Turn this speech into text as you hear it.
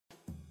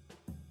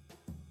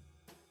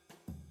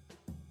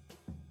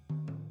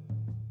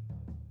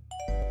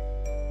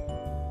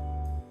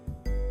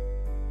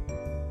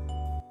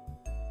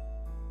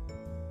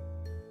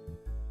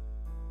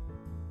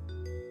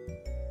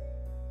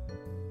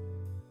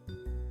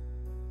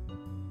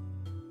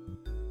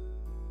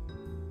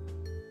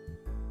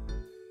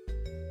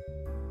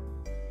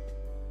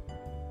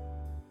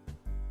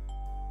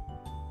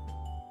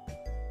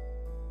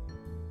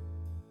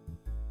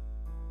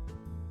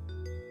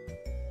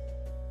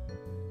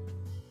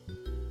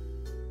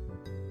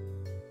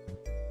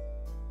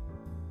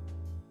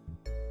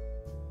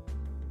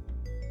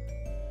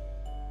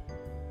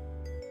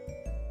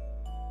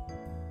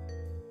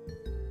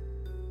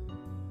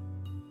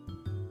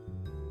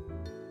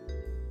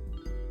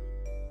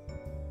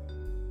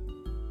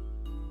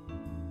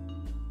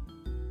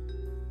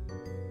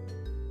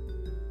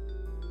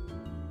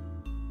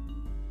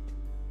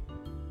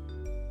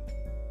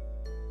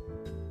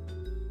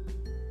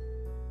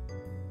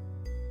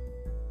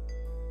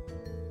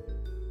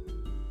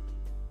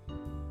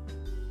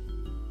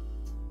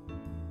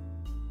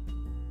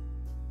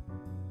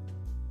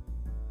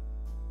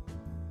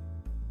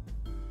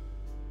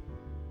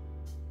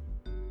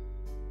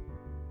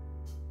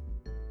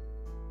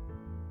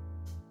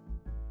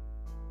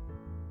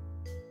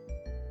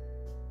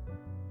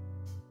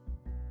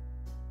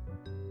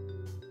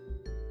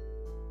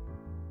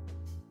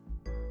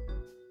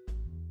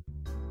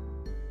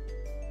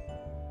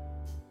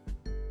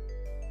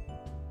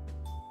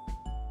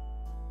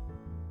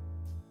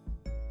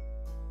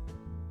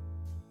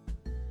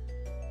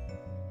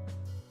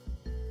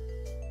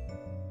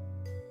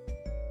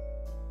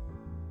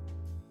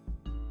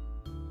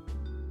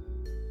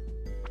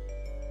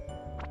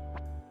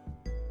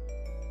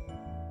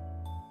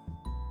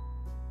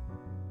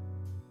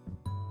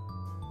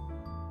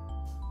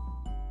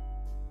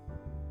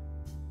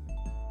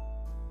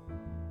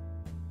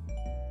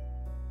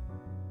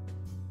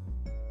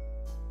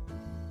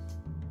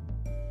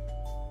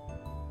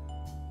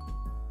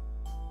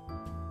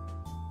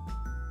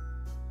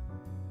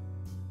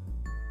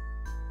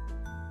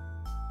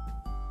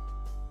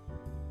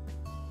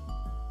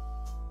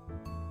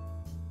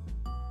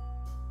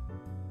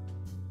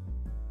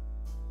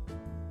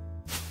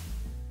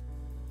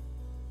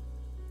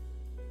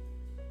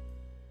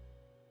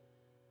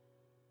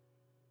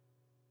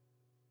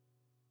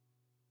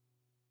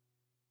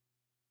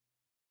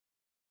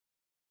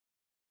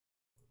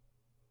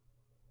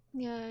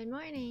Good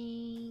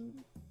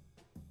morning.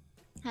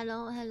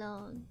 Hello,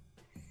 hello.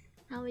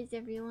 How is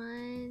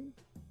everyone?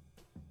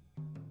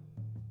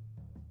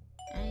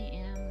 I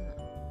am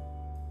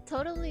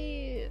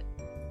totally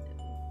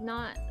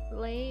not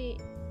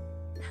late.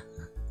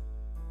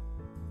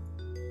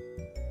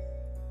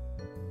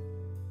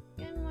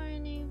 Good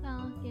morning,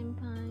 Falcon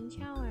Punch.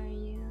 How are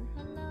you?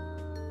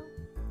 Hello.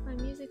 My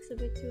music's a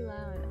bit too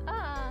loud.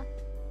 Ah!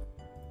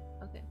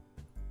 Okay.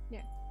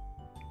 There.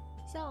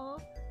 So,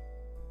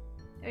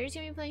 we're just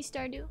gonna be playing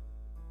Stardew.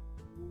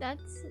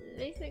 That's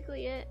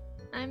basically it.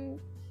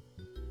 I'm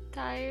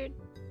tired,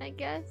 I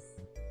guess.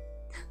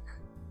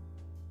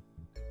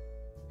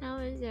 How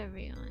is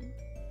everyone?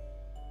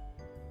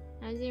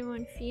 How's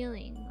everyone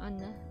feeling on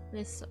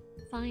this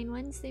fine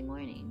Wednesday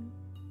morning?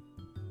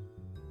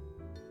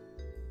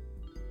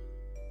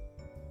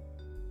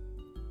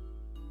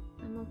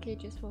 I'm okay,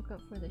 just woke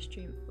up for the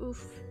stream.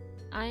 Oof.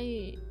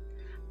 I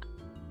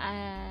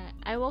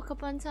woke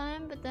up on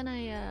time, but then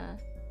I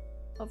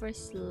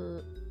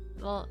overslept.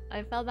 Well,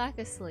 I fell back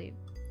asleep.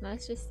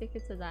 Let's just stick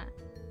it to that.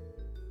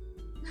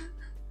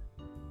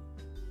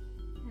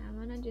 Yeah, I'm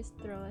gonna just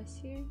throw us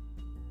here.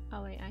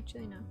 Oh wait,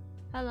 actually no.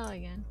 Hello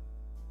again.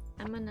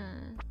 I'm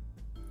gonna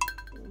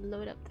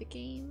load up the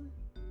game.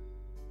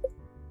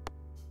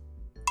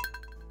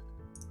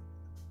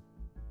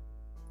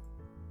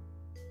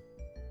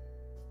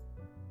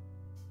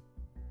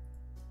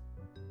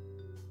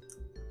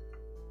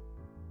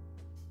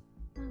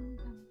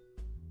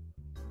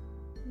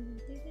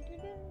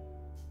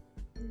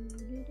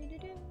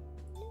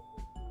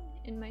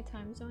 In my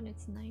time zone,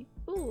 it's night.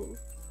 Ooh!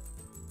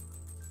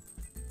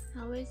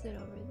 How is it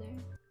over there?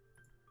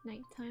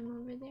 Nighttime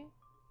over there?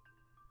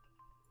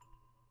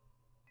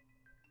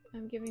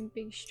 I'm giving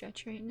big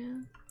stretch right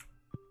now.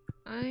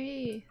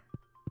 I'm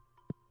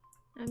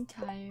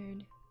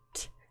tired.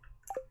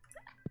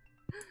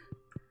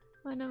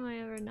 When am I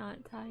ever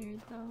not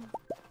tired though?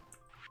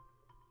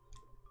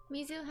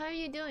 Mizu, how are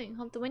you doing?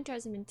 Hope the winter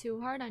hasn't been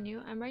too hard on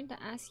you. I'm ready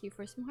to ask you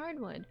for some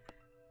hardwood.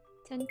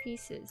 10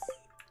 pieces.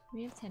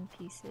 We have 10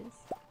 pieces.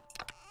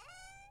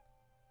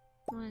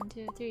 1,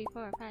 2, 3,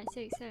 4, 5,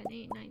 6, 7,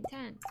 8, 9,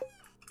 10.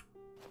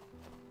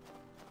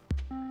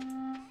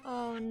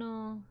 Oh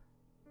no.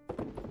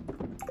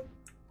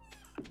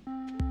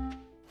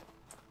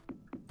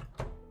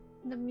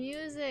 The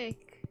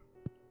music.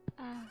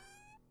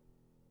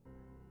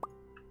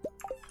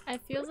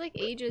 It feels like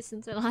ages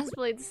since I last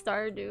played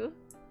Stardew.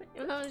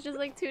 Even though it was just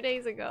like 2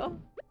 days ago.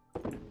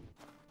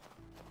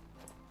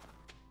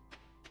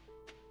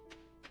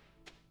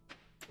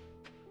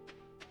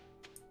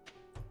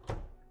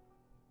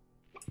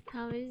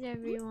 How is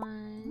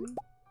everyone?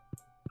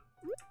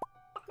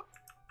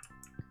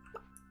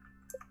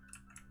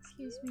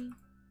 Excuse me.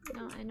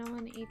 No, I don't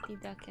want to eat the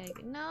duck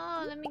egg.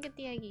 No, let me get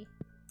the eggy.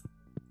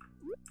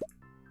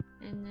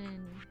 And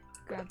then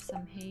grab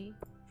some hay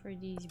for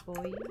these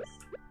boys.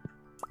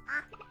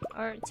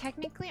 Or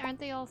technically, aren't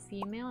they all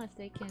female if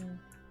they can...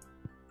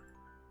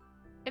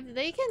 If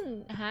they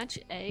can hatch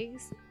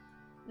eggs,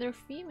 they're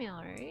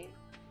female, right?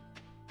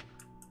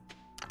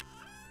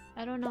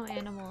 I don't know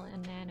animal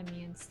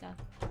anatomy and stuff.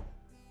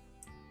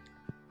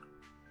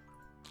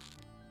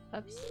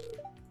 Oops.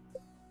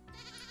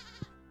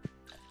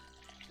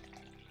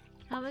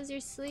 How was your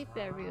sleep,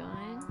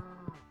 everyone?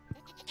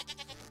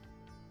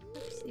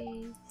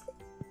 Oopsies.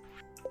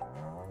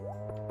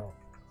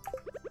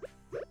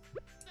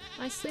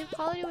 My sleep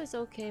quality was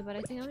okay, but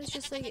I think I was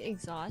just like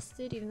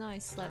exhausted even though I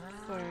slept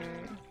for...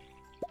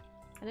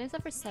 I think I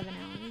slept for 7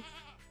 hours.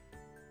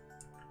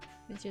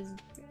 Which is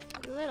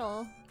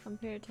little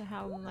compared to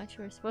how much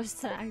we're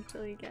supposed to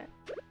actually get.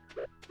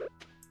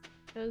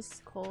 It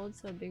was cold,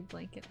 so a big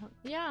blanket helped.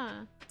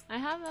 Yeah, I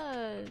have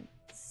a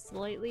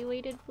slightly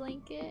weighted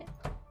blanket.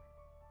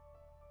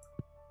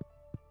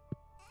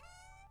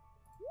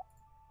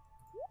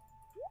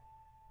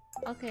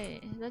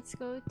 Okay, let's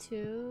go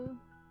to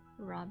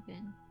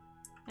Robin.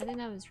 I think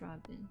that was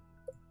Robin.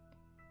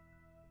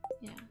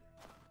 Yeah.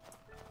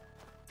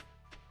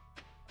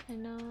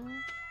 Hello?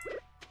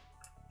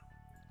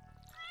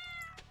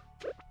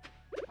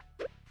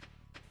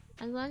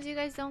 As long as you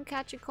guys don't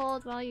catch a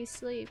cold while you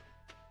sleep.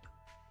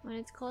 When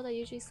it's cold, I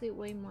usually sleep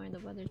way more. The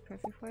weather's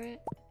perfect for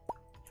it.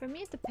 For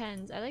me, it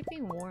depends. I like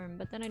being warm,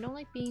 but then I don't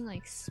like being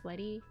like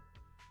sweaty.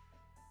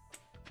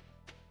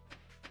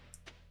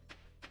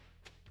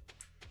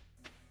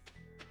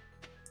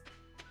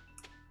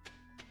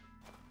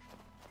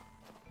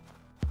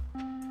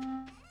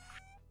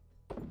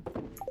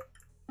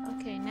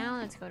 Okay, now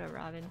let's go to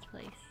Robin's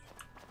place.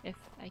 If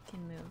I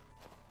can move.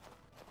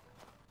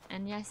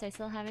 And yes, I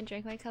still haven't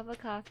drank my cup of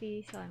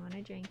coffee, so I want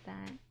to drink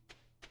that.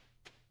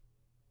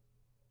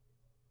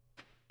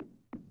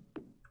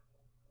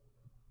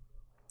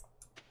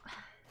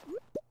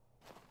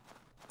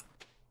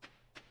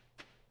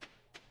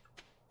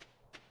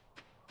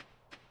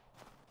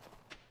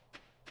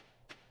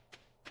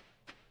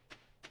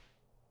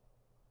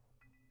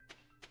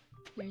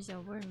 There's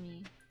a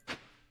wormy.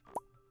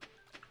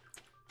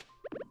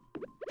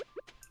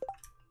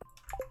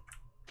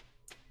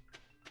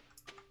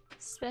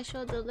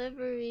 Special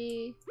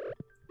delivery.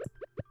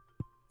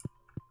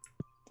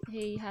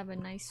 Hey, have a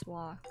nice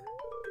walk.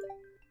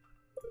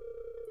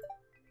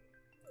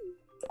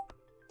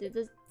 Did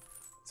this?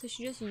 So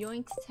she just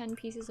yoinked 10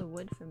 pieces of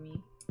wood for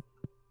me.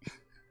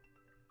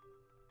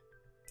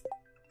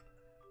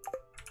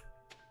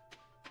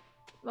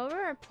 What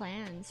were our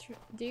plans?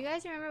 Do you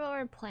guys remember what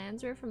our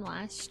plans were from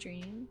last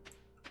stream?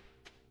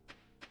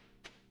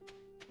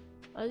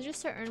 Was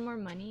just to earn more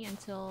money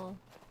until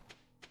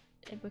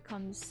it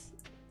becomes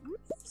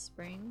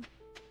spring.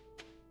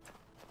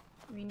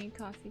 We need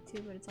coffee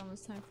too, but it's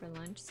almost time for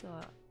lunch, so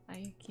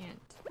I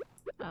can't.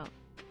 Oh.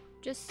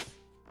 Just...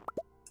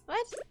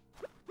 What?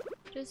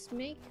 Just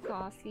make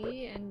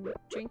coffee and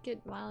drink it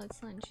while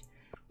it's lunch.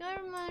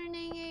 Good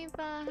morning,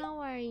 Ava. How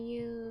are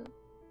you?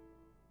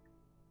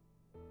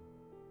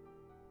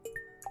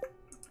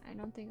 I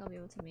don't think I'll be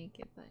able to make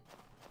it, but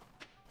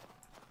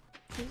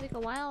seems like a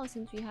while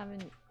since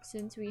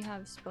we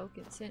have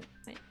spoken.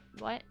 Wait,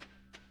 what?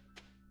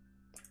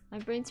 My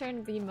brain's starting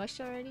to be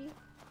mush already.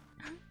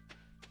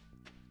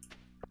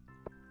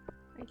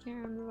 I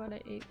can't remember what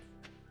I ate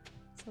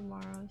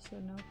tomorrow, so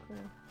no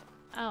clue.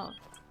 Oh.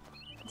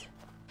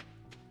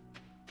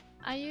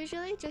 I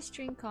usually just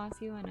drink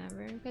coffee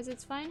whenever, because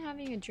it's fine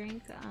having a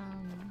drink,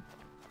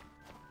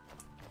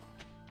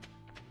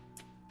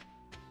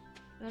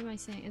 what am I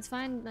saying? It's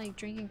fine, like,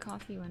 drinking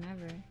coffee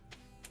whenever.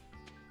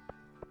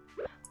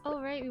 Oh,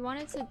 right, we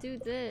wanted to do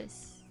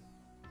this.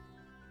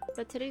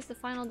 But today's the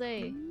final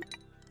day.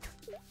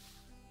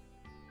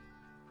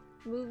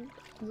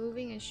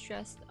 Moving is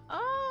stressed.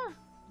 Ah!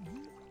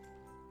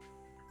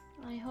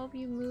 I hope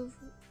you move.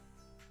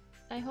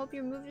 I hope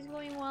your move is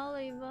going well,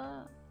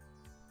 Ava.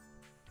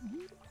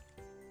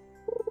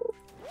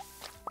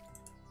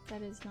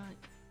 That is not.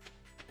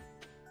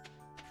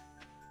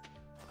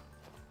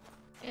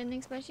 And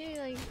especially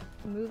like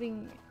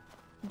moving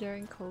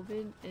during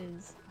COVID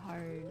is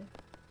hard.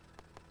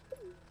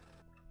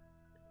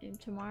 And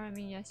tomorrow, I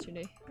mean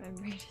yesterday. I'm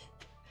right.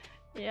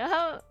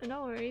 Yeah,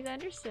 no worries, I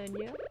understood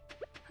you.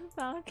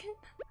 Falcon.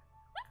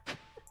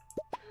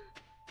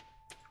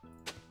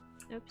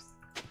 Oops.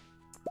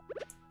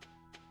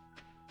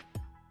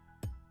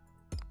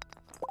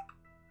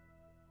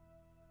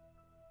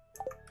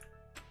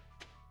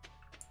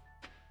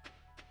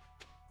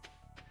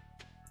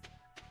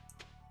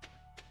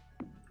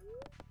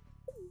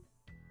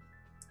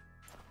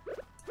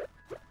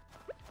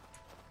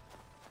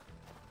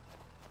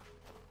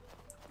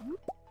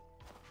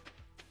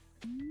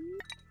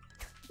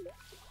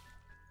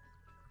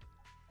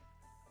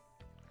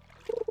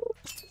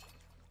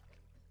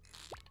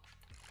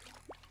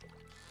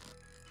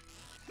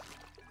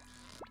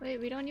 Wait,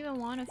 we don't even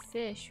want a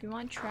fish. We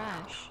want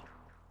trash.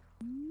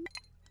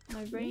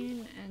 My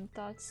brain and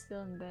thoughts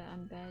still in bed.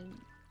 On bed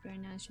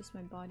right now. It's just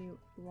my body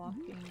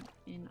walking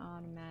in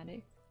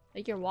automatic.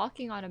 Like you're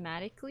walking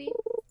automatically?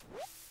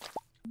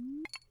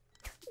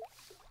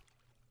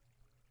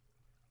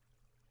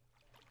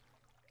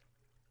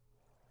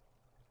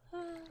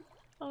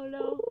 Oh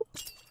no.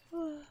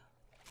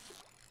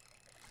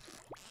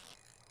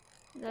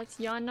 That's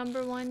yawn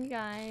number 1,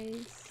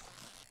 guys.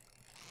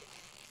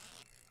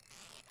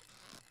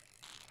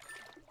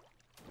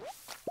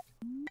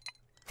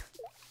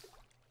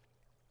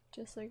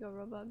 Just like a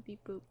robot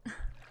beep boop.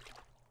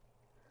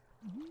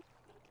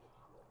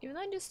 Even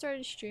though I just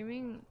started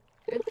streaming,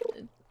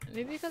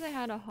 maybe because I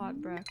had a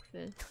hot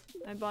breakfast,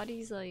 my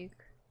body's like,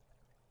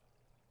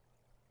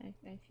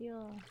 I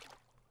feel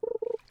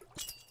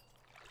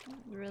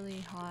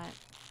really hot.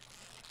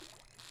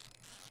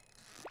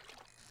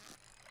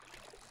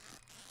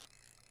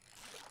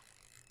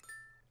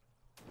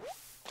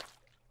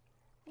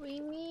 We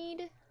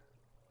need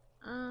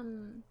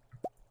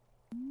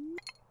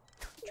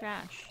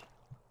trash.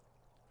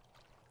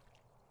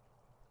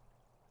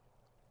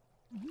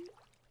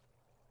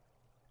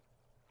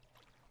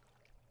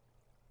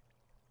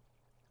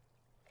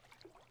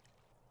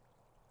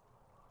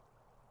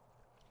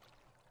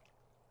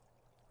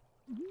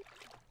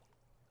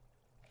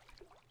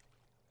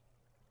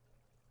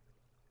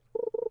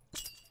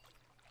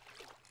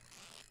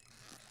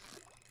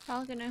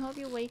 Falcon, I hope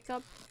you wake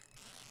up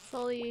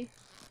fully.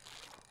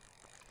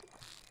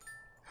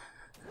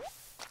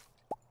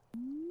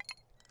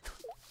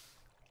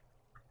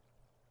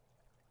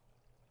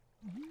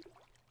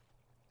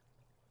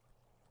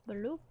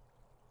 Bloop.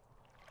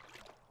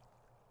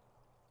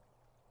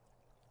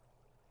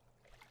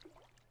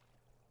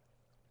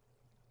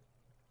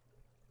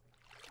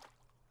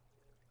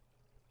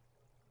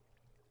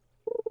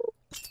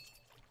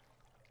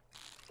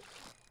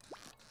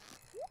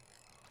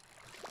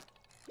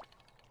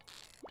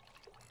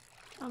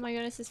 Oh my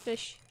goodness, this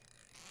fish.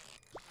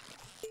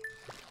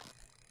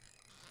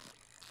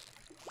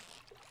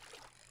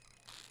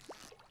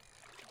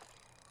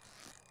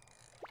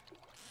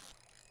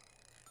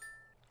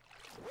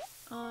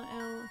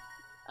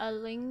 A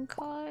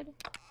lingcod?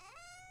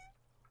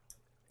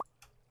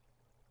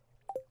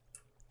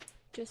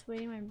 Just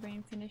waiting my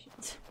brain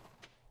finishes.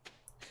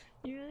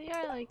 You really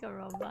are like a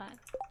robot.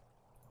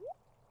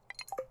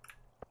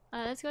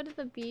 Let's go to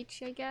the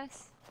beach, I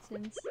guess,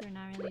 since we're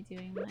not really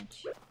doing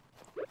much.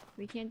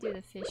 We can't do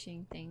the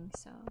fishing thing,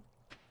 so...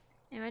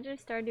 Imagine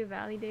if Stardew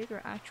Valley days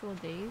were actual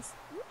days.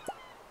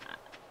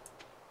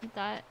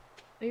 That...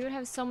 We would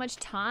have so much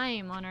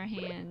time on our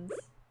hands.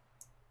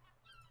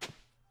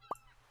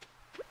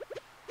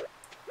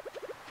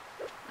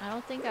 I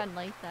don't think I'd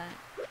like that.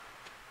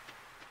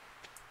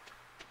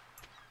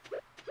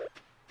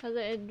 Cause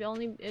it'd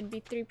be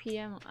 3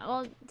 PM.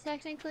 Well,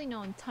 technically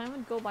no, time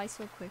would go by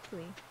so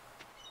quickly.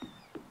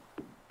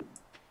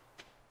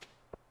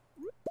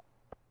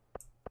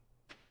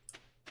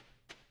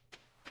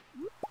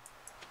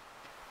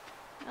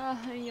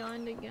 I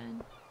yawned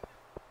again.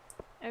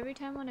 Every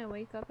time when I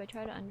wake up, I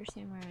try to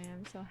understand where I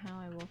am, so how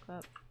I woke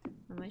up.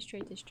 I went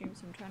straight to stream,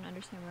 so I'm trying to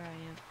understand where I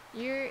am.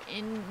 You're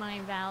in my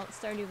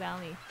Stardew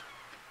Valley.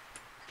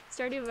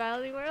 Stardew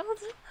Valley world?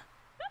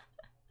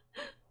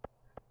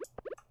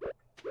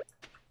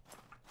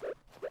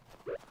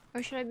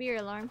 Or should I be your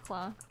alarm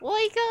clock?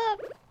 Wake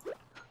up!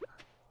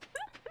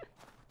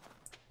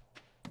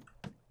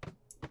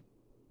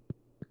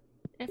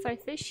 If I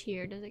fish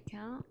here, does it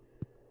count?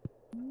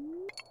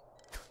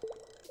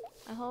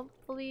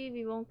 Hopefully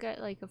we won't get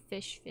like a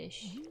fish.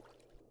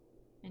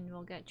 And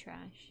we'll get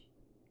trash.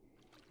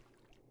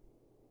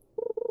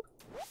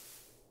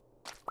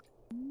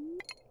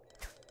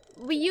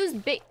 We use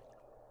bait.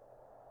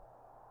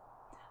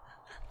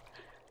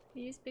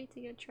 We use bait to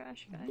get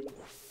trash, guys.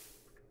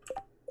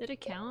 Did it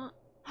count?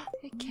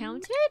 It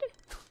counted?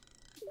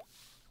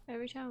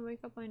 Every time I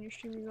wake up on your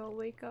stream, you go,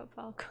 wake up,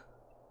 Falco.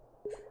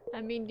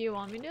 I mean, do you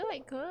want me to? I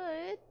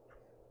could.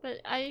 But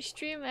I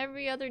stream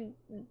every other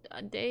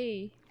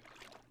day.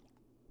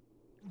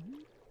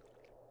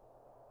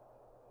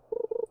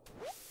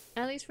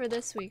 At least for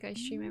this week, I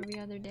stream every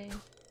other day.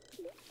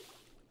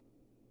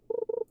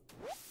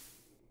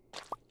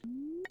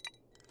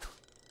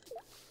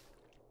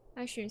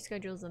 My stream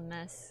schedule's a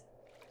mess.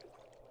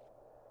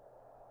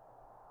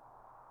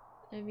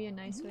 It'd be a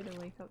nice way to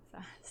wake up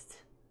fast.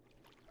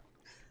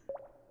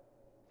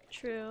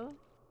 True.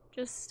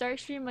 Just start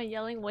stream by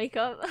yelling, wake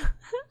up.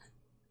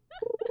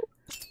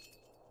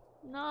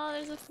 No,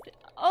 there's a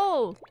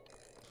oh!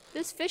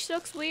 This fish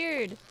looks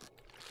weird.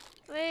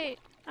 Wait,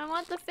 I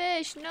want the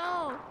fish,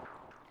 no!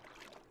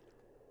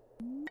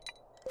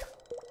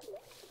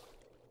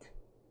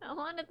 I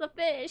wanted the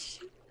fish!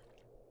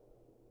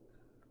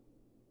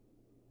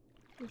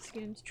 This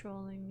game's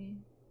trolling me.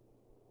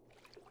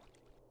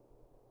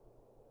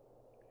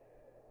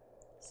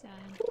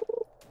 Sad.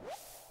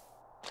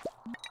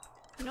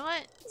 You know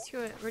what?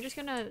 Screw it. We're just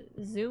gonna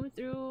zoom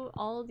through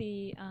all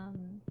the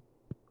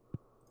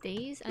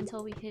days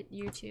until we hit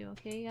year 2,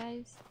 okay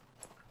guys?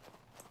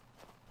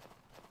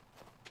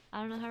 I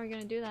don't know how we're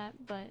gonna do that,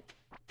 but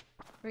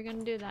we're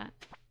gonna do that.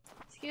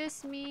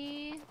 Excuse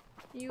me,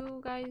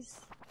 you guys.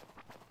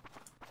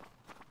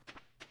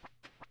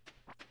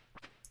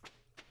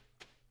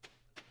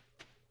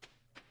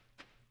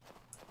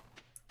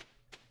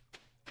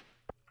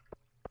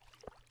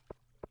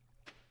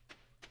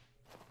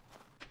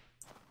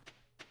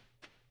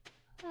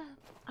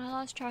 I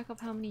lost track of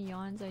how many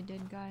yawns I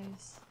did,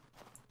 guys.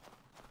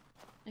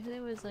 I think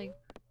it was like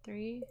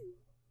 3,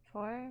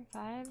 4,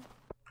 5.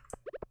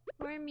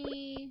 For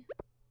me.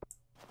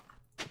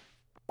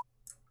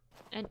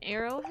 An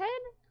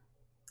arrowhead?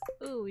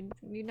 Ooh,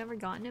 we've never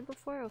gotten it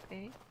before?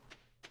 Okay.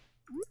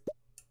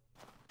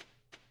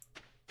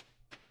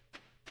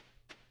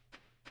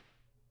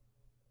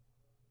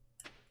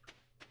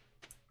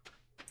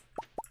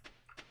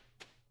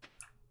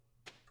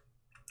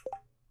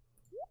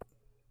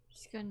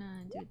 Just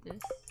gonna do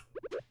this.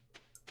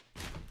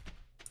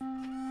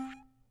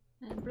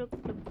 And bloop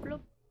bloop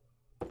bloop.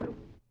 Bloop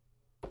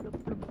bloop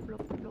bloop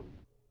bloop bloop.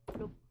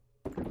 Bloop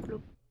bloop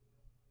bloop.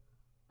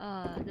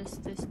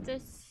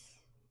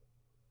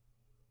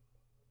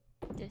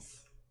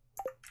 This.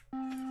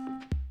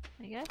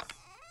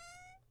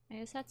 I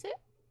guess that's it.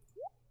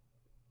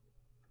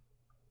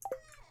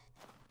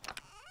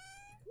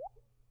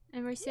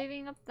 And we're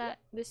saving up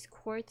this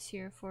quartz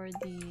here for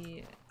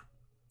the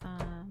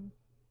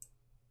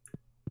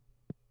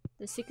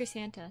Secret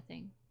Santa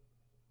thing.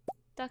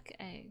 Duck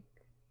egg.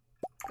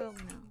 Goat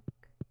milk.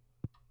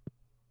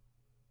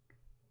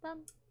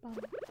 Bum bum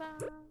bum.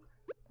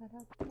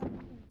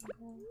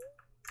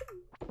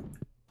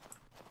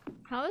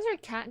 How is our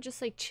cat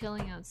just like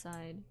chilling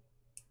outside?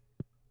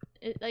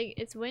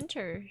 It's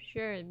winter,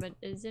 sure, but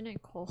isn't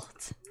it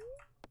cold?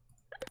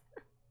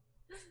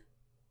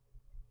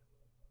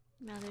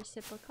 Another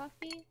sip of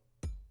coffee.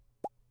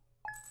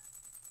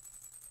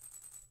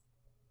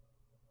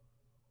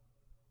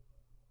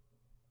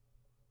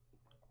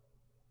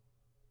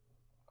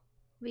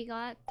 We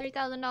got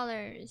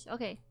 $3,000.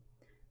 Okay,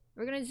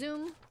 we're gonna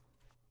zoom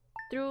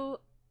through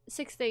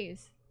 6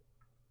 days.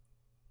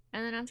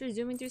 And then after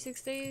zooming through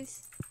 6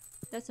 days,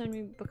 that's when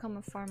we become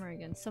a farmer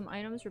again. Some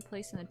items were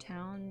placed in the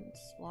towns,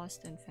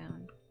 lost and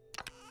found.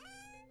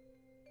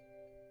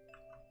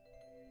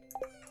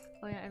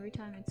 Oh yeah, every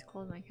time it's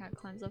cold, my cat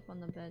climbs up on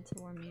the bed to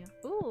warm me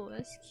up. Ooh,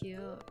 that's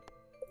cute.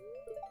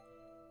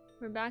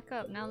 We're back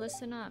up. Now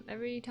listen up.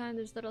 Every time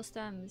there's little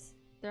stems,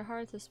 they're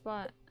hard to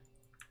spot.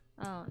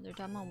 Oh, they're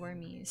talking about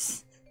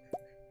wormies.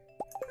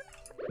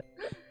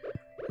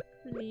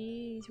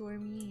 Please,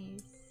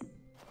 wormies.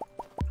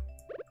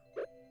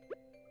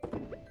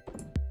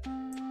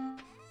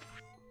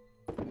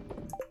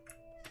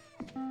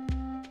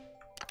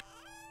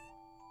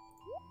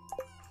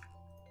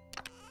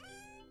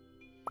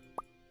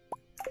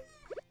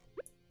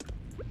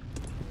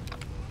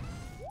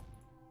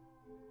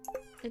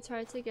 It's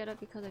hard to get up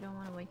because I don't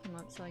want to wake him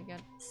up, so I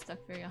get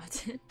stuck very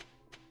often.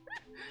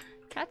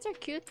 Cats are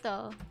cute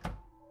though.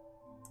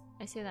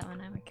 I say that when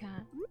I'm a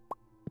cat.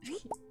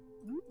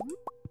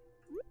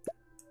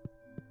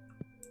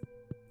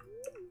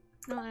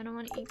 No, I don't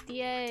want to eat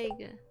the egg.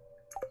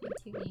 Thank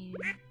you, game.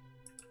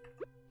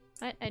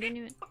 What? I didn't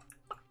even...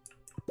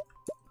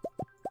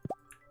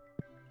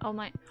 Oh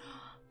my...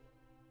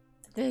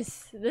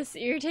 This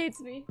irritates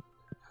me.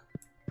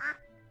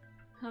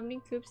 How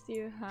many coops do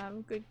you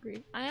have? Good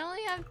grief. I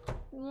only have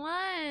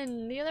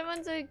one! The other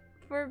one's a...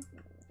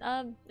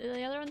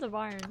 the other one's a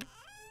barn.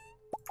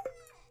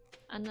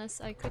 Unless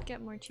I could get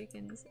more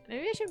chickens.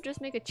 Maybe I should just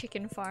make a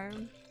chicken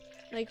farm.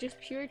 Like, just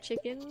pure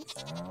chickens.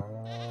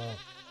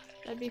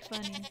 That'd be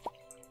funny.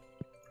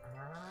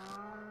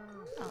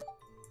 Oh.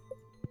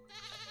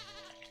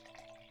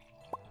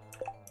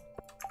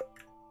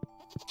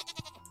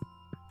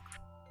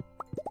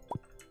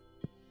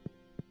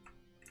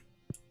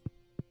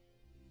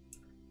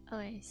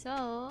 Okay,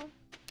 so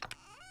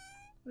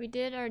we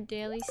did our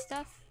daily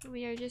stuff.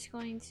 We are just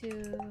going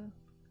to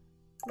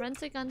run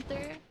to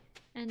Gunther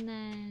and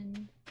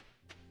then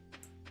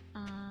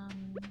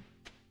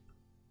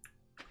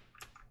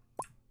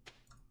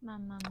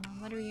Mom,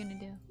 what are we gonna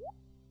do?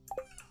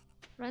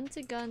 Run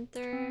to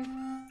Gunther.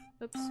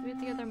 Oops, we have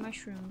to get our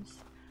mushrooms.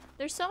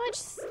 There's so much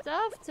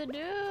stuff to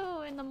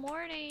do in the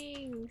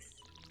mornings.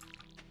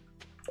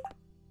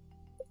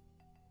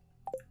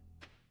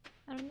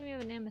 I don't think we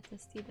have an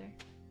amethyst either.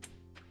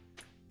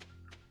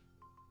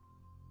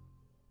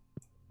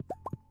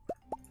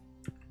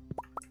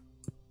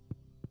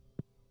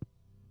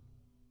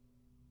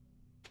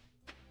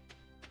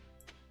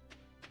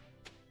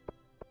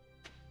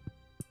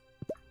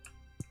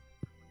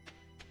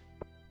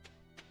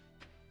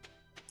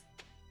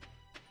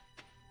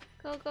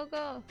 Go, go,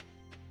 go!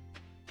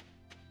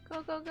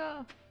 Go, go,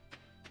 go!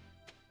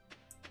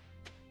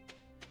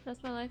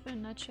 That's my life in a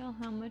nutshell.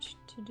 How much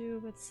to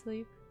do but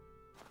sleep.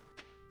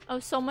 Oh,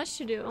 so much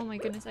to do! Oh my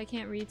goodness, I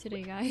can't read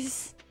today,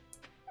 guys.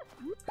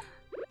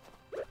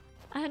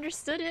 I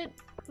understood it,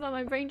 but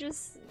my brain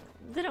just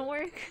didn't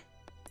work.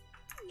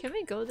 Can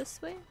we go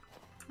this way?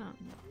 Oh.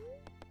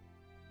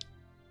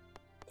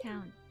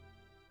 Town.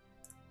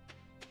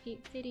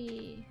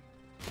 850.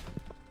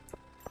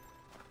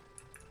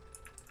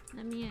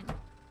 Let me in.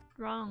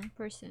 Wrong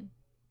person.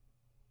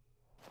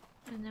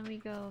 And then we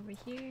go over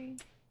here.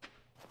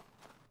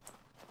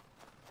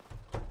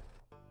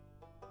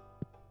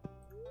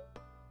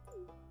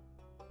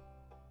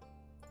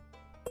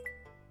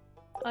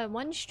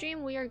 One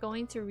stream we are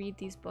going to read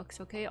these books,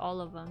 okay?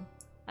 All of them.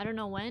 I don't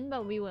know when,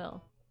 but we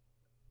will.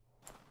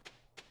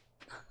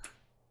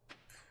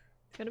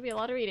 It's gonna be a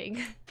lot of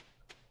reading.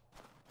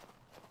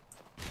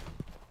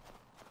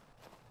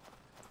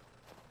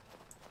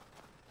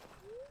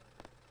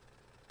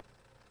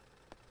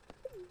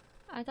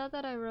 I thought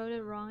that I wrote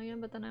it wrong again,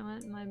 but then I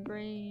went in my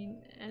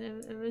brain and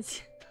it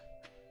was...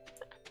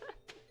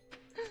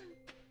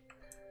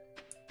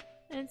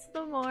 It's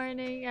the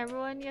morning,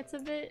 everyone gets a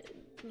bit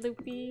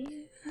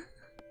loopy.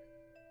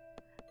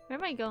 Where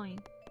am I going?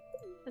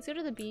 Let's go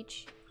to the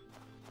beach.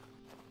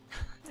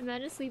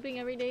 Imagine sleeping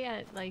every day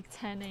at like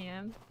 10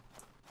 AM.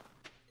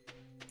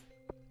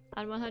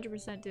 I'd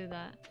 100% do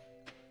that.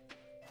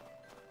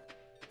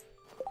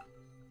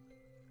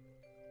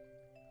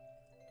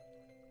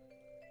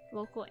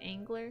 Local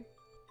angler?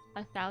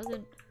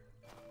 1,000?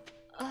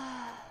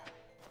 Why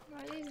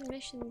are these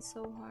missions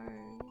so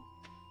hard?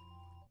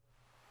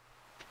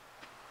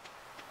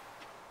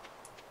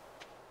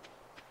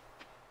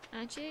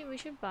 Actually, we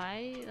should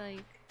buy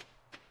like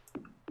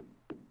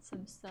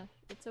some stuff.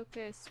 It's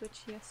okay, I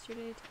switched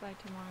yesterday to buy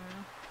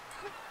tomorrow.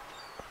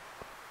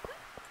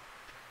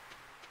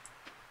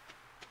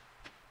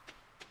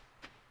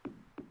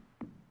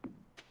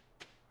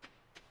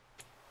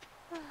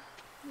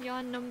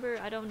 Yawn number,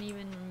 I don't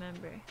even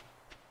remember.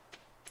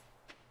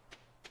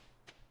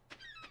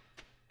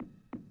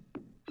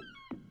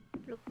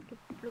 Bloop, bloop,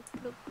 bloop,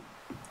 bloop.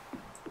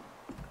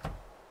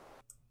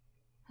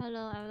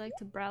 Hello, I would like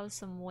to browse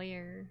some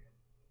ware.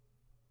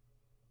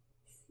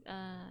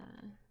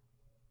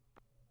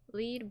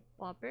 Lead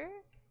bobber?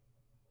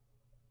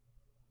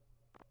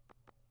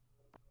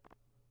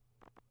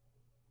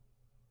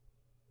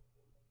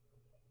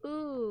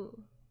 Ooh.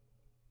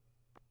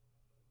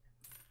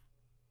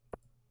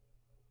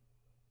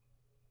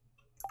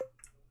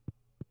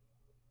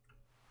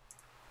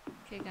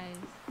 Okay guys,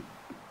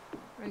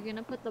 we're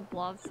gonna put the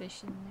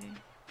blobfish in there.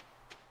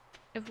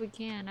 If we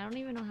can, I don't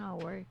even know how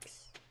it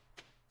works.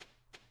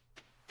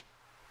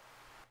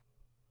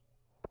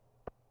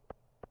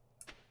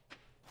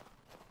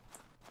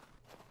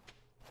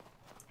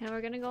 And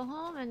we're gonna go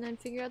home and then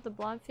figure out the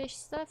blobfish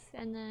stuff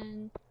and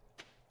then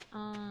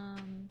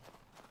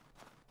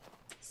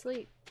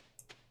sleep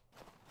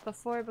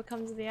before it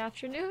becomes the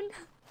afternoon.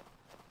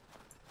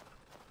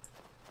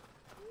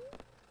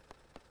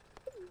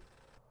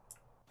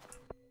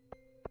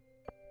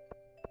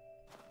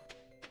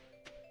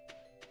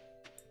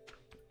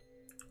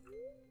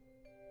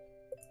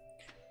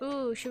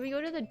 Ooh, should we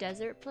go to the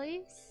desert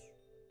place?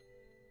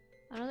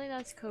 I don't think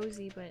that's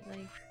cozy, but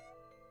like,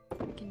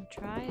 we can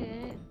try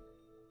it.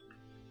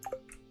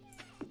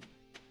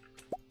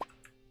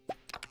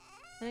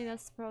 I think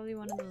that's probably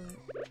one of the...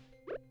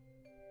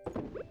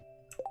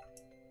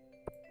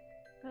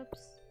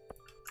 Oops.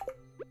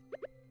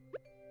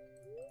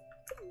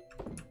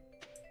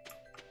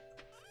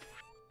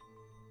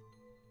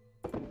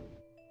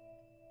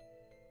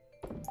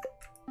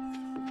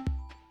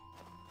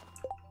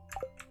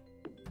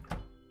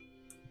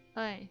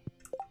 Alright.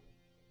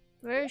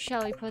 Where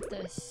shall we put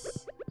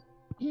this?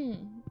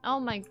 Oh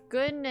my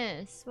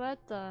goodness! What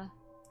the...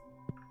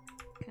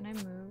 Can I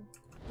move?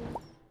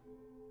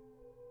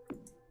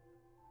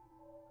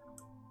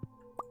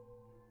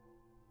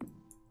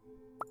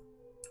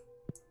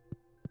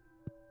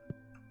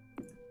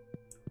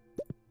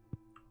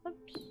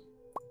 Oops.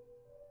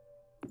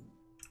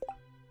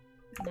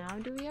 Now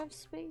do we have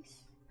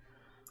space?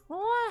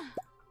 What?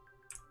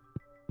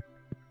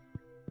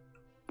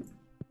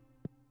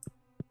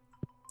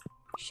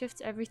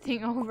 Shift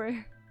everything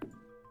over.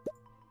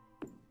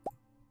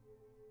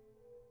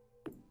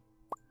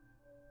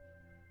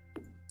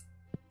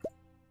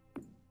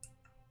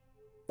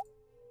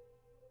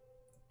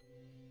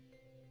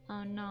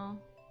 Oh no.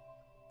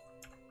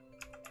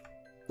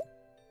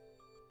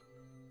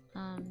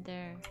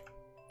 There.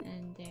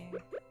 And there.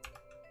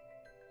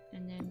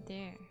 And then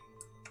there.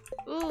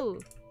 Ooh!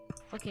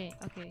 Okay,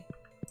 okay.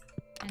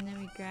 And then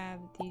we grab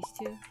these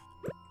two.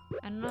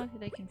 I don't know if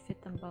they can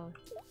fit them both.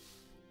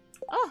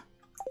 Oh!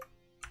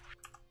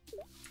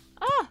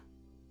 Oh!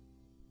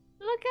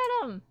 Look at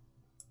them!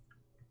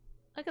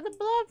 Look at the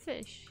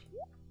blobfish!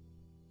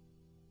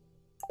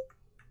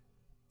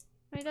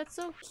 Wait, that's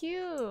so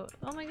cute!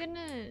 Oh my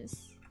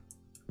goodness!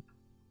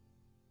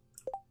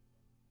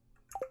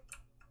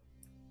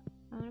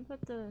 I'm gonna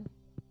put the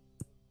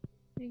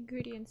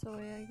ingredients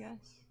away, I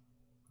guess.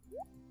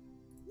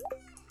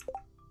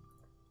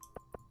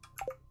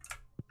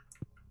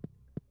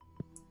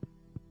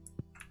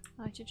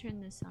 Oh, I should turn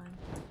this on.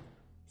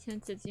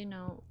 Since it's, you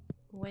know,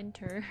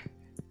 winter.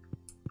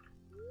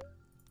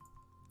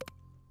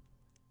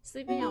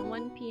 Sleeping at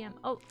 1 PM.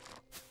 Oh!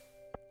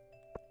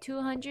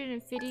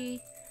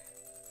 $250,000!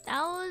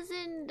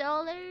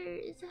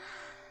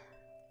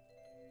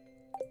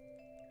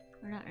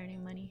 We're not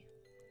earning money.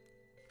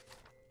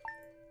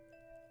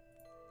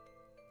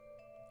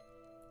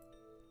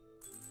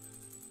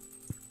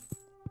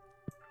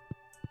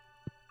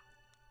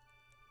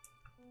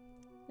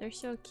 They're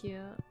so cute.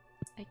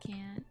 I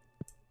can't.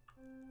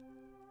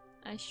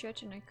 I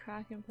stretch and I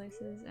crack in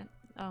places and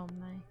oh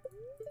my.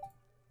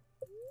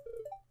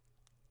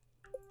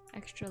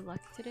 Extra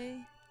luck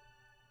today?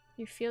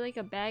 You feel like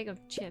a bag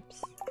of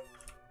chips.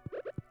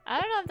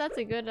 I don't know if that's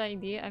a good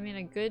idea. I mean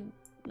a good,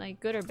 like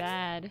good or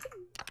bad.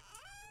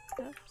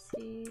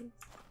 Oopsies.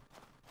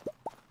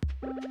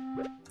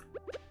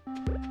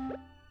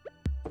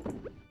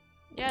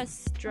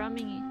 Yes,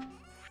 drumming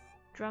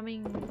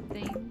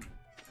thing.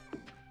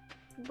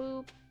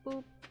 Boop,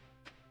 boop.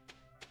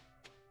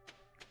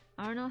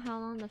 I don't know how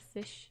long the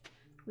fish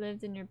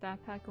lived in your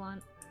backpack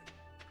long.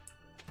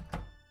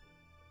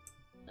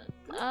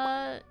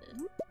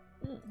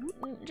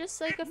 Just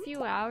like a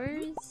few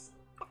hours.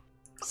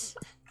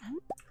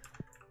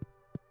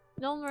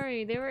 Don't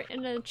worry, they were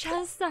in a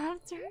chest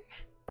after.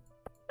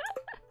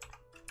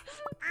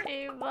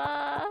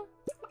 Ava.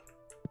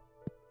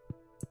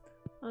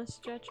 I'll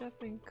stretch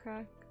up and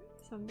crack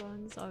some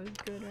bones. Always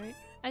good, right?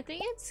 I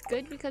think it's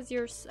good because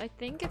you're. I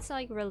think it's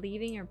like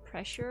relieving your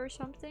pressure or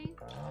something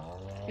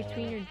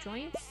between your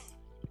joints.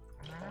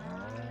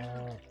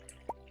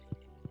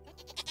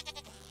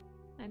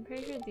 I'm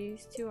pretty sure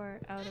these two are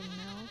out of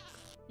milk.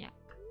 Yeah.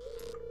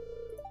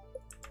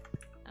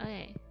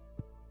 Okay.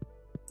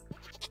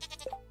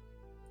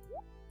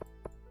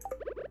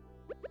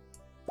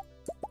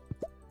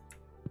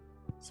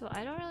 So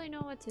I don't really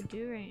know what to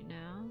do right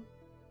now.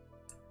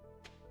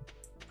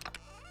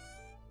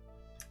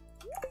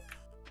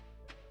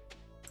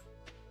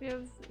 We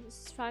have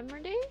 5 more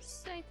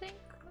days, I think.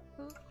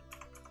 Ooh.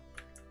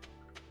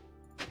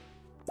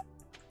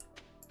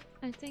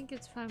 I think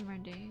it's 5 more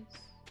days.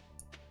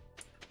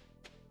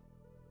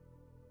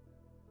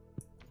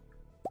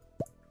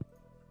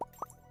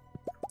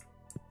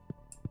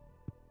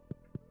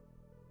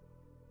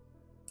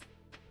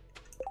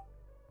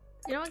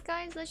 You know what,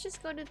 guys? Let's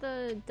just go to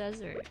the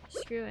desert.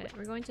 Screw it.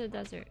 We're going to the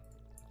desert.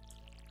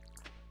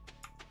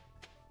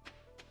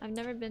 I've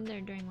never been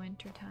there during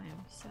winter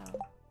time, so...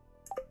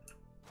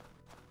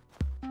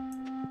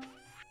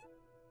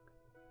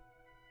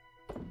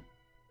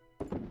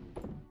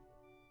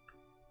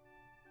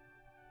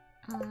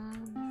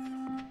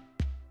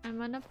 I'm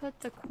gonna put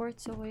the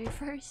quartz away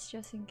first,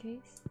 just in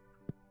case.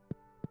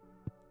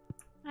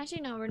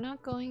 Actually, no, we're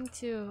not going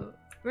into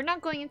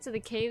the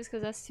caves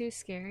because that's too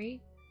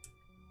scary.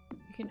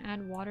 You can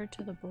add water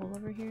to the bowl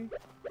over here.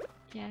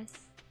 Yes.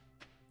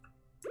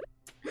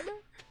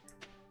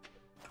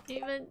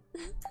 Even.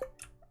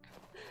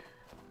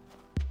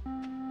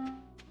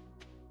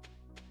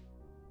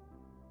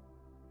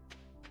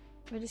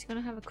 We're just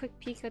gonna have a quick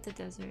peek at the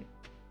desert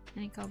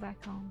and go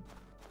back home.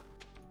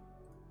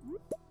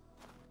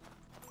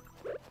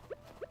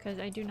 Because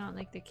I do not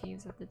like the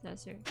caves of the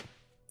desert.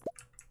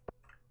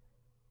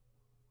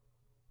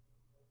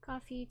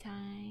 Coffee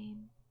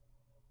time.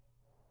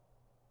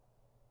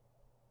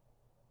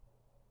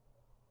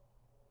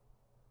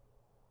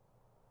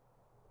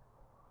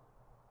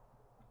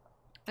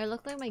 It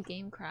looked like my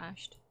game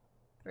crashed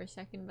for a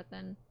second, but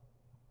then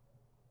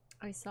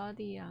I saw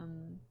the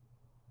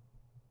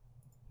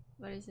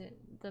what is it?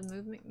 The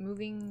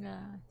moving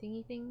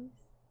thingy things?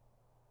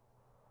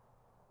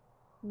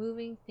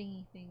 Moving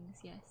thingy things,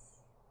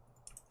 yes.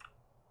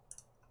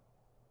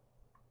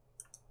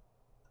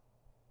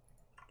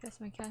 Guess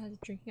my cat has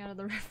drinking out of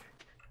the river.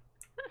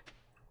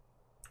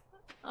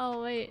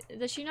 Oh wait,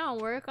 does she not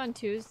work on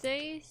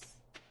Tuesdays?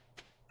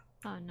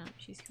 Oh no,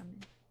 she's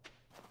coming.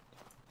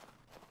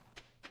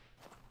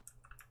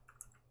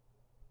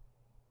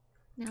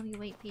 Now we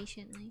wait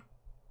patiently.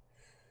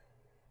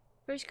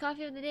 First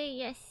coffee of the day,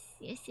 yes,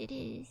 yes it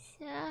is.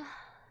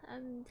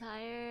 I'm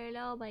tired,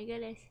 oh my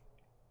goodness.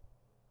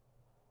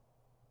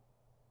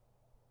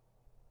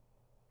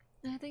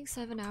 I think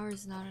 7 hours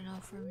is not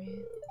enough for me.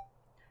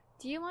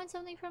 Do you want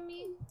something from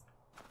me?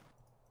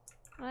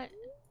 What?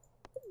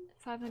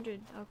 500,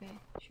 okay,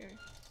 sure.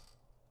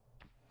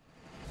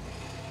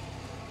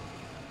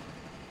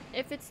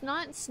 If it's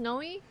not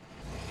snowy?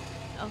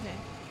 Okay.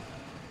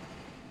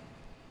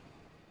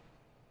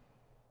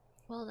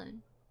 Well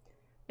then.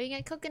 We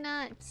get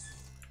coconuts!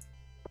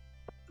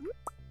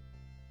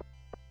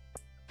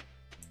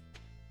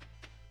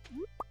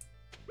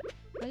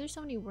 Why are there so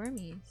many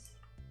wormies?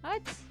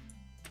 What?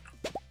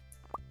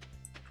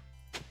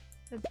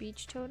 A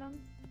beach totem?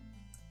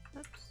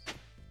 Oops.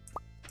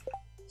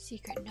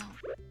 Secret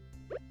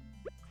note.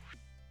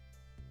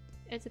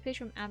 It's a page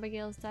from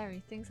Abigail's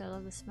diary. Thinks I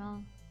love the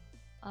smell.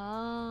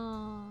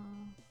 Oh.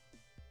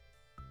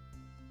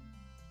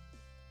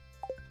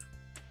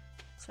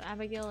 So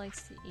Abigail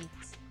likes to eat.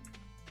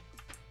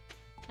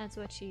 That's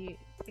what she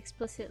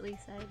explicitly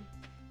said.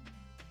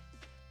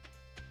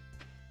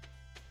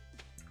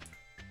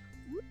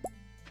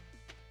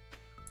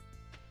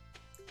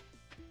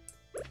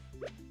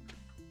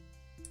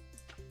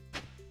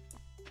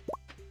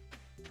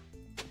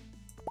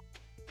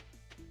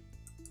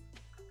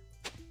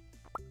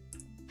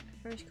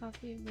 First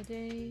coffee of the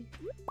day.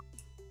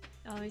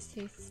 Always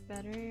tastes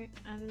better.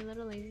 I'm a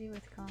little lazy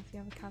with coffee. I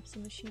have a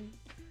capsule machine.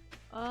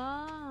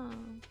 Oh,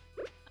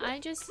 I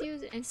just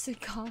use instant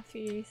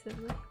coffee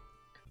recently.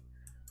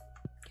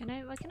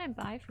 What can I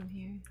buy from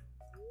here?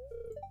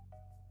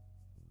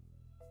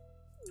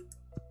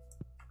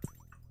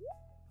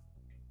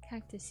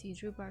 Cactus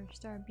seeds, rhubarb,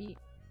 star beet,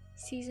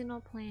 seasonal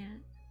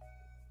plant.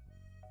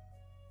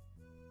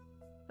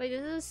 Wait,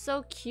 this is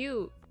so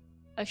cute.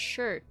 A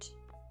shirt.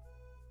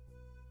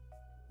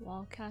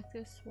 Wall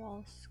cactus,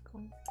 wall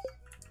sconce.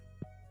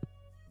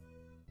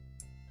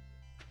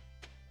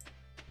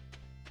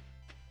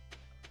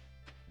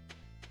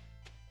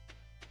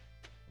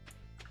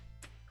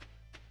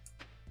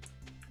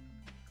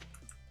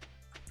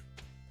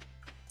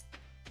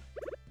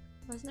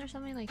 Wasn't there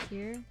something like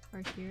here?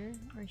 Or here?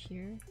 Or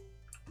here?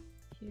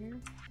 Here?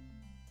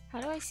 How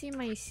do I see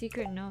my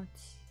secret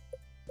notes?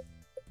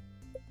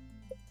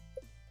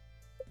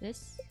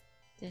 This?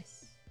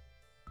 This.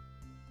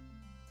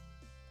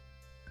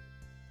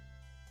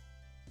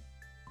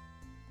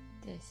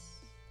 This.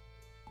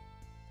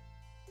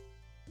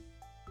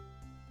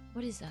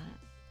 What is that?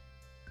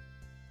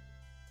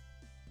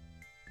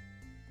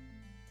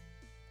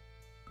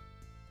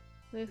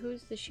 Wait,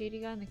 who's the shady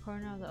guy in the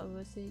corner of the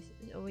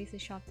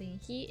Oasis shop thing?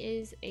 He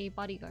is a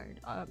bodyguard.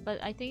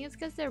 But I think it's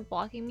because they're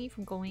blocking me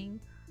from going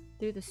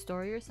through the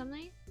story or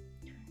something.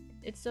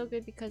 It's so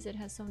good because it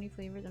has so many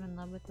flavors. I'm in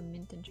love with the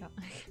mint and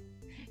chocolate.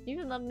 You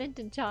even love mint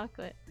and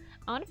chocolate.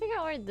 I want to figure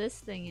out where this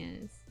thing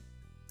is.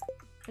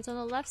 It's on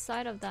the left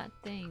side of that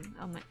thing.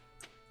 Oh my.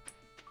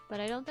 But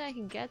I don't think I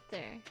can get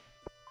there.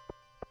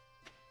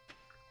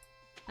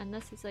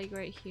 Unless it's like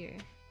right here.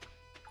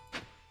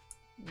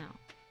 No.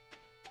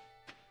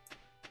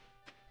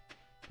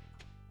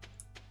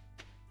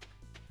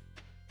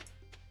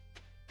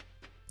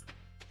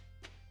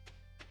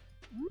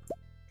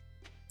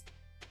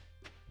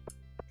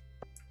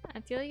 I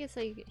feel like it's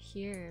like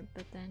here,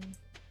 but then...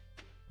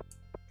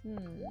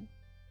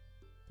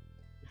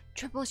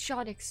 Triple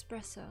shot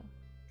espresso.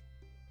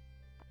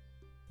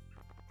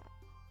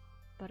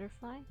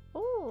 Butterfly?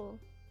 Oh!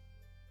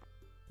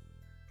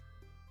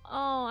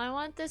 Oh, I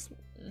want this...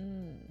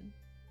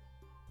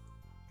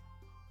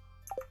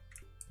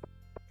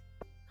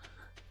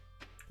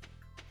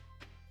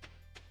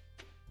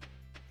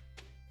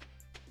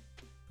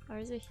 Or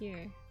is it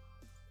here?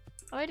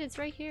 Oh wait, it's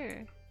right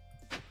here.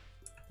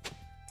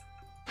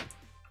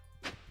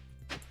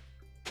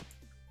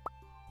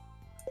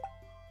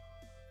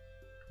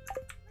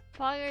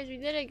 Poggers, we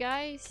did it,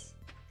 guys!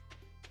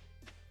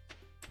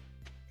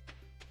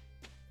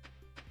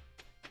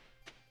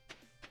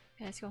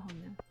 Okay, let's go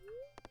home now.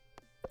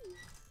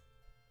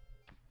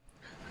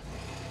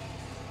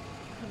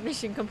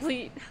 Mission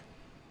complete!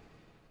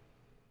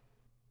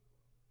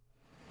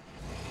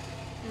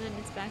 And then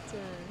it's back to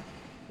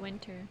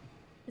winter.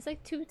 It's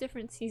like 2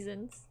 different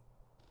seasons.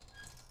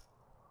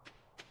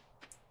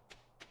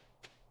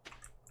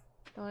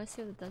 The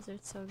Legacy of the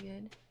Desert's so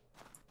good.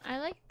 I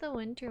like the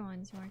winter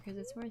ones more because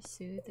it's more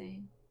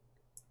soothing.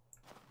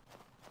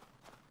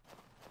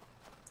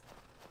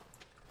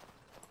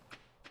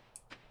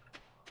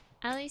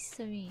 At least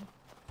to me.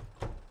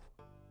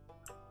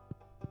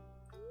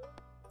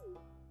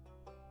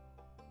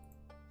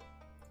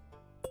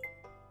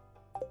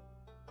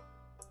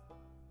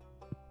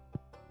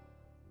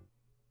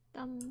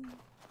 Dum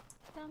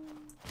dum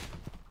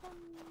dum.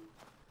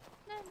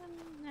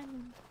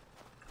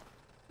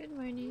 Good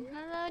morning.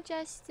 Hello,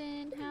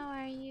 Justin. How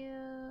are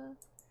you?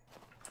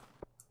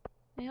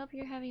 I hope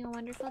you're having a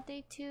wonderful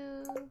day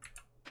too.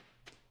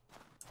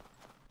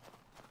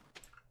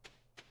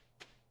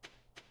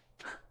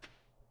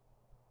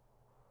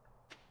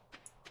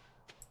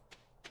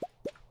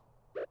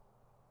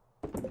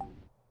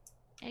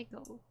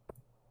 Eggo.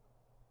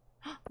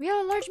 We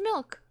have a large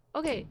milk!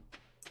 Okay.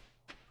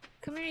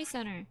 Community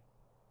center.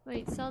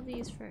 Wait, sell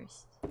these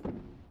first.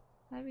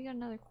 Why do we got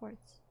another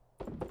quartz?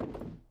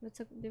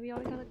 Did we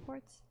always have the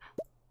quartz?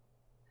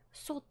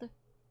 Sold the.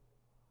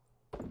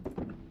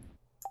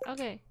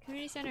 Okay,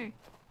 community center.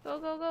 Go,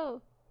 go,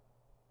 go!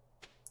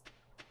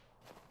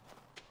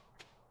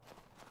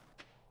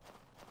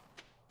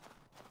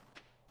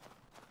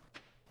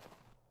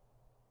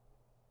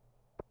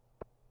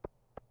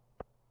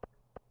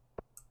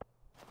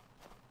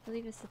 I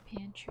believe it's the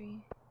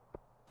pantry.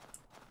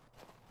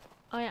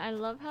 Oh yeah, I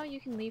love how you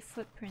can leave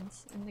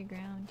footprints in the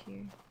ground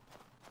here.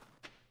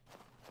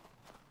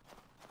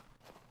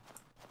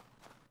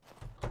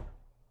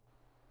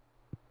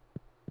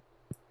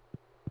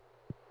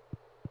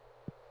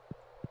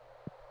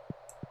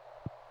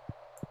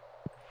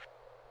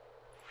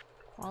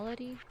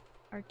 Quality,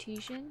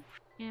 artesian,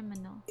 and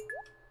mineral.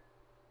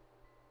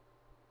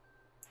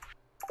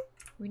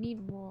 We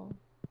need wool.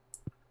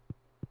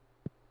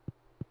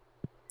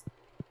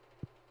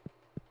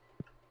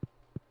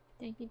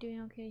 Think you're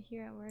doing okay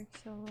here at work,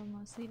 solo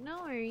mostly.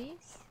 No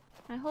worries.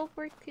 I hope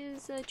work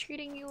is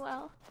treating you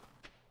well.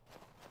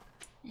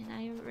 And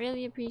I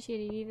really appreciate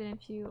it even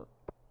if you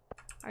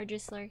are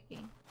just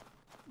lurking.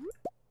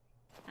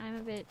 I'm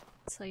a bit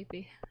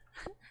sleepy.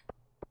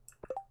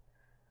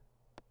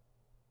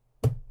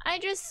 I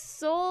just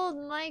sold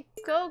my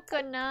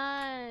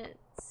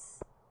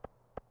coconuts!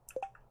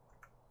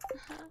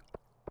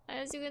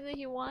 As you can see,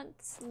 he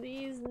wants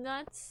these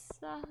nuts.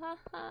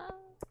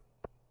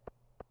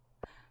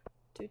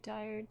 Too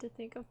tired to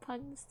think of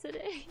puns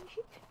today.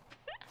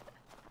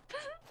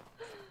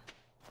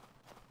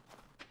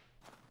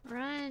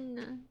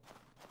 Run!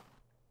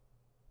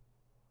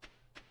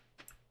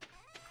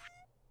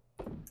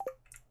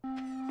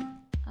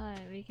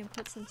 Alright, we can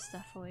put some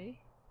stuff away.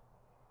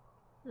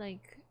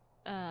 Like,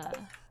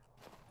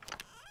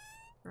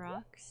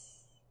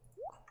 rocks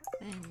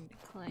and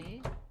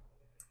clay.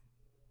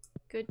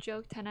 Good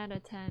joke, 10 out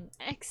of 10.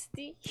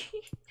 XD!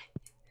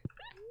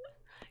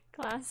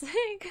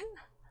 Classic.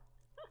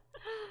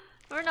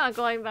 We're not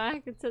going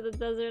back into the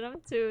desert,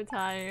 I'm too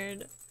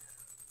tired.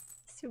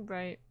 It's too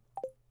bright.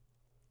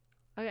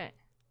 Okay.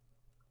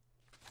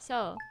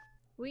 So,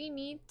 we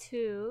need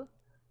to...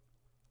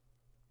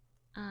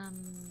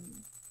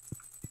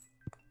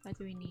 what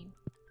do we need?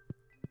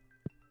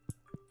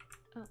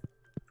 Oh.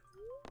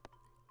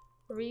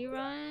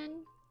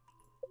 Rerun...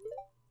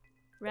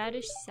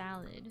 Radish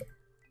salad.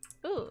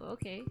 Ooh,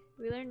 okay.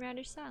 We learned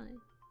radish salad.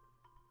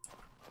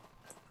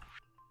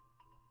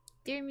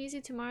 Dear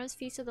Music, tomorrow's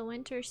Feast of the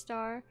Winter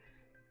Star.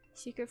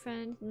 Secret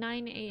friend,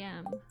 9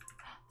 AM.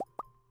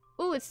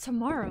 Ooh, it's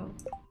tomorrow!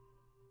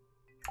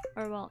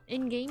 Or well,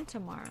 in-game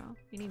tomorrow.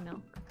 We need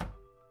milk.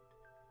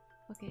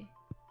 Okay.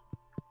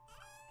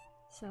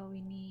 So we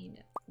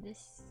need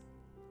this.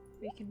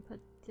 We can put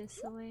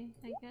this away,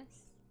 I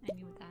guess. I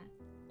knew that.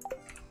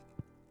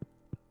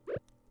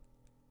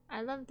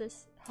 I love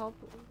this help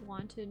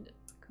wanted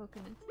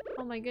coconut.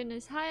 Oh my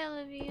goodness. Hi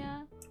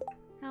Olivia!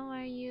 How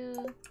are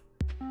you?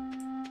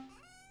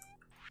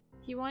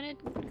 He wanted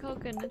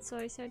coconut, so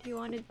I said he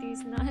wanted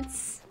these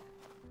nuts.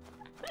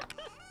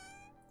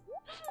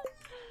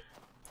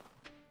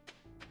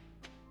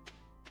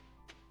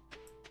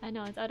 I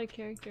know, it's out of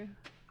character.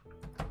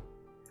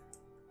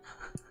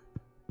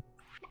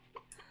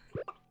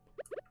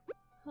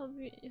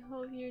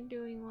 Hope you're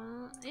doing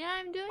well. Yeah,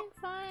 I'm doing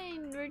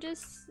fine. We're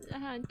just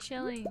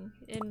chilling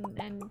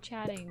and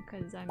chatting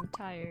because I'm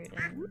tired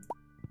and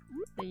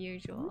the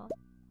usual.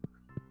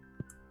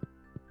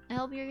 I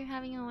hope you're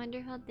having a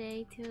wonderful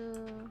day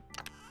too.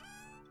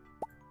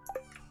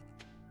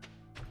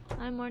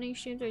 My morning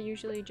streams are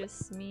usually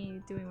just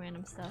me doing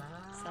random stuff,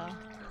 so.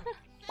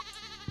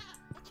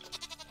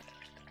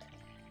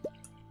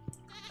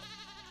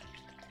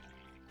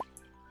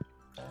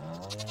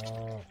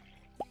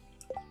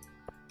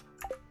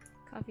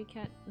 Coffee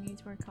cat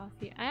needs more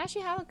coffee. I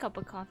actually have a cup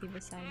of coffee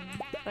beside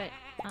me, but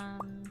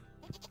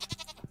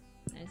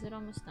is it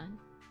almost done?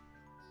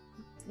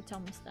 It's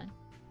almost done.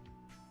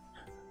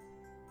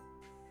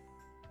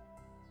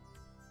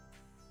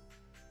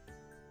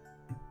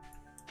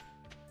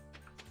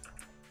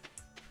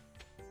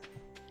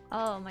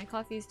 Oh, my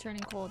coffee is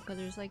turning cold because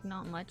there's like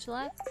not much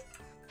left.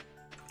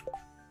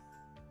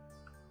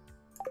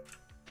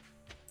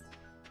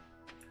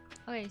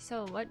 Okay,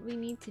 so what we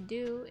need to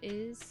do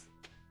is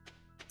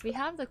we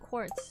have the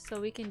quartz, so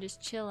we can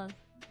just chill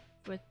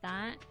with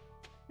that.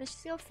 Let's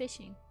just go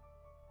fishing.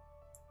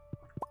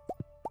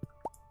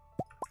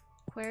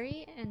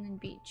 Quarry and then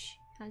beach.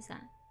 How's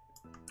that?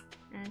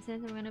 And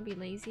since I'm gonna be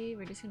lazy,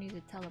 we're just gonna use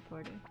a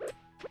teleporter.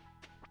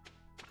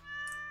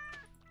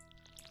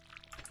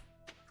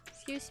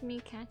 Excuse me,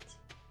 cat.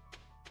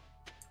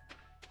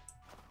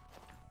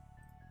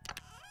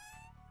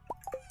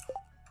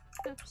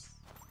 Oops.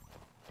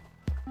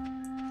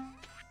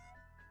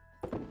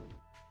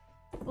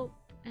 Oh,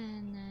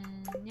 and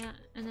then yeah,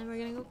 and then we're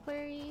gonna go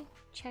quarry,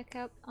 check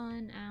up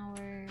on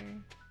our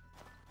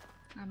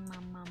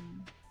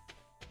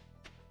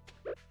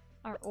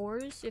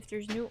ores. If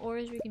there's new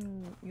ores, we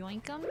can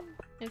yoink them.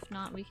 If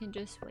not, we can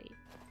just wait.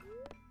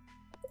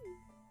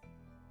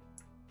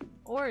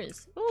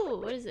 Ores. Ooh,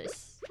 what is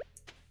this?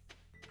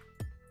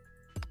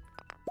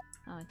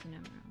 Oh, it's an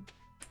emerald.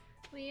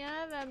 We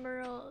have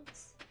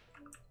emeralds.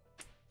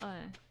 Oh,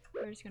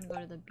 we're just gonna go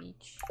to the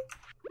beach.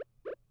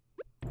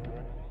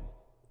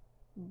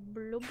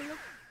 Bloop bloop.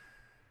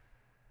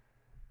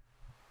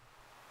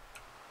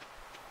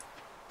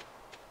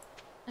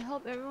 I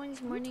hope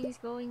everyone's morning is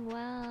going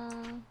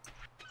well.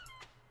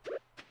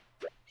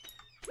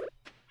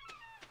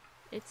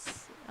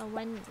 It's a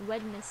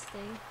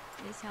Wednesday,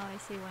 is how I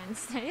say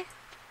Wednesday.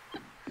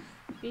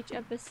 Beach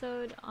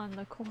episode on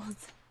the cold.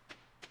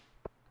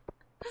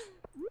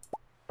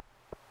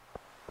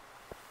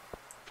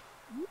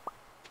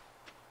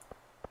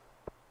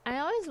 I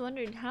always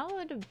wondered, how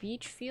would a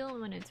beach feel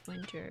when it's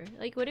winter?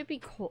 Like, would it be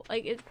cold?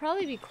 Like, it'd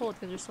probably be cold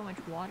because there's so much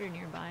water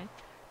nearby.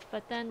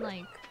 But then,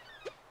 like,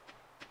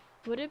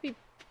 would it be...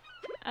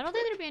 I don't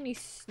think there'd be any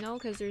snow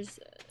because there's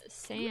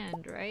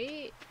sand,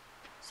 right?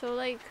 So,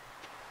 like,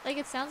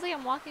 it sounds like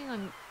I'm walking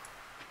on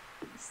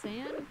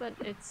sand, but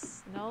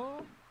it's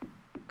snow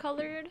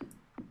colored.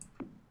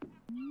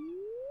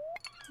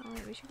 Oh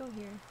wait, we should go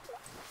here.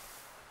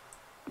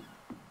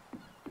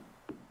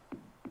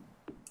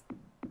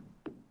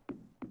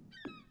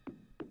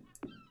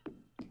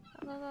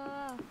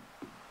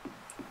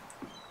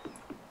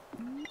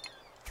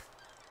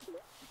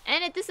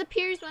 And it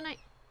disappears when I...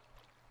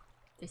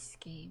 This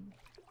game.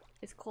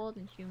 It's cold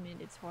and humid,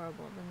 it's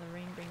horrible. Then the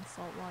rain brings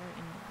salt water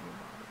in your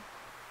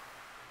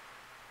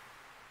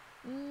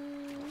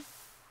body.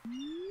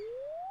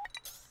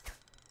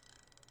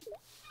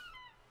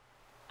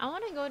 I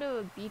want to go to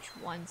a beach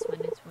once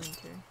when it's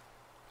winter.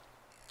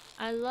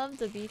 I love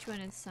the beach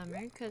when it's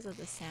summer because of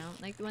the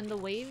sound. Like when the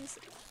waves...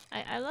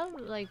 I love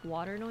like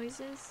water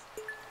noises.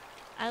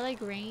 I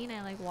like rain,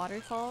 I like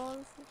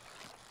waterfalls.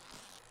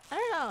 I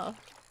don't know.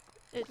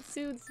 It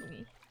soothes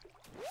me.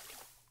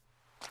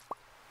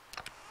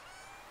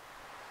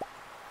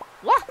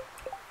 What?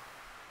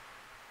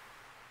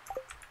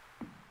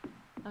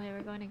 Okay,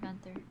 we're going to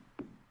Gunther.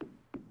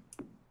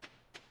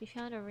 We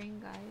found a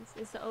ring, guys.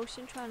 Is the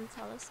ocean trying to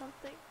tell us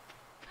something?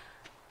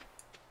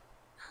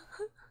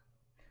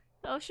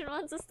 The ocean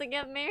wants us to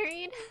get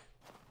married?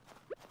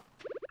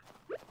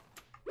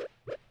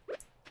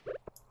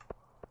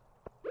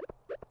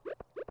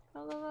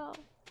 Go, go, go.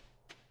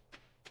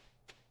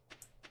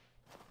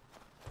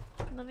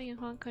 Living in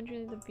hot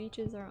country, the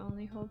beaches are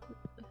only hope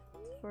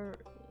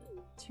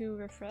to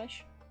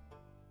refresh.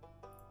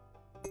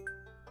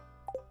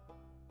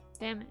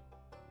 Damn it.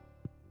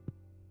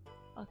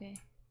 Okay.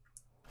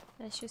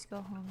 Let's just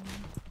go home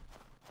now.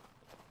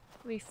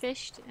 We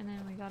fished and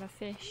then we got a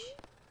fish.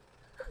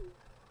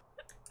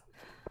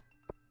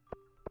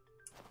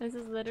 This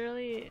is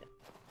literally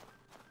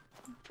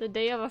the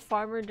day of a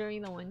farmer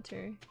during the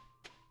winter.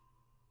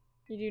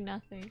 You do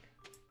nothing.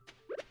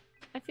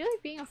 I feel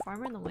like being a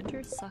farmer in the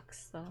winter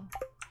sucks though.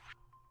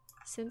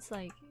 Since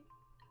like,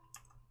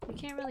 you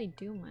can't really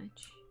do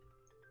much.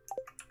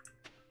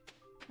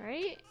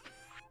 Right?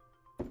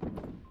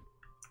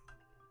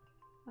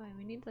 Oh,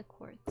 we need the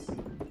quartz.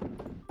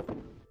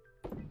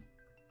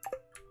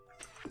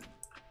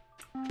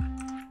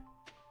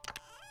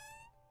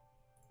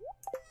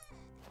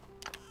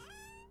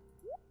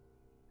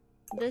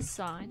 This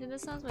song, I think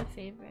this song's my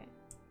favorite.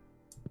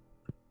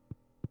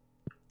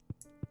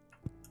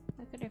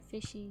 Look at our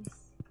fishies.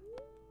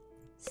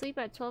 Sleep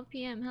at 12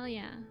 p.m. Hell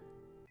yeah.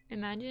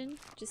 Imagine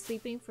just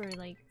sleeping for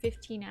like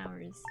 15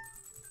 hours.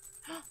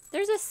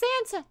 There's a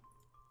Santa!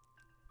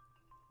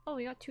 Oh,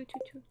 we got two.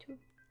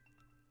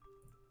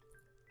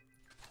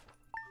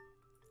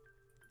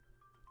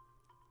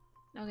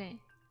 Okay.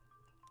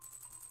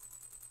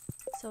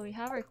 So we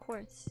have our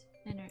quartz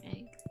and our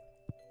egg.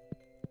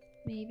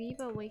 Maybe,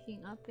 but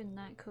waking up in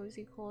that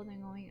cozy cold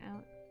and going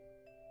out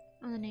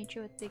on the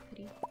nature with big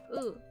hoodie.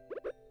 Ooh!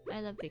 I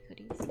love big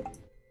hoodies.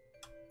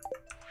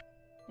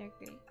 They're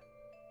great.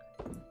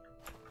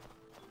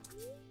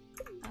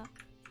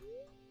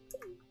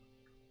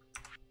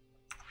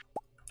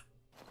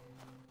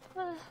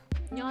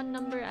 Yawn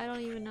number, I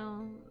don't even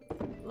know.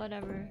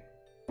 Whatever.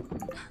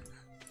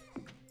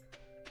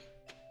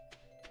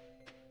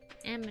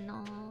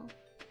 Aminal.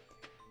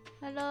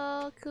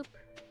 Hello, Coop.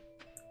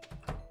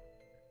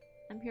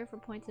 I'm here for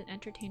points and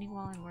entertaining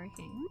while I'm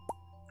working.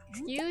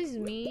 Excuse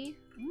me?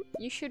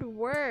 You should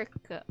work.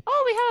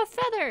 Oh, we have a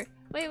feather!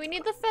 Wait, we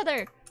need the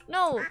feather!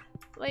 No!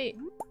 Wait.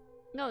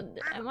 No,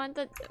 I want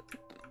the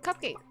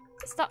cupcake.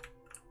 Stop.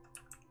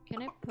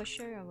 Can I push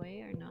her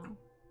away or no?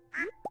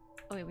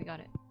 Oh wait, we got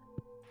it.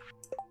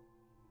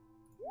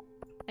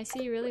 I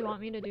see you really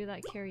want me to do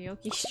that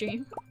karaoke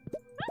stream.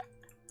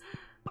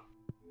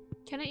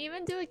 Can I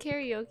even do a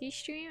karaoke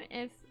stream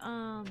if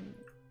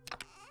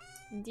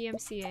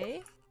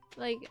DMCA?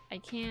 Like, I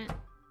can't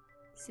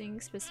sing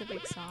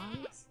specific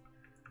songs?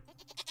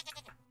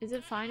 Is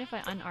it fine if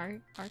I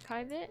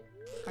archive it?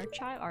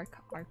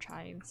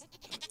 Archives.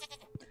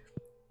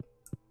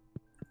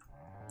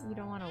 You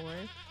don't want to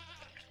work?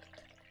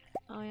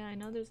 Oh yeah, I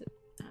know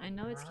I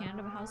know it's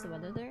Canada, but how's the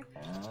weather there?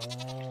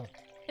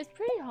 It's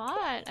pretty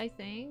hot, I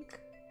think.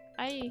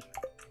 I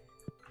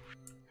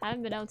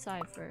haven't been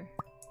outside for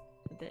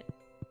a bit.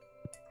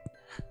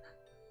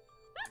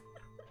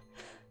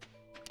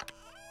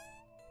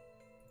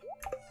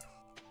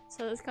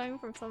 So it's coming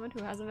from someone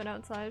who hasn't been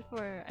outside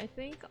for, I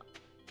think,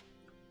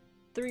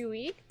 3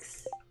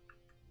 weeks?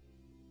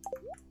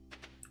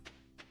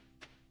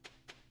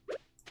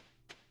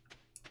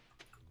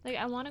 Like,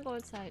 I want to go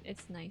outside.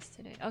 It's nice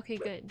today. Okay,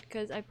 good.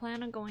 Because I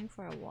plan on going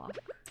for a walk.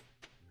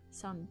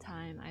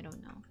 Sometime. I don't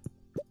know.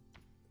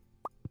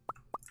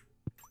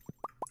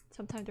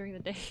 Sometime during the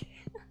day.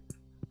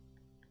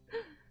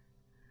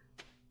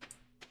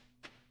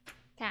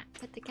 Cat.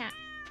 Pet the cat.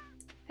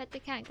 Pet the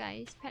cat,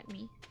 guys. Pet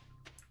me.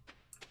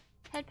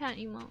 Head pat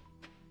emote.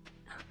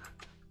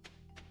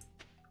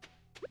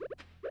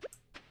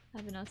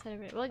 I've been outside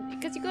every day. Well,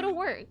 because you go to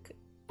work.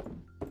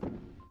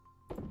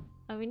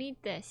 Oh, we need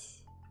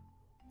this.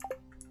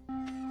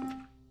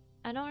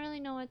 I don't really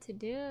know what to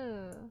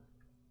do.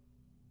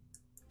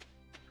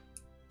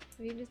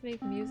 We can just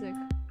make music.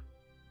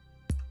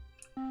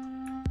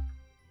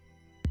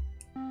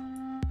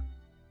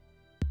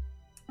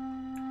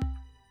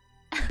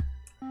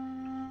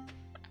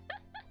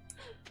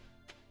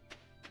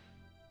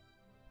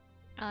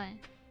 Alright.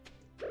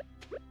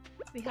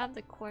 We have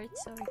the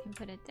quartz, so we can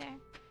put it there.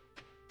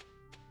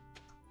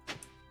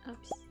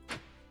 Oops.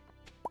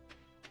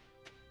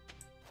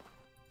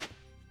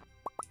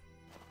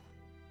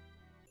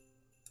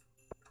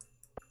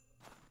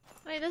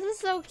 Wait, this is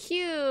so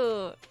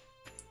cute!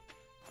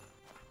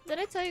 Did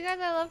I tell you guys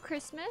I love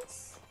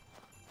Christmas?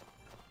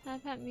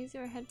 Head pat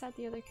music or head pat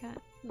the other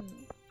cat?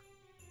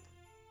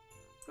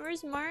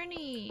 Where's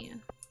Marnie?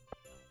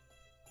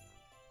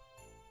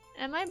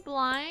 Am I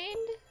blind?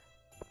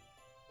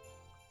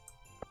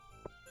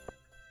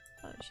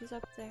 Oh, she's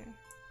up there.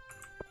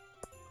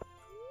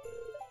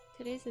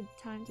 Today's the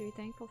time to be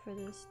thankful for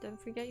this. Don't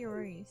forget your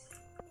worries.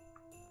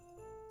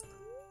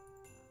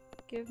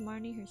 Give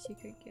Marnie her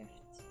secret gift.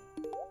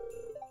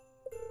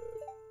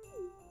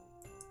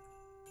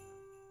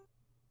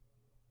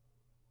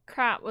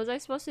 Crap, was I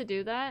supposed to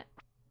do that?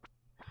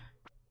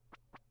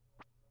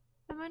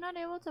 Am I not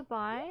able to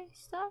buy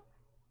stuff?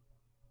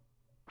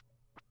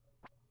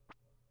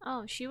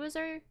 Oh, she was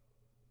our...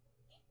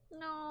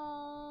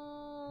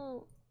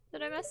 No.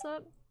 Did I mess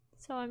up?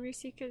 So I'm your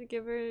secret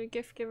giver,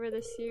 gift giver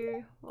this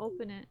year.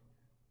 Open it.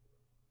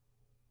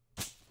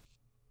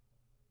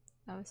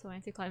 That was so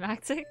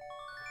anticlimactic.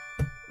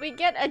 We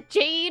get a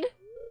jade!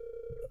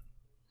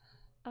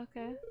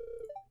 Okay.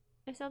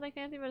 It sounds like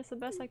anything, but it's the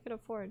best I could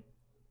afford.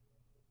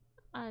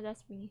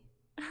 That's me.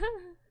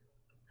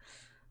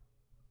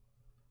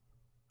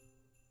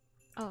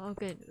 Oh,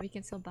 good. We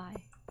can still buy.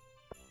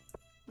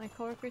 My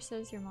coworker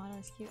says your model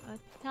is cute.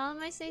 Tell him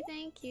I say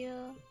thank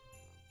you.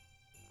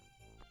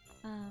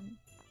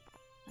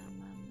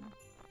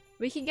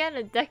 We can get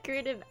a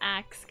decorative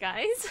axe,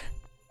 guys.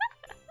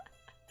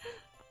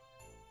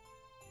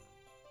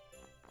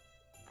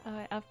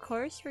 Alright, of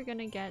course we're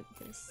gonna get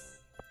this.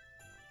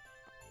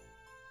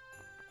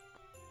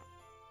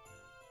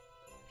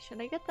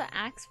 Should I get the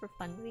axe for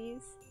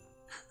funsies?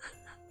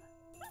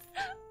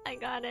 I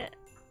got it.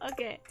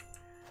 Okay.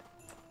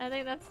 I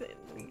think that's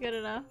good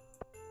enough.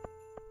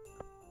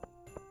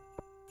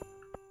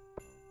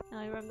 Now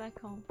I run back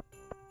home.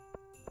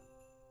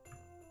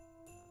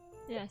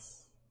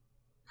 Yes.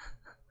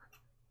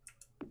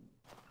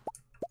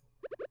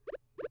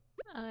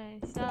 Okay,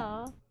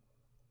 so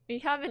we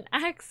have an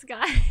axe,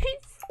 guys.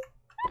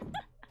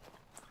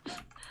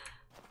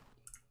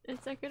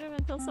 It's decorative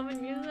until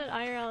someone uses it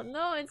IRL.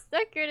 No, it's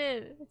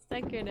decorative. It's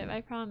decorative. I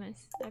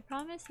promise. I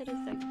promise it is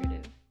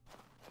decorative.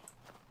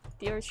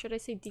 or should I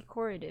say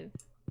decorative?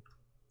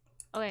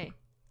 Okay.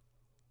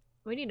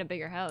 We need a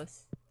bigger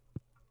house.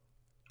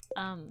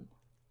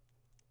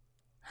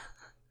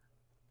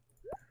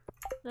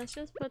 Let's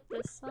just put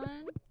this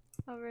one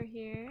over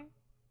here.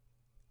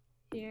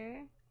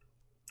 Here.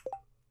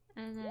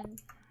 And then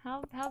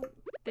how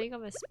big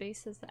of a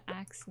space does the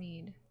axe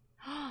need?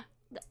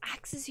 The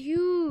axe is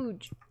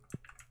huge!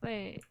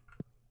 Wait.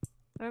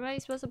 Where am I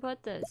supposed to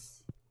put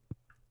this?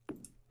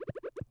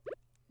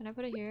 Can I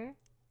put it here?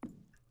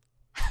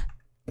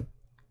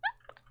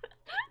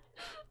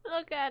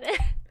 Look at it!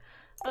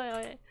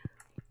 Okay.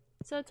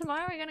 So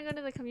tomorrow we're gonna go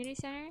to the community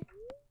center.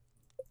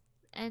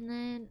 And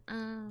then,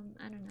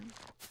 I don't know.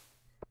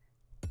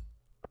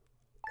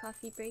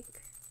 Coffee break.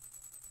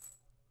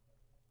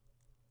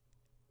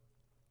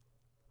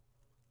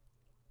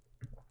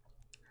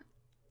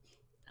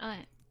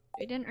 Alright.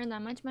 We didn't earn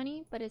that much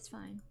money, but it's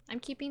fine. I'm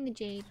keeping the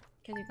jade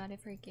because we got it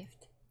for a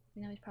gift.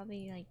 You know, it's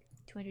probably like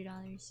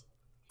 $200.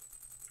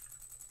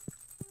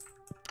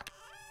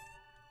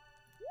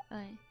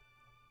 Alright.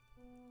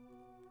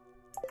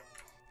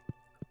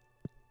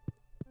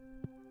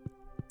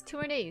 Two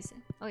more days.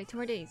 Okay, 2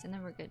 more days and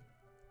then we're good.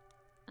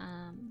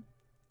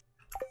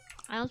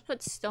 I almost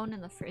put stone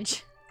in the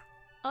fridge.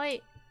 Oh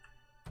wait.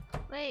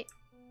 Wait.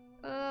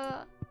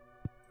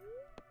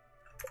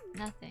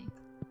 Nothing.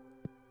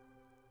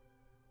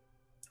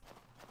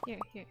 Here.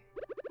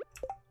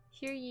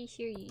 Hear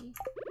ye.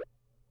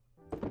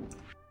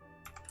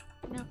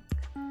 No.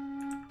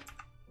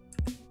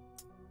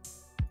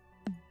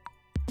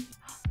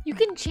 You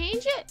can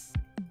change it?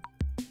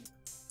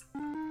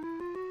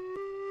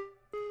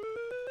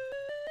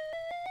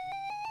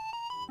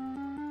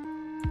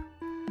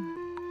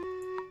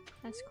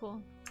 That's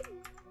cool.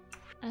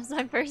 That's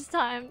my first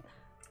time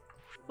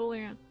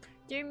fooling around.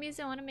 Dear Muse,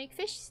 I want to make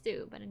fish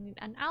stew, but I need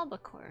an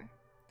albacore.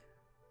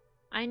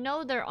 I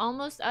know they're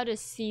almost out of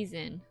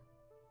season.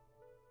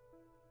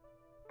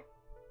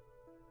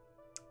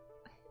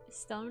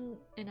 Stone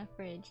in a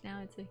fridge.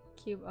 Now it's a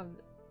cube of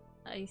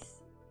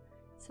ice.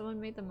 Someone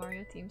made the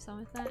Mario theme song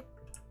with that?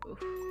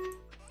 Oof.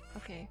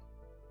 Okay.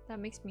 That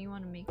makes me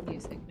want to make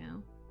music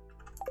now.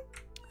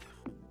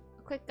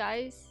 Quick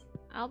guys.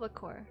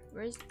 Albacore.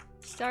 Where's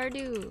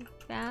Stardew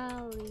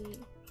Valley?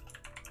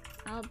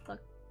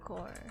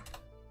 Albacore.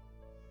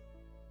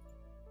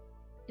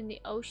 In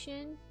the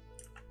ocean?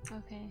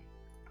 Okay.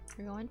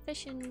 We're going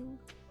fishing.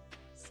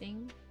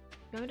 Sing.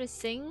 You want me to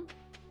sing?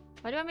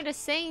 Why do you want me to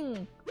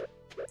sing?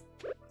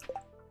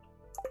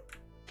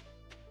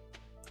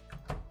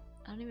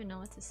 I don't even know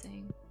what to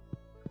sing.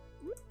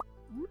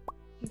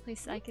 In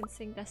place I can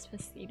sing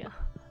Despacito.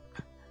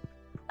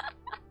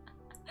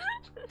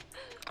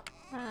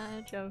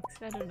 Jokes.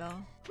 I don't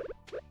know.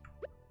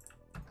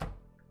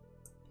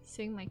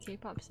 Sing my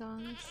K-pop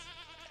songs.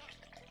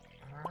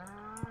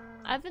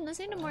 I've been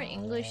listening to more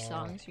English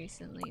songs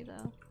recently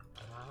though.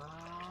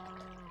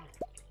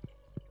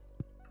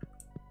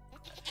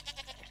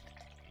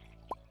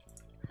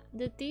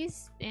 Did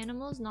these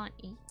animals not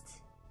eat?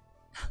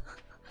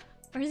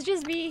 Or is it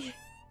just me?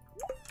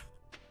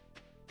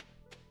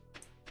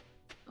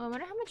 Oh, I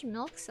wonder how much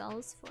milk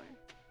sells for.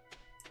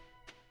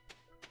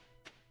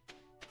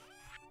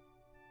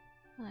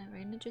 Alright,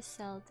 we're gonna just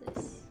sell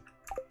this.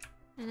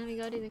 And then we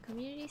go to the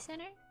community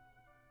center.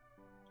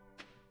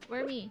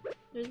 Wormy!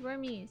 There's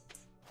wormies!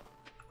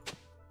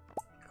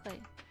 Clay.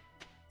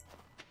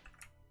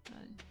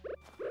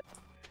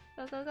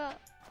 Go!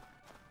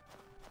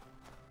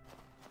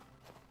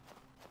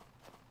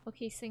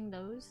 Okay, sing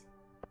those.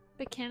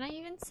 But can I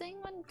even sing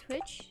on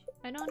Twitch?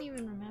 I don't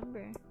even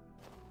remember.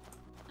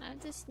 I have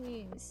to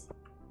sneeze.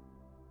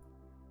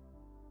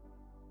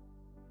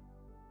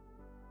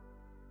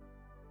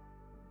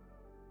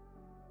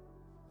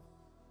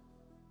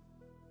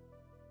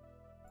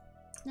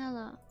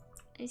 Nala,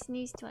 I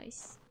sneezed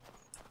twice.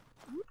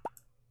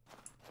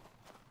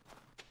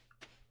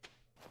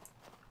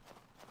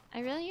 I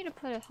really need to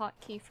put a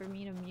hotkey for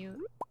me to mute.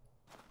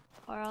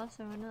 Or else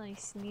I'm gonna like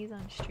sneeze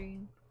on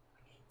stream.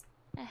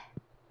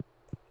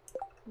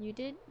 You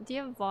did? Do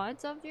you have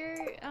VODs of your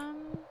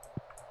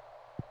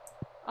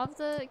of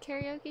the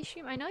karaoke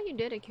stream? I know you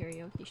did a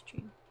karaoke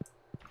stream.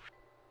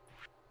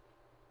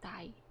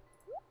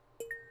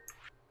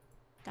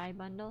 Die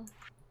bundle?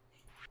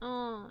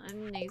 Oh,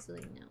 I'm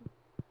nasally now.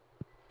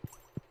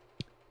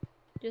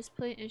 Just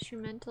play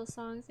instrumental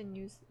songs and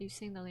you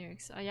sing the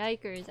lyrics. Oh,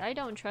 yikers, I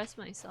don't trust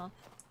myself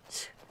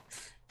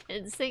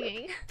in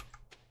singing.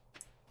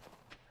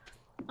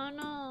 Oh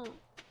no.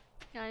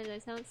 Guys, I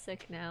sound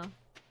sick now.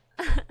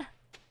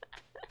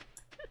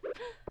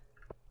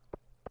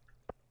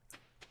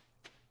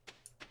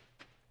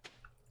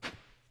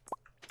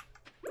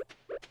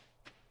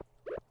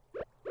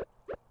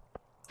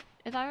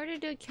 If I were to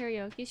do a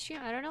karaoke stream,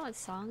 I don't know what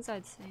songs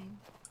I'd sing.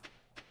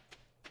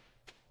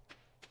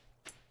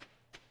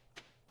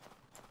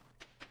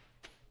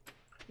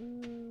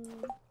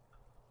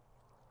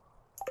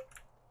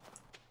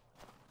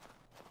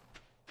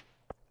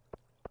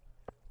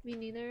 Me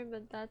neither,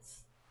 but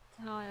that's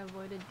how I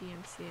avoided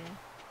DMCA.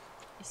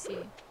 I see.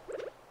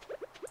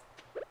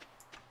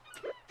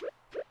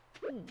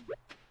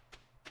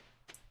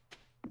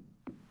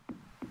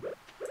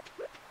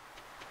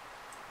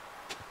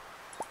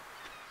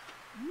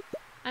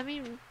 I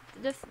mean,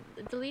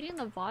 deleting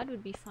the VOD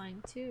would be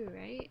fine too,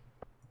 right?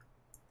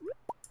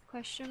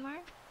 Question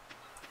mark?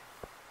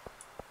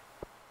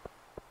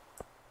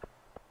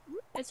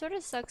 It sort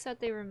of sucks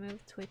that they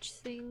remove Twitch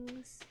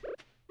things.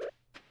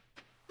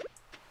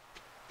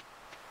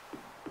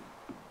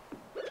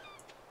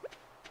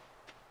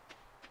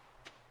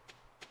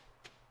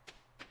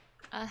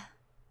 I'm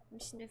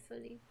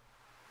sniffly.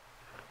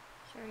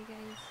 Sorry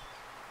guys.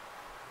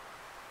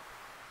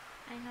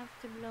 I have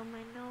to blow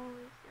my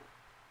nose.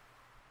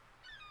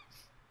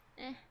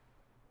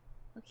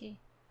 Okay.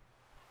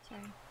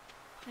 Sorry.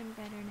 I'm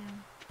better now.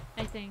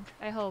 I think.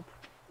 I hope.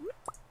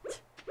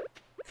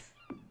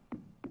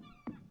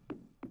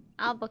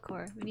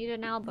 Albacore. We need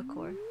an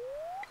albacore.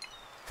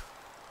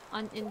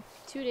 In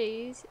 2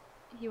 days,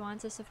 he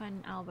wants us to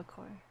find an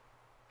albacore.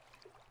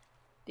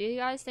 Do you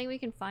guys think we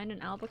can find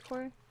an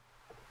albacore?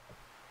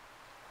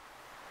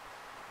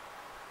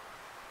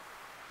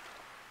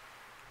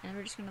 And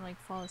we're just gonna like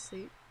fall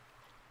asleep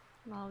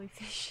while we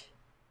fish.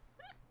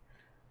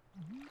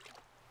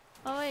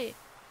 Oh wait.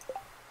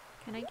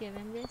 Can I give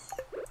him this?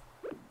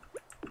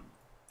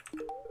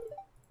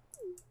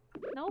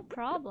 No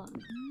problem.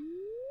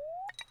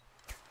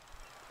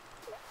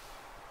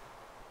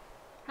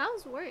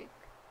 How's work?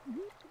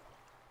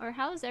 Or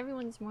how's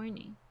everyone's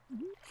morning?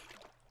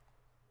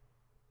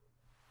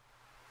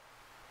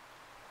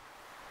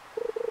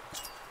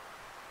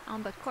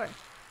 Albacore.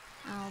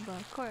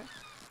 Albacore.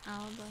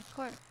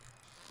 Albacore.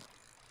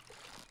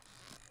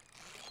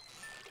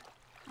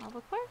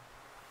 Albacore?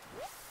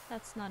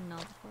 That's not an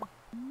albacore.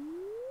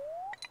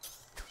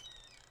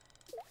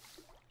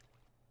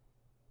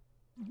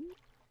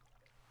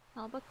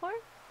 Albacore?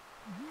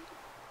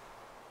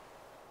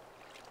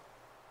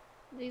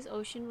 These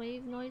ocean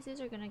wave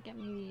noises are gonna get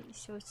me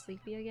so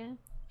sleepy again.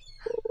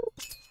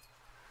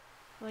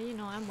 Well, you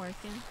know, I'm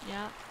working.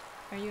 Yeah.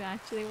 Are you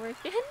actually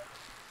working?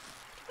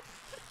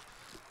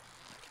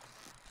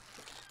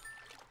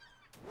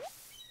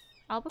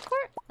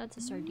 Albacore? That's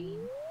a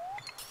sardine.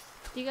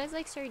 Do you guys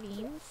like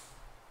sardines?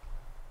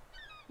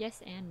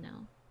 Yes and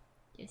no.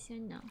 Yes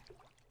and no.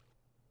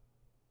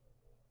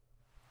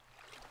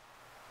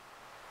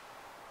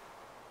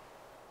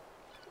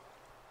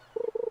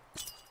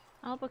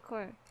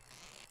 Albacore.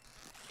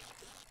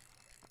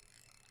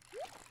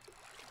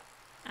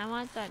 I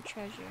want that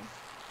treasure.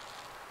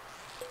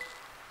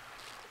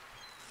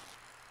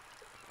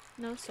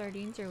 No,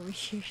 sardines are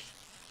weird.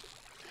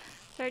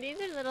 Sardines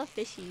are little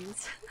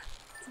fishies.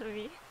 To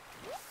me.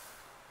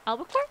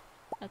 Albacore?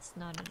 That's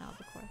not an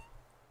albacore.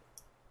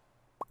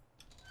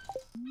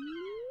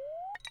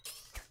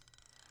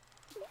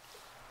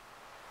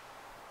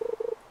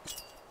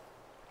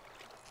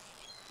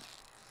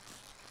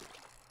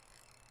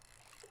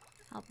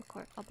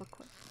 Albacore,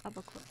 albacore,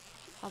 albacore,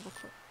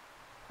 albacore.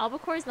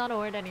 Albacore is not a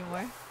word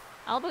anymore.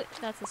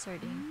 That's a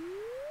sardine.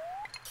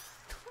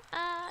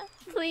 Ah,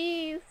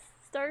 please!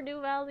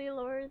 Stardew Valley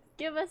Lord,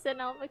 give us an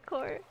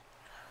albacore.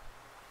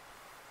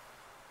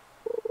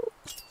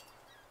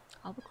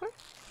 Albacore?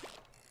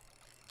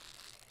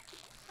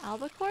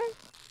 Albacore?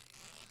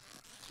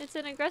 It's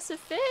an aggressive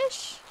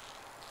fish!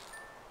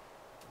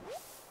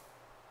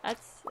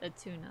 That's a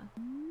tuna.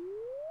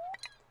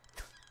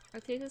 I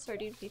tasted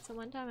sardine pizza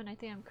one time and I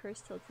think I'm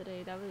cursed till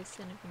today. That was a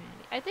sin of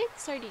humanity. I think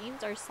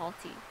sardines are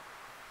salty.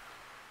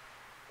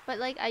 But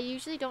like, I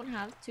usually don't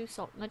have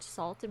much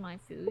salt in my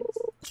foods.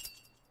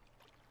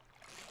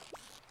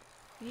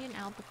 I need an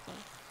albacore.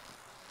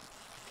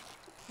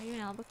 Are you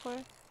an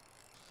albacore?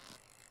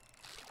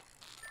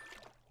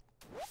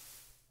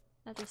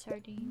 That's a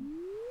sardine.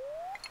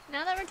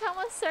 Now that we're talking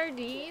about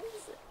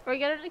sardines, we're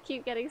gonna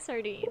keep getting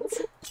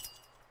sardines.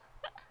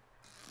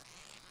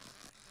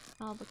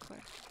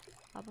 Albacore.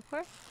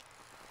 Albacore?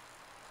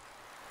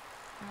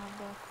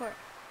 Albacore.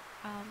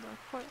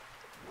 Albacore.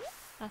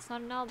 That's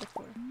not an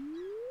albacore.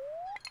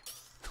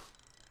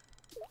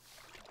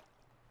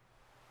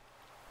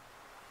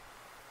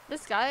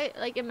 This guy,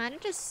 like, imagine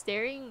just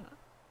staring.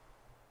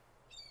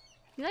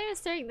 He's not even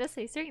staring this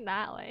way, he's staring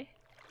that way.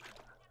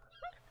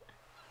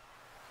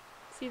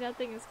 See, that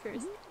thing is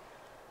cursed.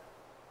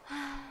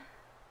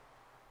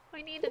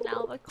 We need an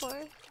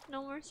albacore.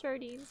 No more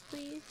sardines,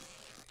 please.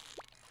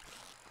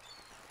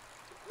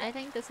 I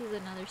think this is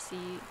another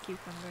sea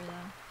cucumber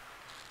though.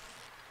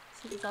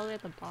 See, it's all the way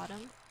at the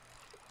bottom.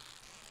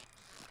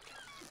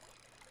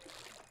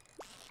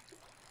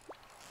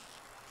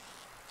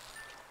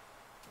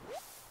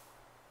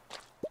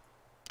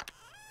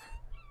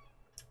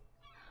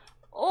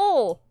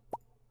 Oh!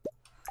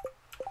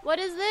 What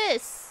is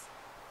this?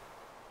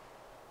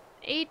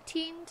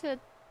 18 to...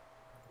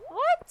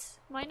 What?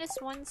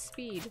 -1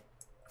 speed.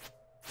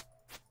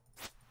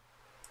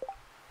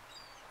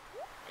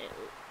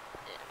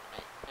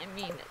 I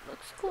mean, it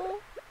looks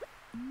cool.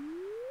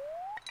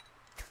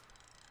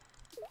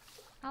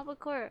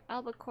 Albacore,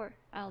 albacore,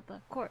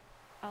 albacore,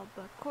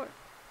 albacore.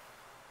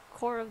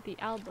 Core of the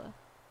alba.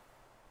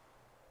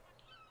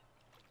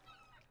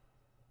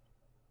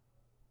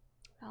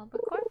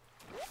 Albacore?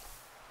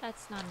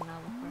 That's not an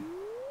albacore.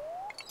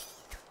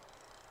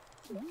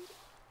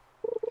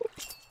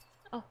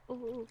 Oh, ooh,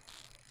 ooh.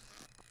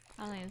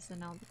 I don't think it's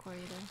an albacore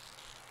either.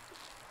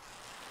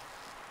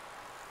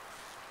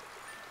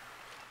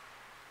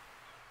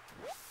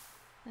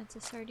 That's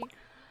a sardine.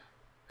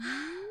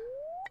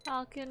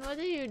 Falcon, what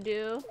do you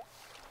do?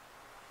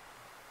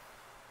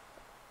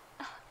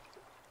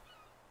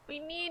 We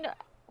need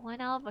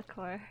one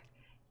albacore.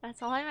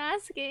 That's all I'm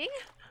asking.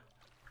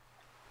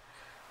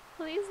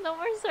 Please, no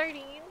more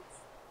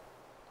sardines.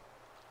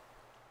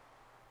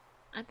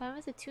 I'm fine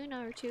with a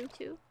tuna or two,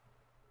 too.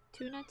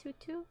 Tuna, two.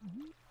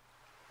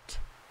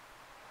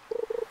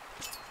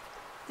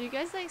 Do you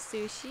guys like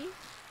sushi?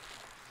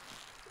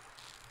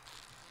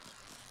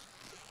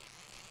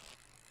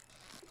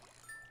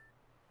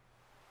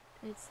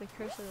 It's the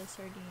curse of the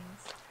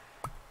sardines.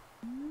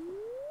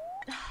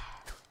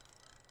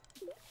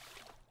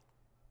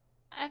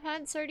 I've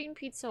had sardine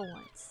pizza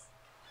once,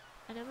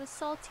 and it was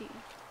salty.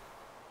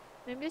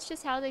 Maybe it's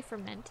just how they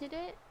fermented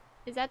it?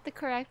 Is that the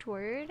correct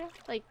word?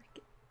 Like,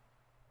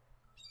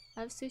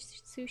 I love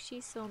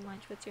sushi so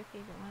much. What's your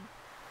favorite one?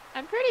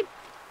 I'm pretty...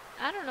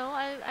 I don't know.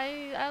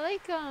 I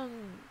like,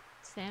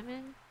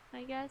 salmon,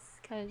 I guess,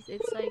 because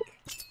it's,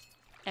 like,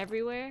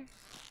 everywhere.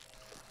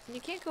 And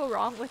you can't go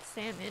wrong with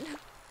salmon.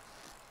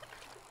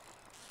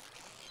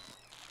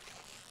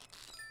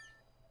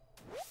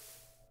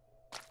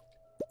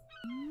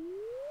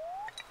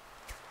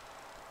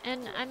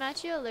 And I'm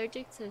actually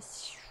allergic to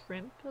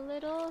shrimp a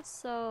little,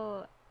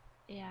 so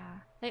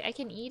yeah. Like, I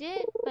can eat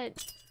it, but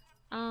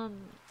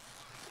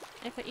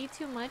if I eat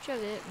too much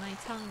of it, my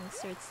tongue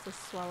starts to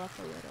swell up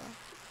a little.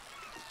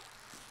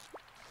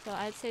 So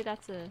I'd say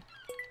that's a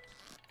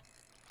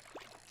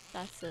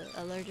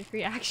allergic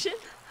reaction.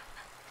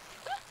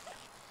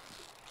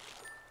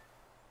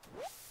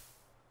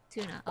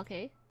 Tuna,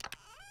 okay.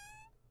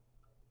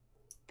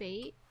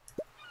 Bait.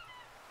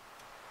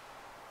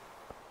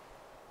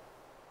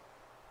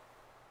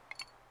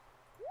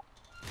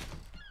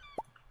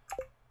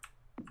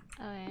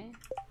 Okay.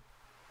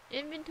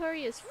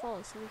 Inventory is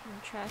full, so we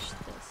can trash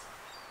this.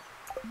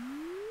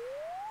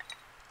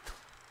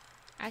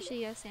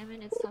 Actually, yeah,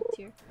 salmon is top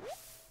tier.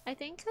 I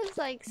think cause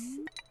like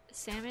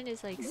salmon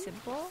is like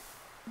simple.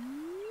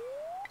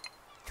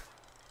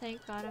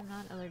 Thank God I'm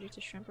not allergic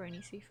to shrimp or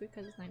any seafood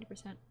because it's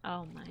 90%.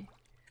 Oh my.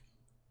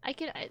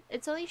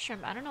 It's only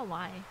shrimp. I don't know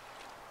why,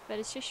 but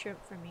it's just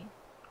shrimp for me.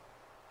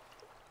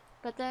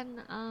 But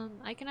then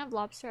I can have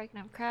lobster. I can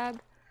have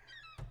crab.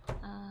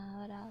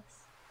 What else?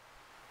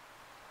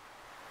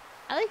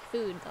 I like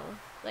food though.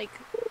 Like,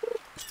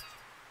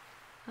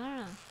 I don't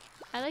know.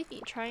 I like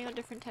trying out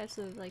different types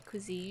of like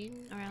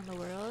cuisine around the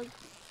world.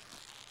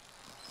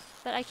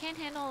 But I can't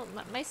handle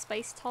my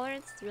spice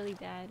tolerance is really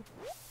bad.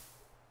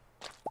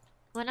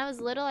 When I was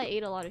little, I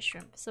ate a lot of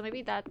shrimp, so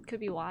maybe that could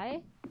be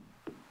why.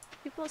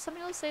 Some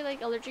people say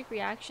like allergic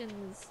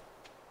reactions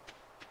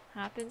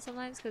happen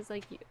sometimes because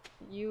like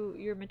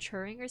you're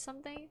maturing or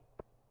something.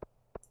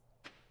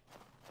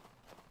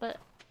 But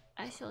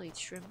I still eat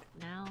shrimp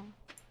now,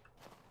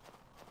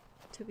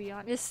 to be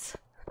honest.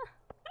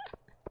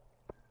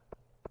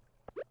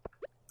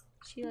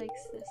 She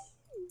likes this.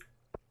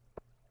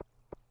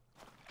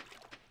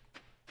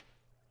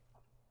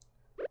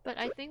 But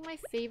I think my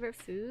favorite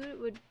food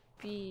would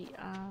be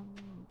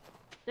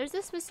there's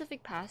this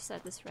specific pasta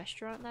at this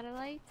restaurant that I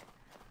like.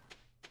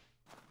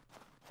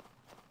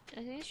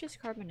 I think it's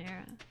just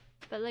carbonara.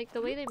 But like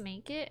the way they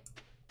make it,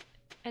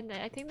 and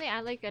I think they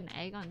add like an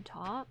egg on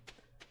top.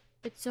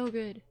 It's so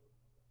good.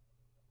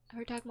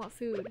 We're talking about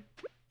food.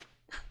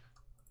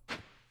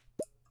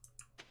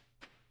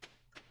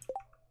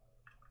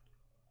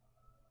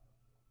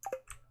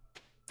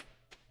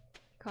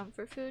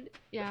 Comfort food?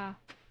 Yeah.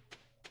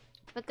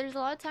 But there's a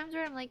lot of times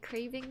where I'm like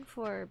craving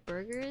for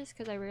burgers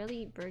because I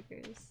rarely eat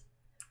burgers.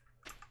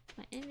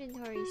 My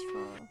inventory's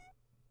full.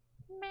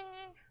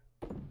 Meh.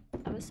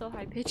 That was so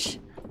high pitched.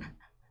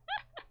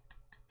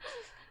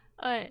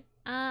 Alright,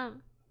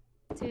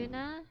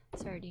 tuna,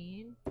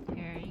 sardine,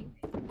 herring,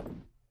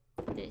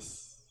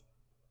 this.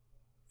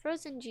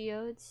 Frozen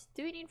geodes.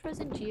 Do we need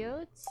frozen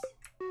geodes?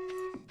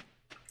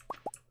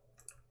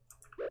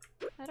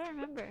 I don't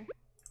remember.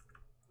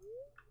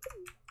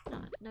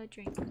 No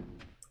drink.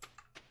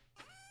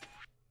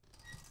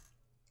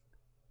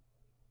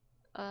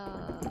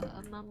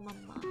 Mama.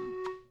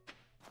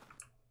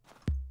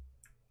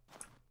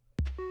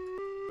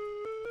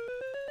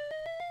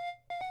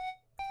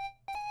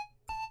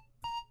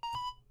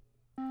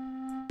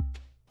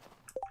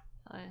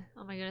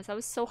 Oh my goodness, that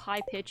was so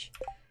high pitched.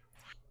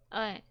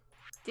 Alright.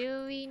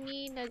 Do we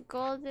need a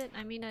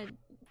a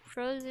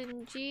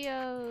frozen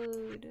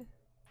geode?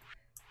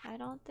 I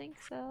don't think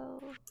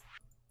so.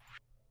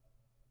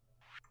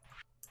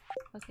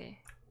 Okay.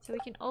 So we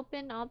can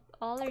open up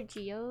all our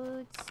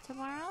geodes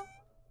tomorrow?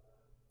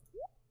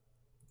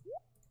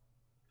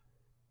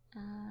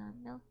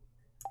 No.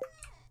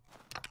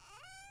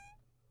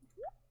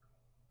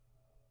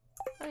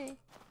 Okay.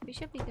 We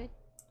should be good.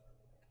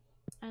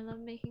 I love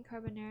making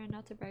carbonara,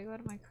 not to brag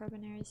about it, my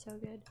carbonara is so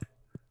good.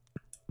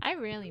 I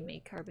rarely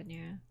make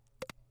carbonara.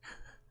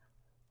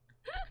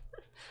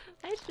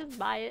 I should just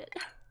buy it.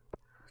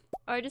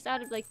 Or I just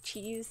added like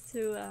cheese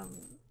to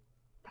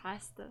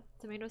pasta,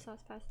 tomato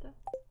sauce pasta.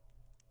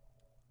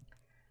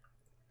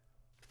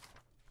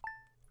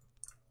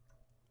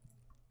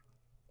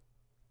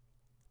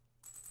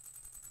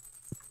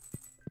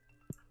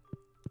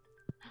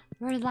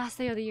 We're the last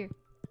day of the year.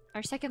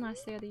 Our second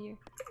last day of the year.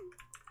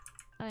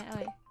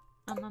 Okay.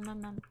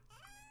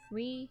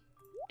 We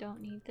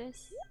don't need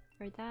this,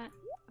 or that,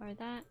 or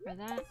that, or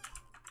that.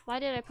 Why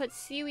did I put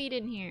seaweed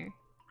in here?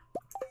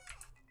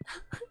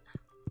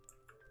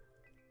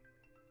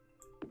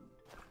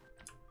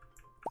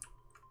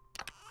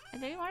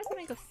 And then we wanted to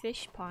make a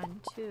fish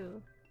pond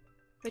too.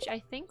 Which I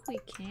think we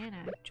can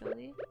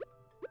actually.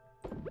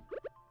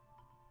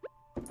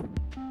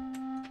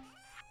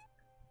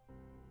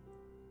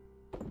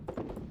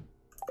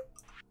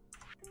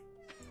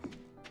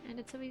 And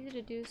it's so easy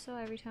to do so.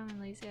 Every time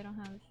I'm lazy I don't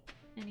have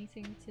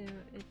anything to...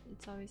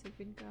 it's always a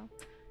good go.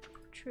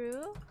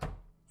 True.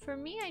 For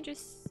me I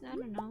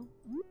don't know.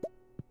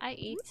 I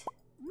eat.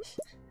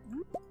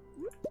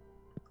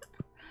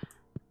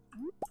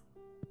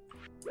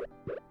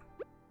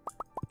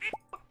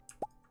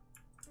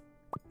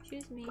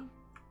 Excuse me.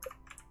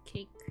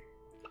 Cake.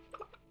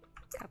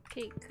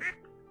 Cupcake.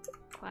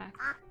 Quack.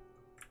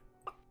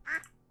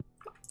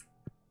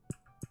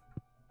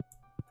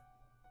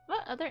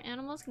 What other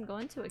animals can go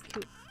into a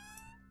coop?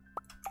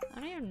 I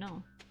don't even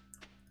know.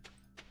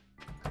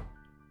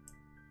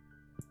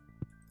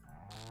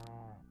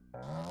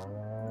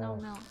 No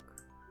milk.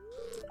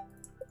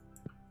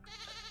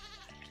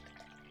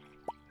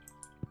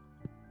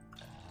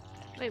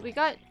 Wait, we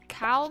got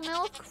cow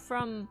milk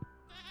from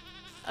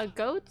a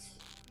goat?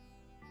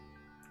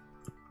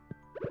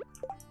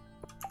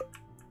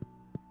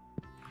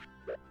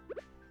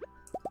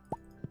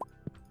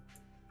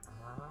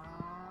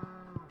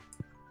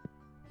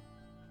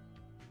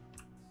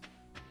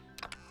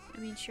 I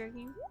mean, sure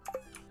game.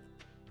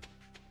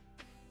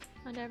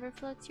 Whatever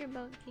floats your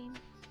boat, game.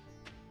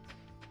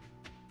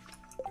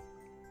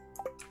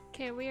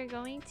 Okay, we are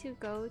going to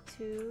go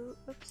to...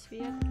 oops, we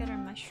have to get our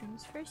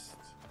mushrooms first.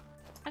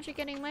 After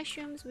getting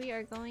mushrooms, we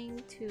are going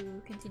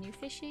to continue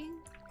fishing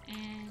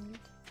and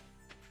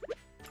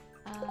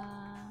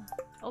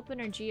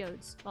open our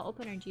geodes. Well,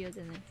 open our geodes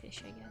and then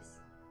fish, I guess.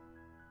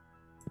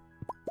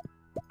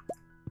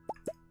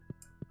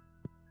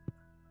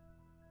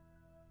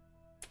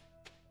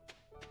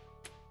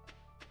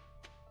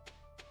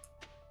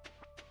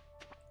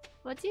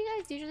 What do you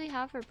guys usually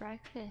have for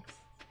breakfast?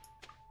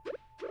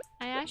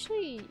 I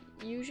actually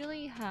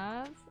usually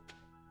have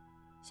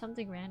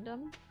something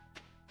random.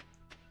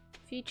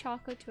 Feed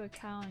chocolate to a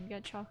cow and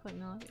get chocolate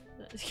milk.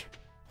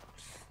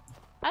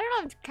 I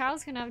don't know if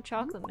cows can have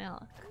chocolate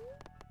milk.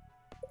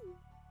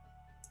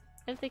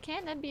 If they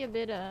can, that'd be a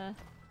bit I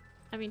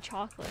mean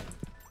chocolate.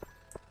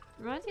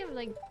 Reminds me of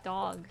like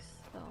dogs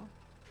though.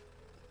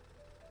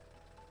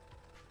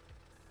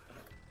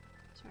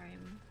 Sorry,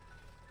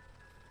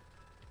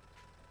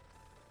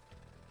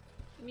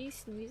 me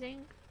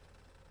sneezing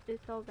is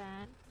so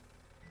bad.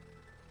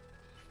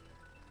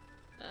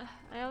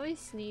 I always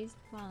sneeze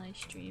while I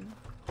stream.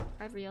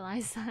 I've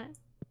realized that.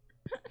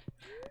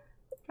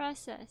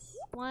 Process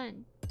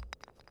 1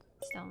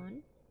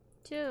 stone,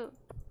 2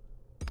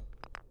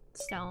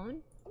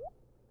 stone,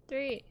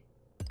 3.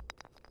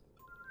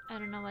 I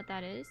don't know what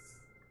that is.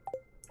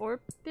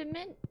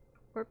 Orpiment?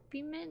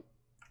 Orpiment?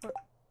 Or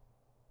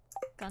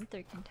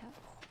Gunther can tell.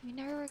 We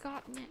never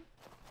gotten it.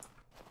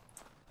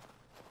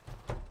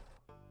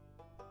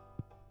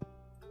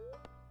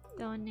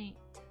 Donate.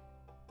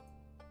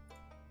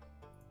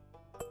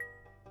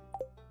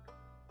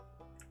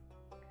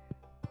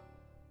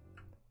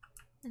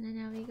 And then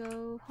now we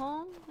go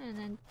home and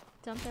then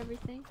dump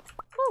everything.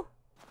 Woo!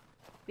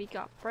 We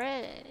got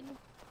bread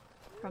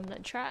from the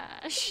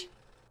trash.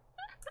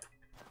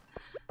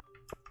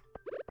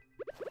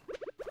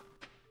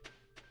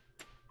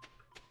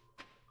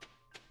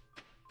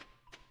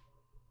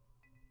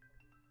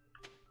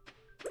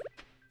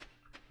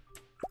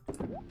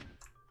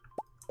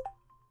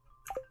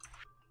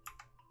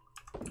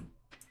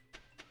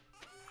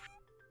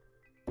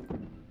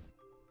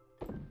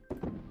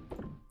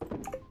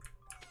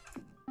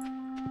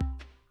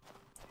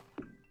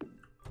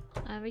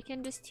 We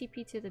can just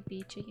TP to the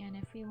beach again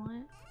if we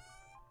want.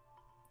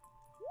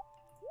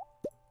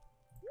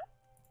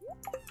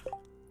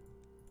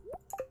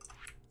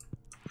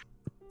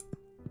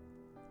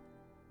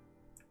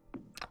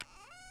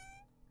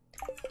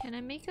 Can I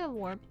make a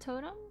warp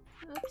totem?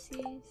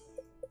 Oopsies.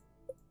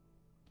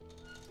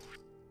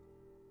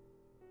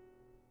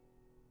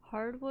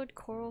 Hardwood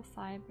coral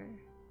fiber.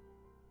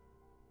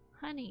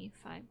 Honey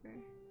fiber.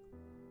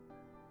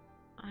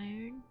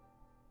 Iron.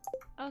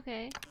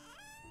 Okay.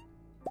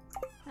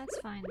 That's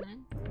fine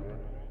then.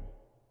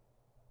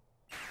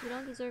 We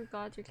don't deserve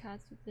gods or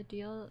cats with the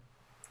deal.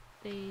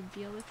 They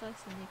deal with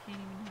us and they can't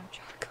even have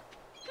chocolate.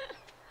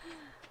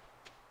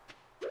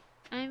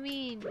 I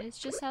mean, it's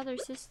just how their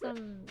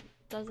system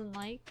doesn't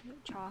like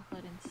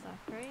chocolate and stuff,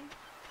 right?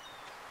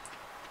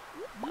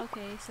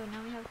 Okay, so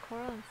now we have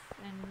coral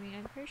and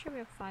I'm pretty sure we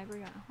have fiber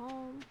at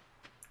home.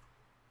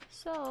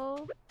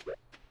 So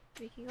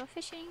we can go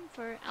fishing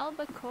for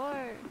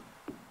albacore.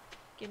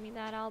 Give me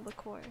that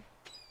albacore.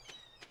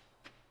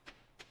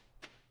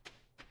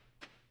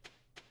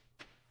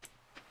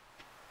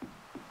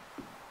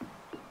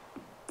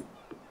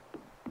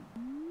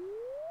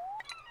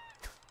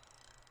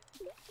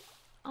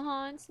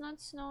 Oh, it's not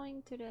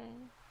snowing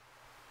today.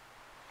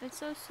 It's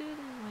so soothing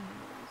when it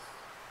is.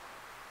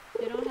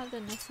 They don't have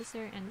the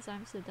necessary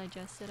enzymes to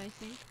digest it, I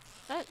think.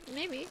 That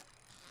maybe.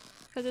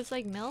 Because it's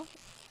like milk?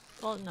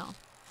 Well, no.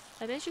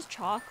 I think it's just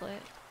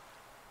chocolate.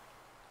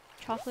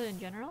 Chocolate in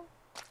general?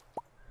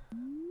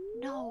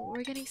 No,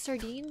 we're getting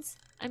sardines?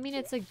 I mean,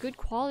 it's a good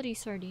quality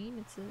sardine.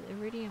 It's an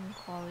iridium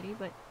quality,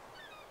 but...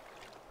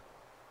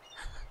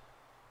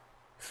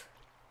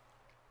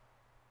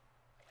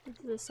 This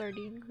is a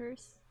sardine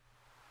curse.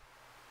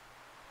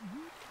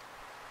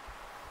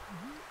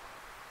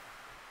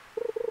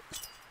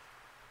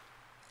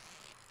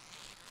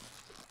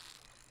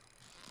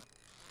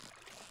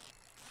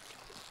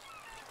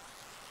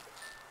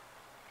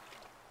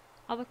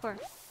 Albacore.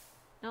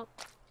 Nope.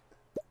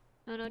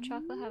 No,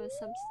 chocolate have a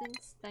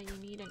substance that you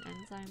need an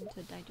enzyme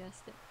to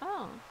digest it.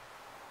 Oh.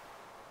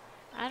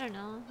 I don't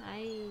know.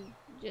 I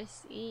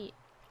just eat.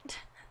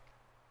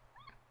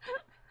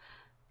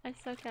 I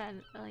suck at,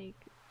 like,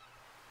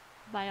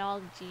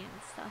 biology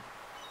and stuff,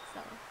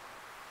 so...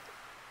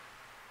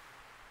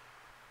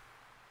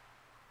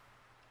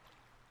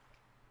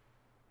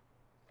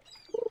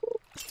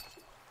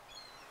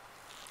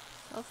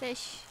 Go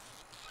fish.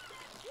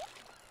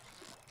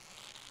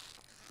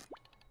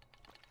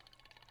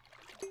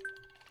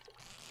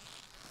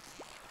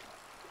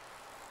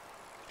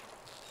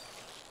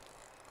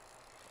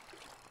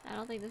 I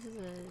don't think this is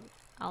an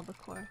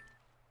albacore.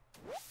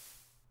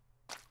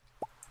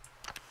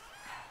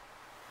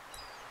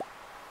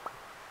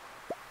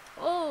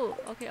 Oh!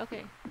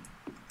 Okay.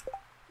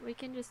 We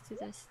can just do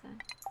this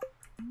then.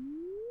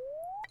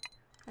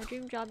 My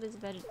dream job is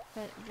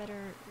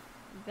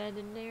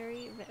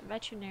veterinary.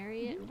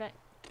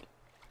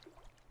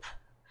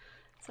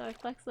 So I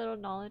flex little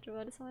knowledge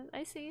about it sometimes.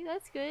 I see,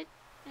 that's good.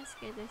 That's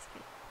good.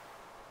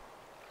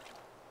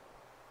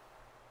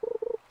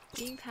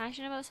 Being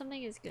passionate about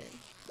something is good.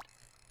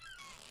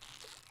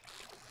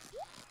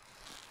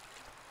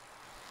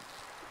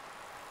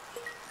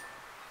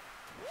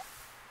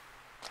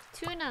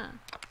 Tuna!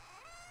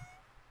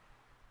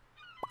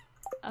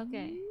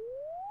 Okay.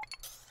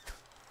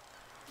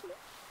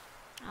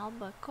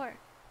 Albacore.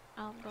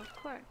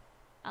 Albacore.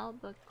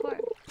 Albacore.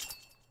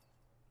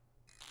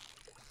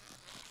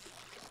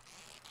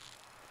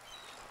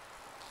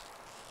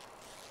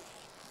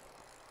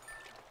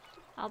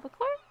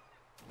 Albacore?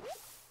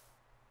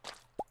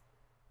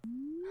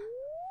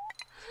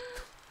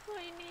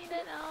 We need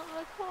an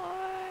albacore.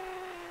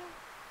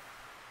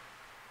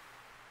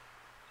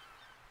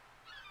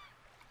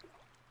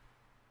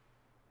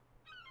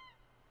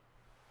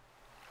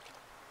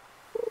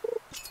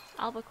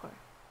 Albacore.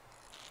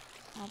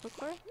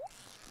 Albacore?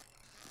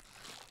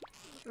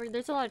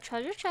 There's a lot of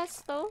treasure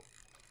chests though.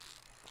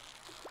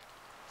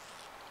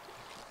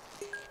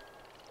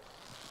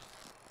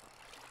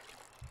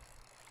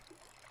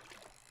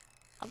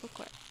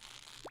 Albacore.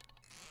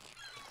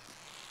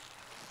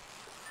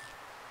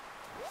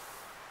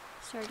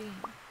 Sardine.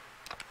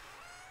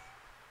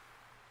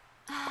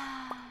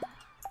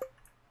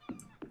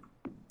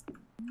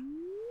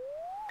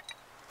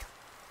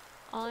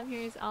 All I'm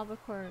hearing is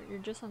albacore. You're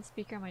just on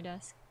speaker on my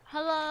desk.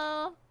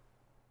 Hello?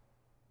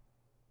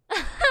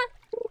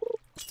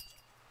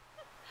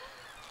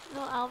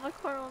 No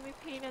albacore, only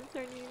painted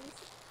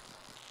sardines.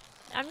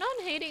 I'm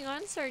not hating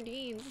on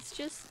sardines, it's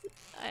just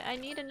I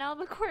need an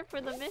albacore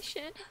for the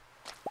mission.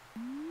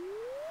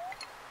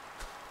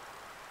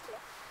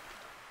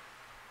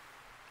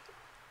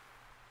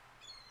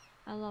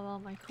 I love all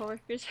my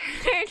coworkers.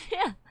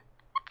 Yeah.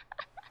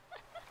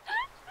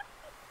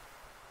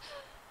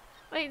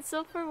 Wait,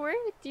 so for work,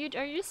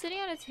 are you sitting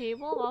at a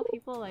table while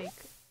people like...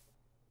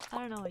 I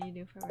don't know what you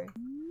do for work.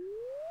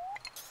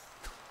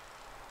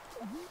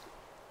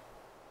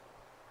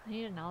 I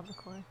need an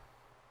albacore.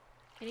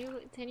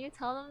 Can you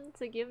tell them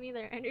to give me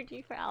their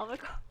energy for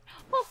albacore?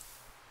 Oh!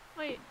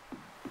 Wait.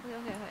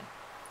 Okay.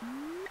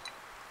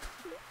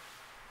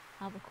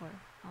 Albacore.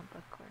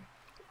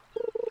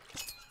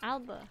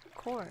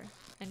 Albacore.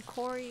 And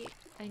Cory,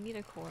 I need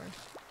a core.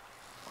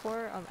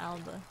 Core of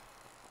alba.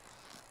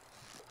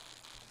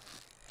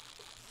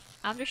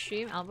 After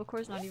stream, albacore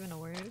is not even a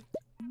word.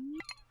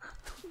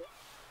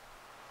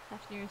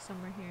 Daphne is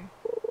somewhere here.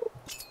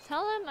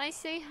 Tell him I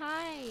say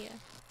hi!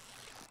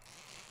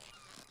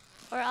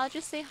 Or I'll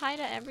just say hi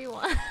to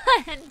everyone.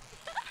 I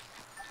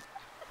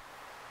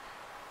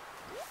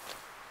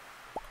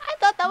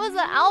thought that was an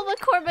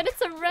albacore, but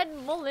it's a red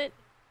mullet.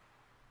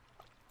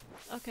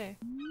 Okay.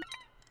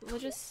 We'll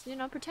just, you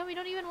know, pretend we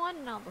don't even want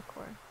an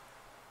albacore.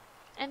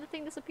 And the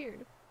thing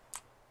disappeared.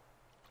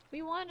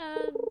 We want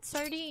a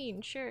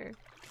sardine, sure.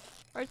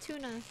 Or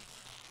tuna.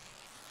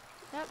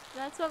 Yep,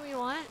 that's what we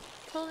want.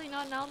 Totally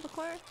not an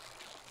albacore.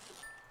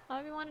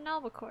 Why do we want an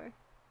albacore?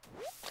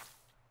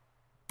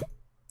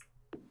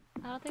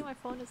 I don't think my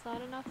phone is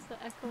loud enough to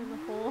echo in the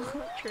whole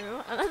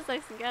true, unless I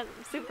get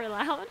super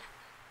loud.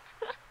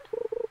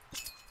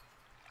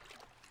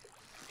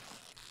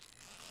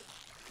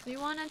 We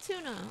want a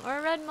tuna or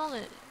a red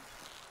mullet.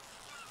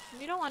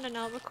 We don't want an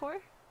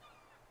albacore.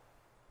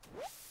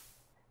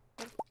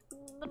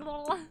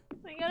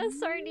 I got a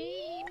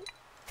sardine.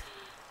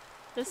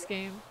 This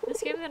game's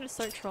gonna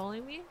start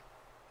trolling me.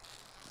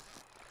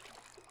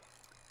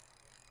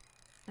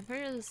 I'm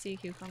pretty sure it's a sea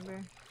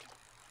cucumber.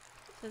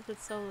 Since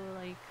it's so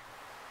like...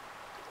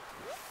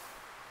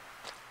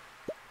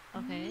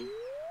 Okay.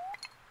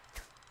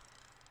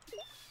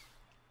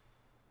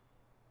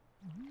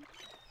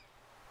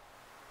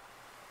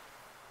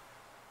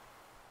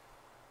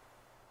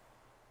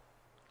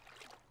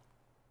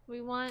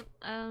 We want,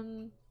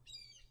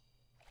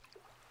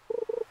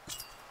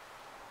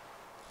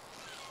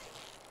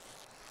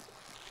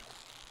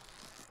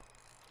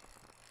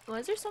 why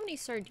is there so many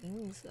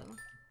sardines though?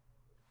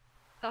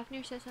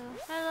 Fafnir says hello.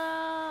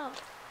 Hello!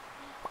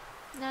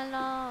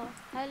 Hello!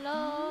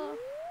 Hello!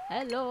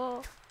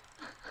 Hello!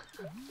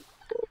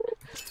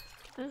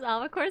 This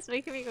albacore's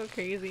making me go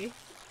crazy.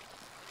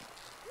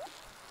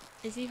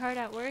 Is he hard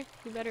at work?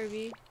 He better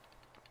be.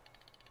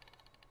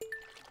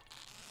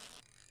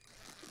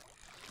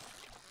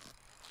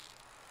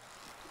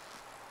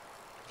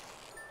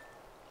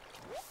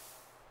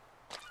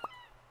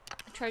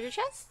 A treasure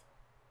chest?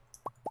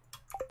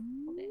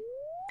 Okay.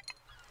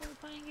 Are we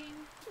playing a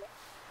game?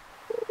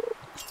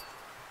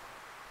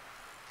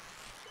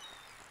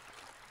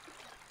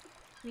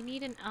 We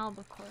need an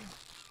albacore.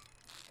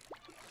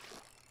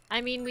 I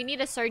mean, we need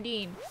a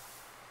sardine.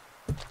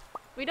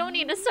 We don't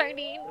need a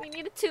sardine. We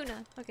need a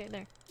tuna. Okay,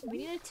 there. We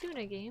need a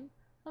tuna game.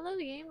 Hello,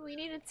 game. We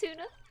need a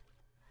tuna.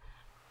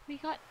 We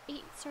got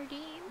 8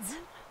 sardines.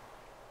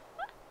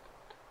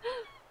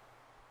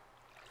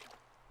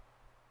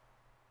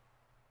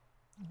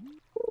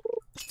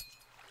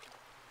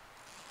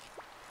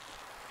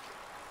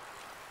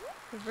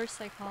 Reverse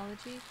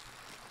psychology.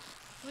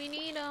 We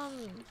need,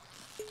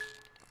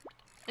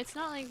 it's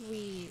not like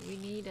we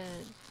need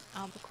an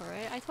albacore,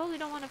 right? I totally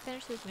don't want to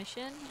finish this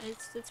mission.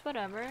 It's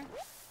whatever.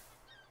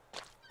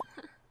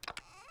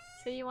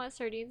 Say you want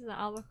sardines and the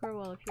albacore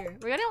will appear.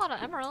 We're getting a lot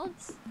of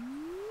emeralds.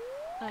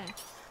 Okay.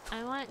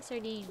 I want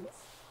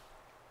sardines.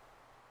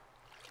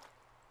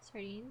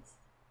 Sardines?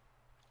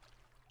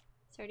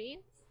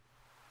 Sardines?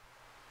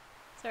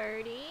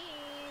 Sardines!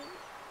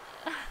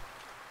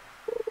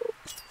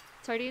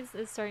 Sardines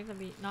is starting to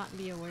not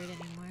be a word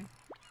anymore.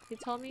 You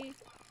told me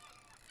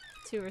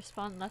to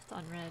respond left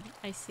on red.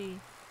 I see.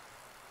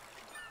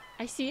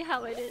 I see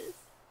how it is.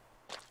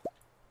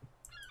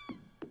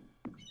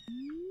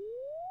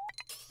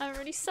 I'm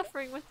already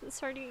suffering with the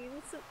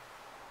sardines.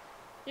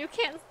 You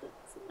can't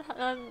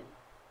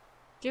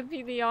give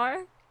me the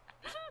R.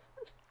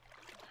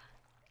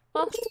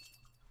 Oh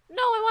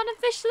no! I want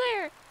a fish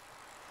there.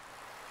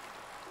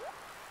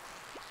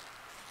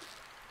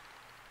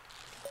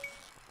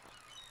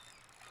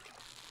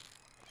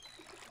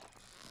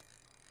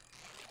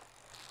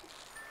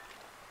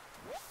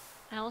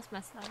 I almost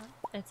messed that up.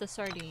 It's a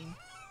sardine.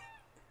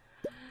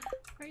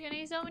 We're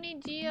getting so many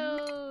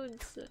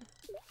geodes.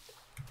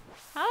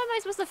 How am I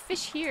supposed to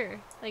fish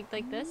here?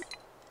 Like this?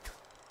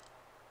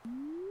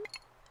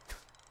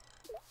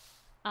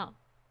 Oh.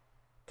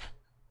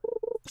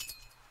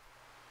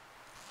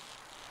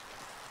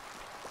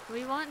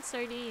 We want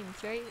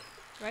sardines, right?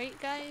 Right,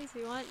 guys?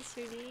 We want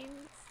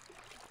sardines.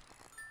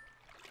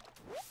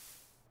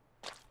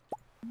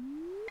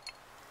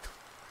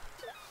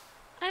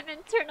 I'm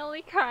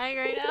internally crying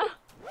right now.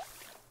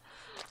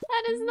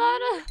 That is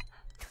not a...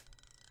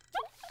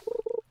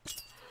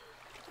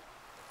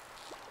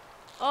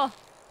 Oh!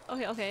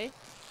 Okay, okay.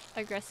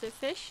 Aggressive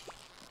fish.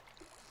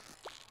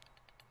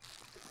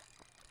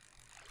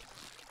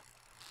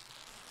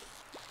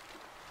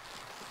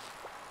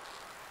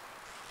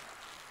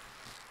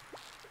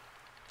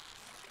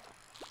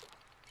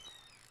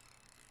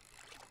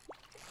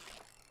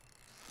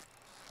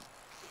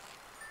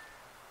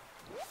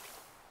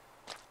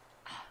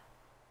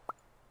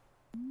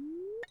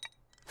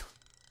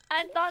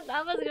 I thought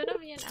that was gonna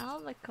be an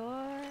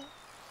albacore.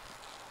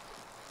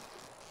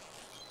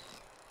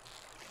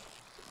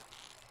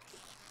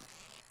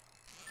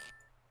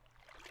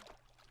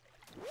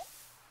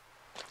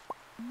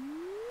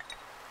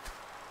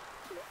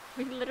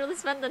 We literally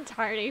spent the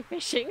entire day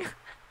fishing.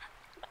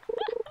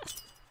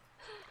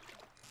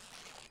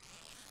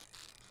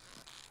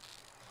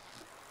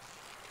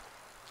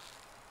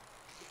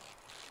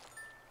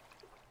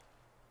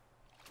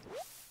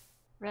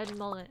 Red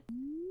mullet.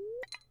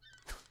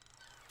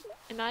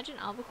 Imagine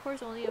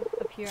albacores only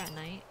appear at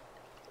night.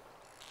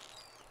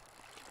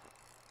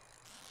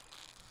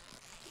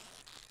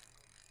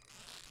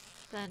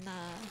 Then,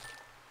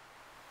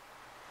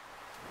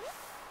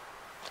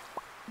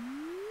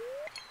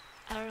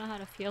 I don't know how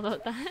to feel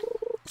about that.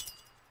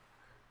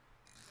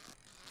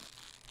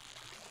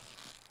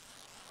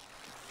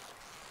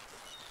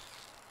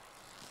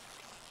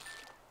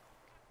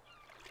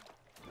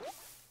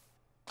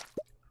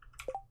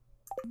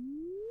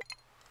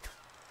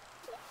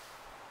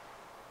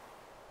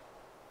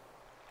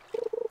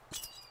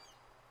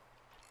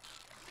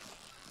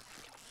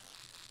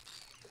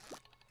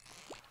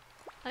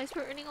 least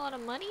we're earning a lot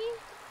of money.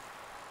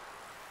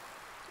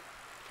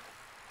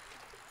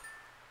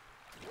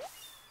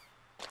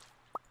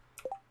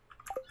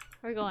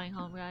 We're going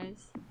home,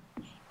 guys.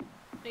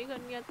 Are you gonna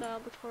get the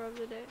albacore of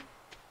the day?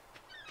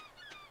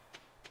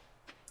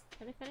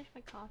 Did I finish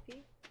my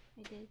coffee?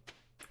 I did.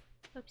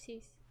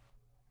 Oopsies.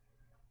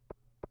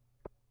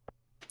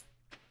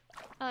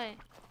 Okay.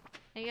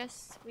 I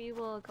guess we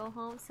will go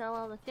home, sell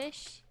all the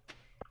fish,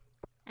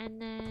 and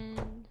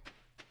then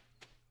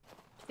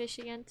fish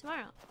again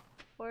tomorrow.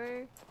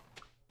 For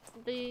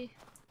the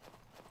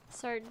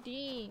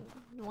sardine.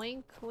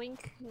 Wink,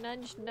 wink,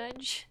 nudge,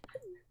 nudge.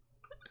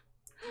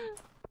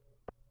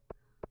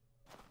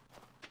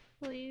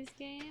 Please,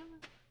 game.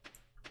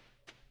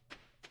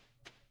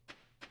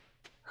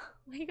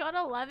 We got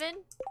 11?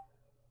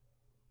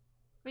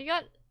 We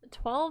got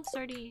 12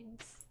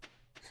 sardines.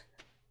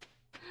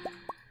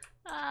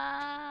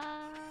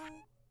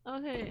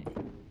 Okay.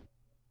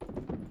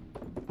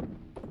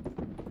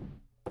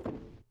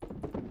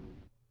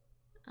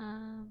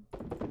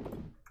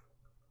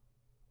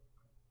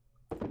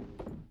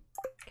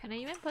 Can I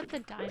even put the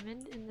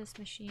diamond in this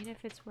machine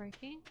if it's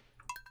working?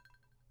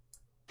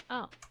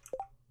 Oh.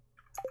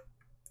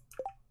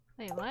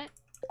 Wait, what?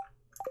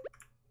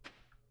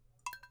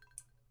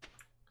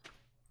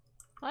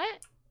 What?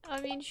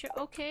 I mean, sure,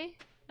 okay.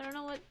 I don't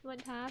know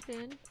what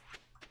happened.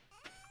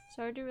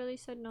 Stardew really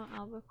said no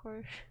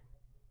albacore.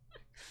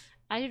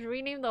 I should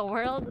rename the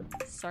world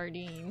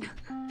Sardine.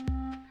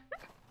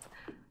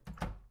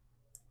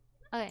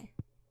 Okay.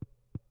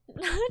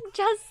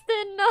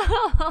 Justin,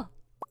 no!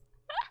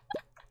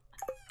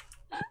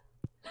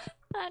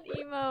 That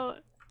emote.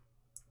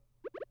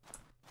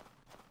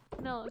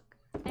 Milk.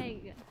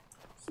 Egg.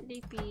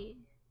 Sleepy.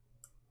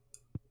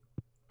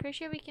 Pretty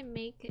sure we can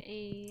make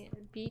a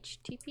beach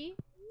teepee.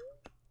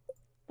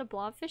 The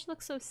blobfish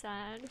looks so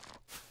sad.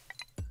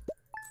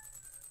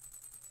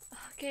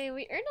 Okay,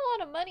 we earned a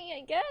lot of money,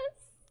 I guess.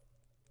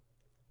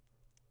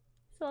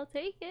 So I'll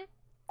take it.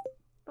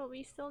 But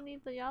we still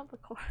need the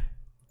albacore.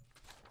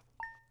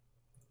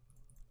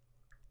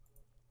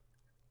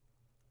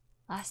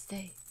 Last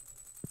day.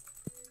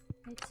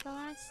 It's the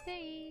last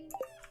day.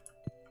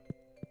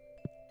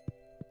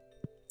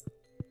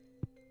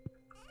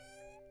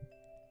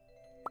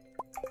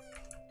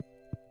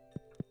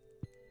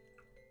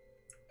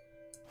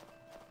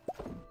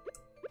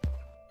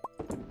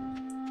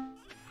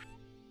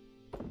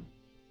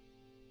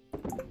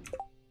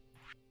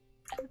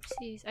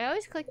 Oopsies. I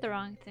always click the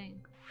wrong thing.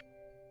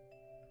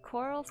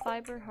 Coral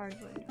fiber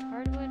hardwood.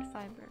 Hardwood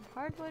fiber.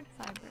 Hardwood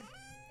fiber.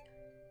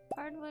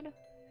 Hardwood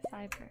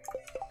fiber.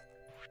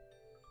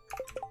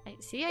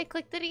 See, I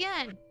clicked it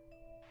again.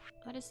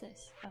 What is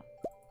this? Oh.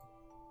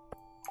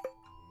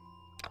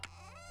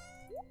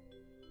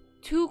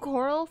 2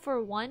 coral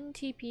for 1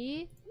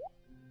 TP?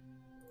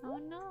 Oh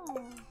no.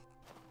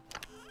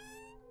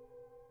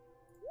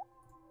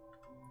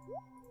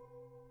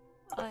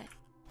 What?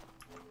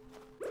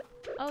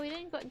 Oh, we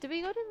didn't go. Did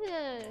we go to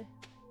the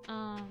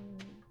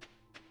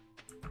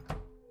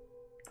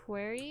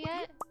quarry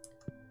yet?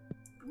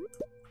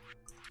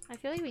 I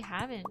feel like we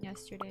haven't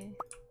yesterday.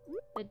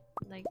 The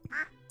like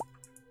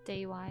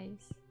day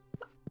wise.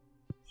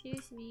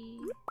 Excuse me.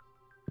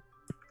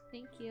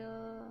 Thank you.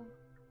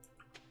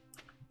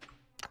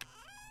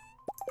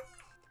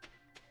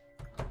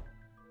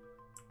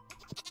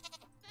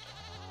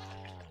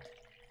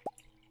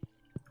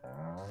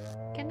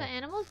 Can the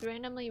animals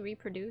randomly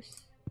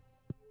reproduce?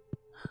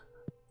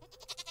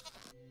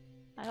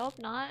 I hope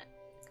not,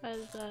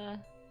 cause no,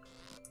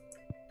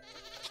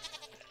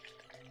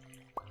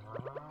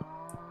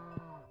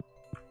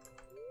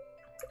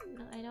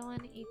 I don't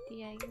want to eat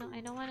the egg. No, I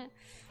don't want to.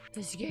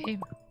 This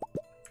game.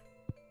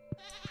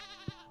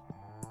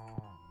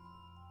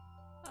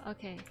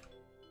 Okay,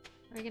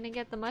 we're gonna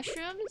get the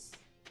mushrooms,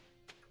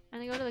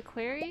 and then go to the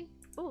quarry.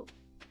 Ooh,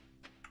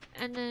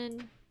 and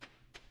then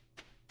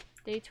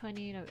day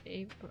 28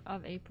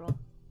 of April.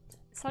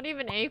 It's not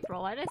even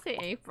April. Why did I say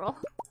April?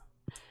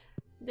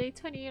 Day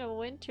 28 of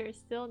winter,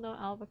 still no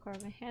albacore.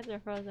 My hands are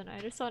frozen. I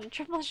just want a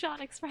triple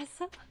shot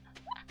espresso.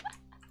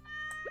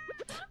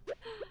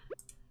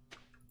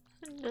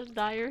 The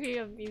diary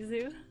of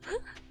Mizu.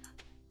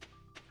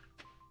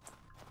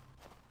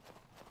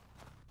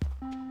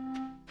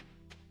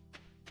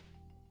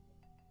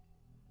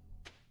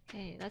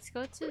 Okay, let's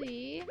go to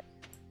the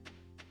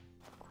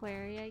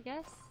quarry, I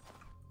guess.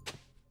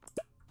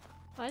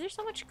 Why is there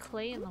so much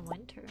clay in the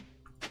winter?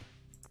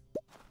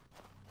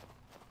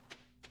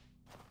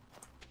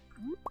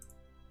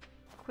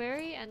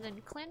 Quarry, and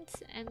then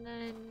Clint, and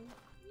then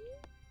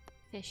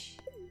fish,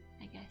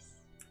 I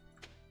guess.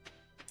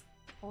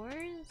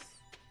 Ores?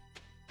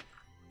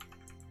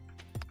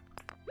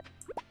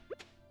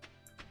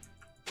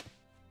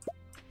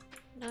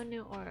 No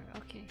new ore,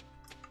 okay.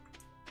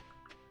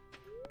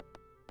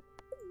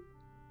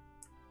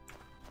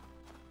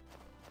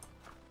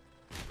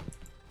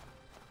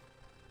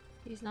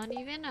 He's not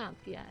even up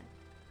yet.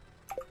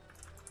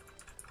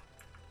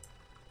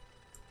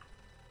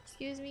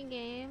 Excuse me,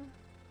 game.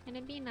 Can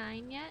it be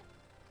 9 yet?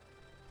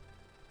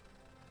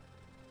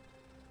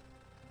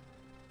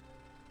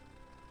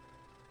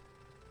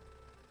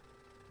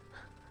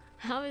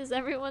 How is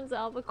everyone's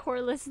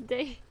albacore-less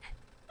day?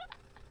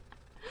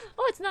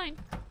 Oh, it's 9!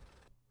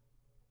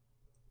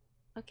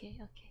 Okay,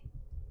 okay.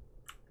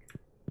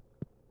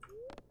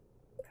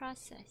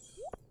 Process.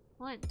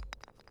 1.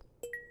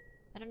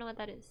 I don't know what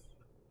that is.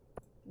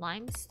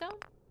 Limestone?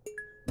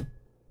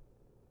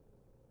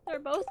 They're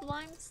both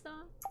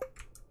limestone?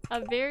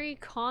 A very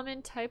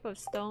common type of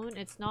stone.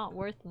 It's not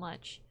worth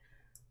much.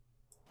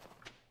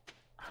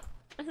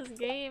 This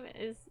game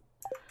is...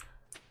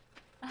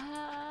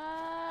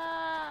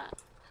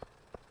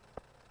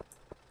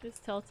 It's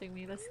tilting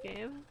me, this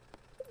game.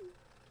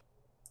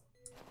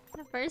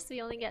 At first we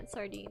only get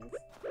sardines.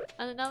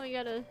 And then now we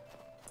got a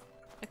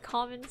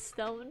common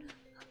stone.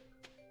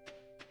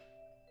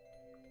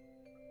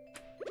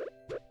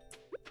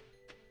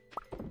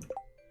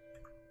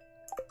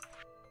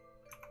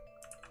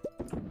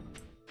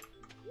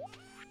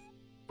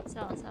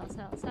 Sell, sell,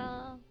 sell,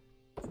 sell.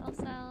 Sell,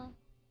 sell.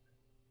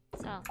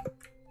 Sell.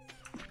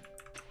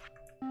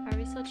 Are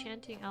we still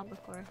chanting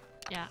albacore?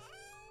 Yeah.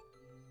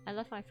 I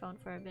left my phone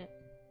for a bit.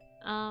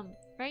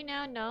 Right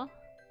now, no.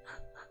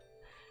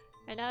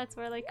 Right now it's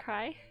more like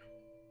cry.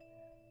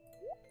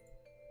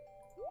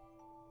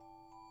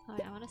 Oh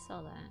yeah, I wanna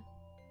sell that.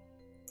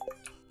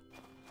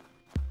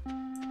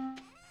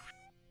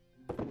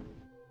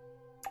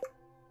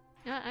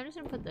 You know what, I'm just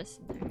gonna put this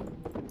in there.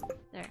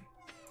 There.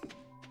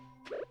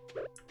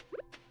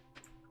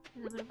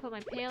 And I'm gonna put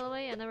my pail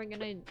away and then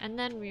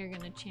we're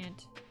gonna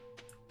chant.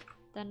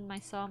 Then I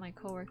saw my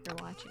coworker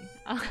watching.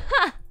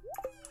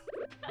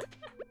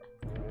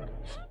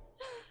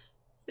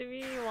 See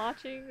me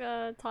watching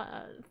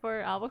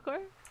for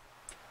albacore?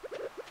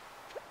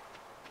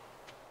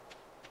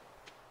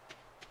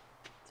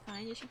 It's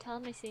fine, you should tell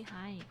him I say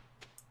hi.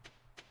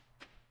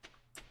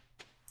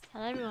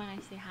 Tell everyone I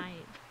say hi.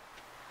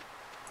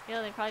 You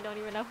know, they probably don't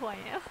even know who I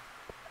am.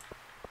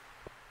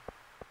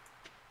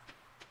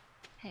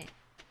 Hey.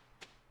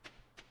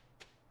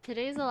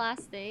 Today's the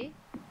last day.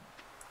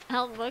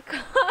 Albacore.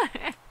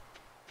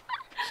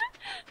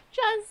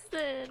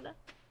 Justin!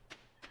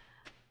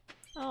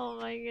 Oh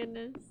my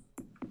goodness.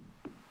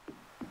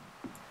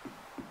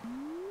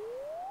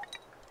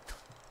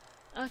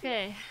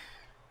 Okay.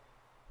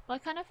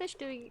 What kind of fish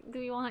do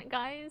we want,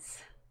 guys?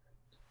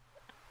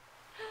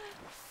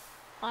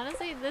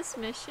 Honestly, this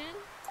mission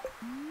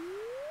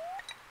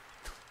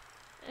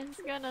is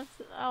gonna...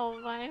 Oh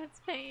my, it's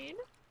pain.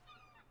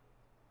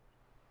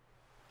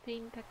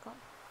 Pain pickle.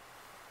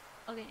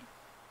 Okay.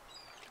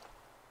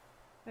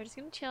 We're just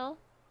gonna chill.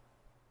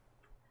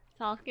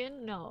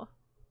 Falcon? No.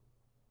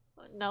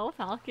 No,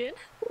 Falcon.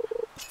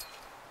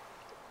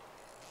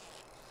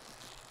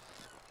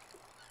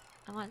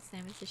 I want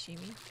salmon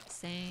sashimi.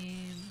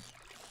 Same.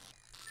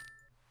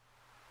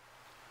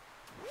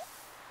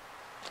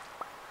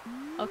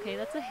 Okay,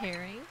 that's a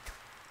herring.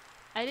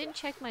 I didn't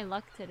check my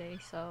luck today,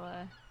 so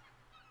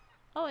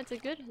oh, it's a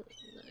good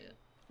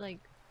like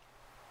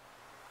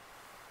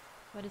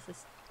what is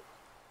this?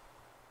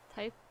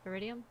 Type?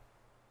 Iridium?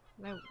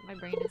 My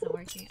brain isn't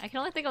working. I can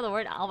only think of the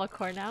word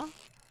albacore now.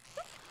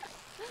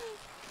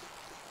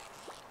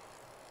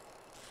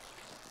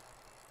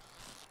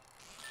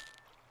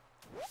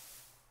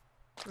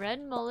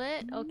 Red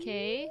mullet,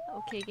 okay.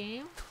 Okay,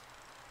 game.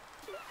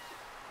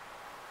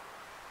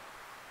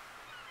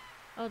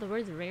 Oh, the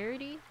word's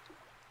rarity?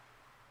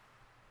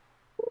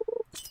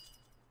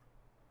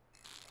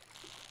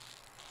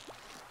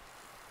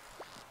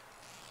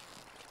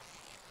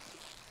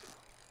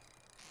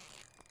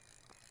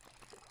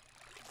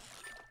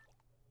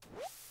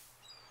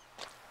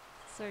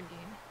 Sardine.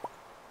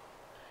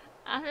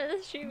 After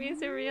this stream,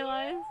 Misa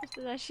realized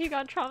that she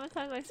got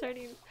traumatized by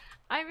sardines.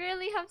 I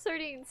rarely have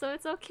sardines, so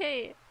it's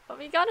okay. But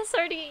we got a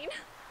sardine!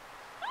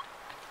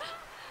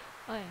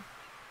 Oh yeah.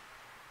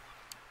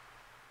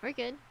 We're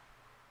good.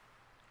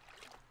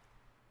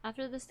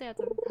 After this day, I have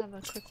to have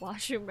a quick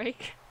washroom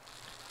break.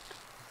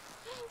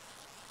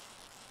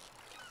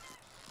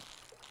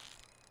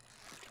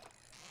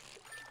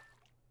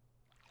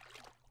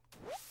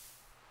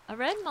 A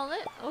red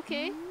mullet?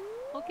 Okay.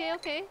 Okay,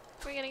 okay.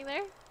 We're getting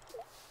there.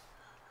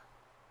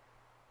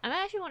 I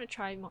might actually want to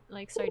try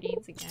like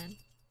sardines again.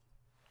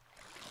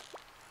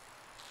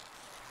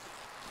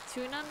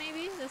 Tuna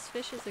maybe? This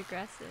fish is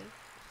aggressive.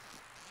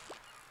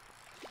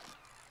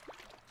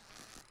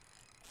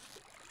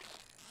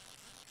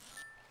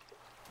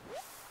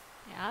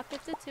 Yep,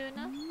 it's a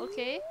tuna.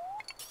 Okay.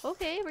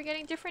 Okay, we're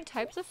getting different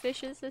types of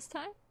fishes this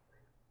time.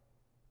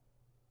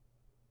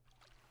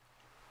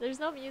 There's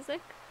no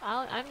music.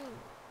 I'll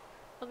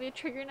be a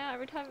trigger now.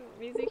 Every time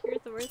music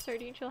hears the word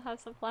sardine, she'll have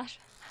some flash.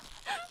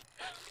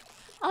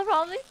 I'll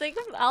probably think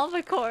of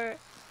albacore.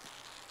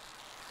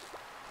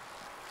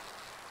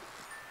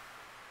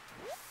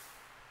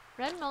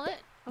 Red mullet.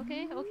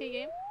 Okay, okay,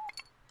 game.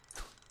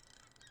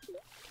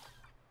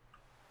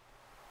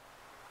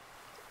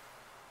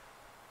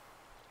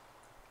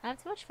 I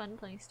have too much fun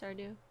playing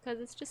Stardew because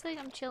it's just like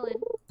I'm chilling.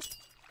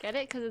 Get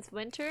it? Because it's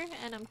winter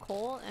and I'm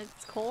cold. And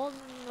it's cold.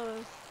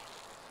 And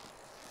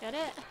get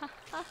it?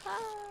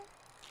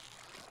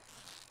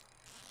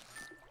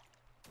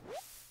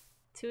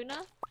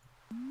 tuna?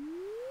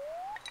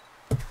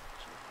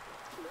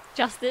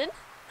 Justin?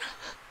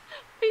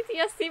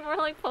 PTSD, more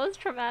like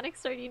post-traumatic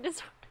sardine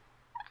disorder.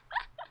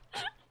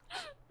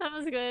 That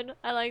was good.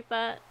 I like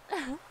that.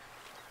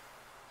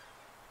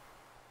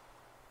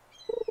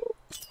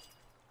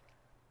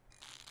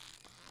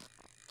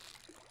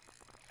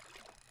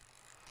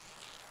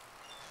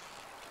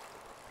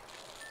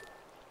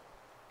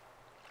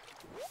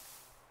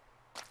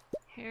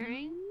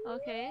 Herring?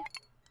 Okay.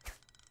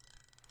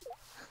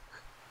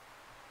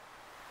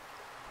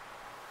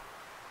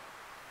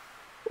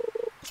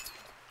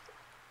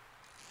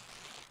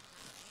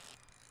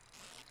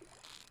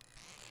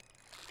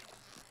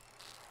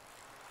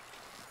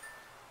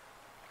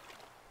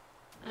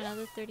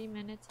 Another 30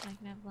 minutes and I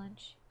can have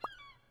lunch.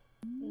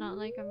 Not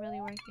like I'm really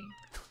working.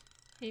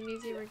 Hey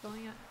Musi, we're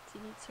going out to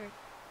eat sir.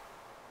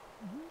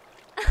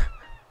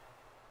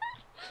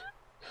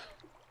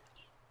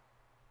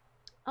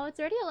 Oh, it's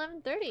already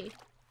 11:30.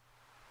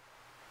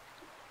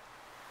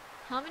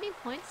 How many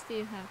points do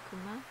you have,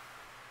 Kuma?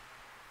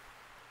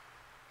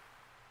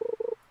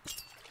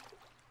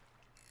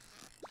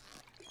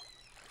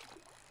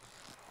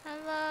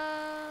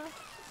 Hello!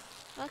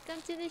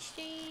 Welcome to the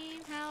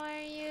stream! How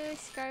are you,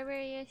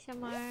 Scarberry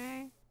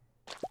ASMR?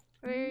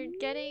 We're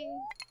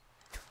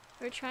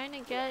trying to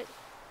get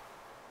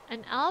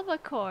an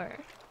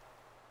albacore.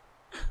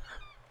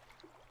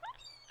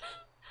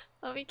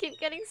 But we keep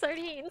getting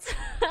sardines.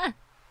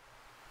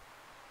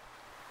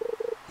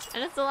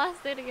 And it's the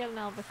last day to get an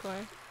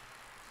albacore.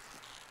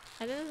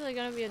 I think this is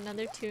gonna be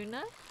another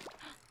tuna.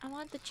 I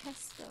want the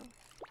chest though.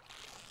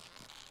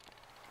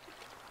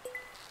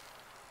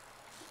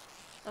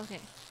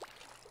 Okay.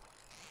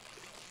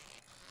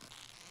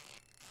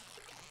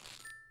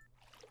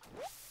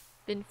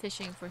 Been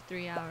fishing for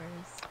 3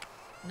 hours.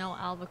 No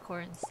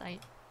albacore in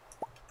sight.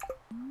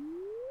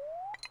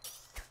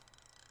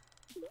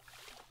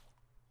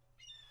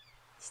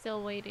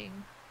 Still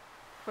waiting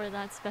for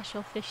that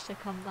special fish to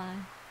come by.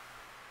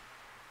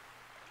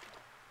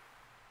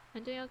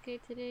 I'm doing okay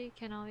today.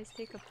 Can always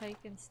take a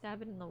pike and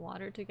stab it in the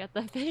water to get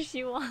the fish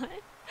you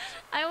want.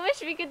 I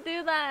wish we could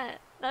do that.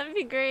 That'd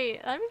be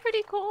great. That'd be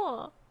pretty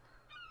cool.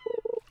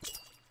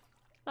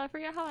 But I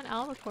forget how an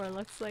albacore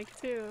looks like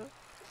too.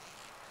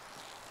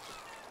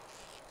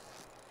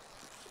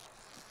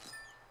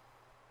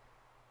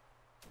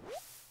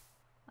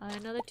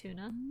 Another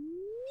tuna.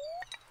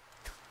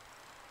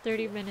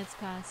 30 minutes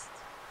passed.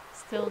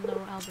 Still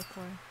no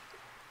albacore.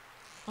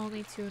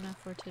 Only tuna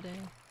for today.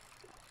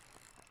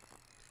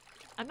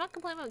 I'm not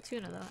complaining about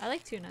tuna though. I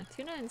like tuna.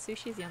 Tuna and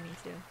sushi's yummy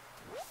too.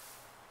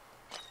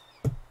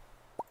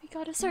 We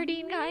got a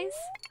sardine, guys!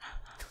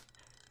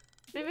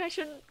 Maybe I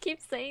shouldn't keep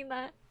saying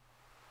that.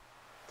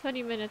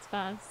 20 minutes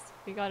passed.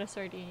 We got a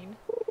sardine.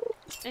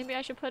 Maybe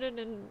I should put it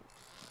in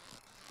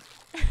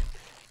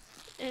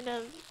in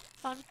a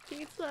on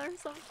pizza or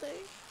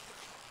something.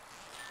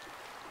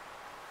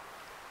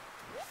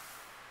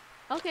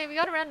 Okay, we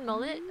got a red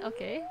mullet.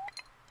 Okay.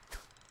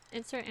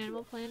 Insert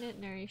Animal Planet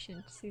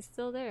narration. She's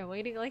still there,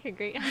 waiting like a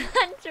great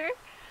hunter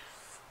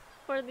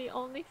for the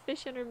only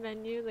fish in her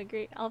menu, the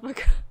great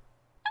albacore.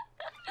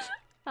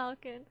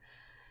 Falcon.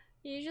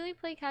 You usually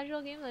play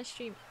casual games on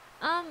stream.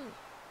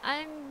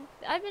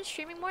 I've been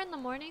streaming more in the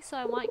morning, so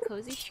I want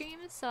cozy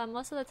streams. So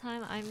most of the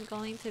time I'm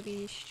going to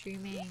be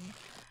streaming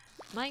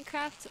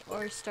Minecraft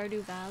or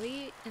Stardew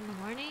Valley in the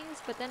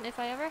mornings. But then if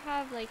I ever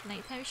have like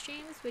nighttime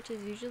streams, which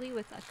is usually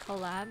with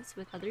collabs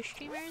with other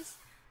streamers,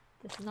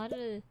 this is not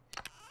a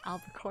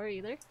albacore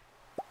either.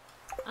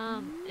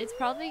 It's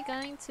probably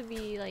going to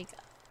be like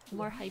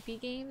more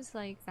hypey games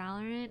like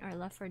Valorant or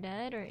Left 4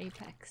 Dead or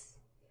Apex.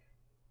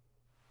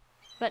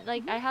 But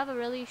like I have a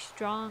really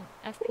strong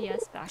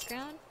FPS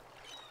background.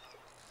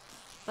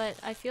 But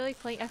I feel like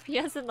playing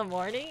FPS in the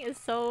morning is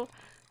so...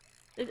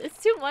 it's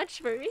too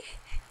much for me.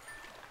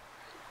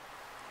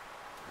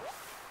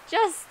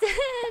 Justin!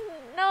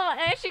 No,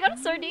 I actually got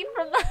a sardine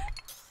from that.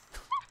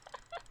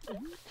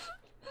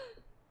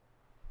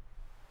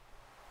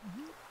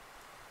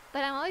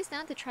 But I'm always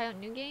down to try out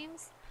new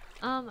games.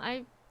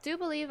 I do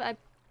believe I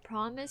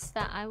promised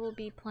that I will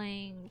be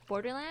playing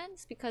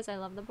Borderlands because I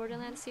love the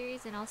Borderlands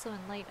series, and also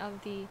in light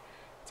of the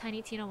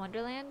Tiny Tina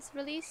Wonderlands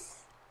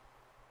release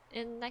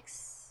in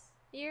next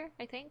year,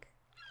 I think,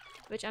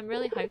 which I'm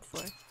really hyped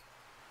for.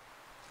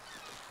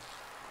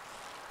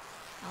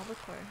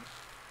 Albacore.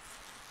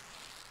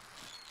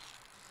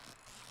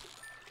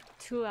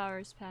 2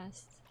 hours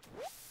passed.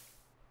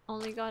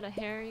 Only got a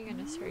herring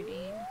and a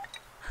sardine.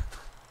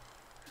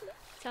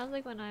 Sounds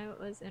like when I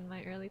was in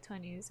my early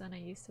 20s when I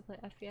used to play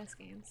FPS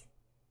games.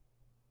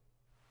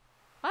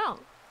 Wow!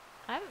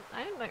 I'm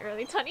in my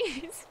early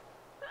 20s.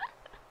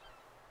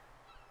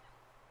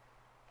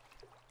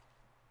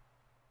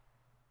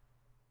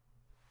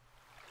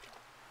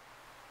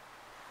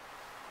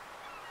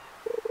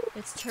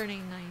 It's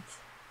turning night.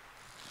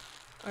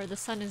 Or the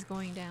sun is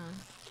going down.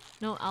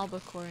 No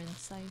albacore in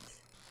sight.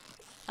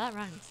 That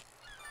rhymes.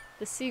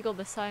 The seagull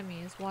beside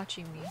me is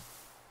watching me.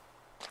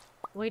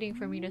 Waiting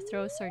for me to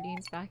throw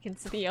sardines back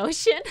into the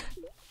ocean.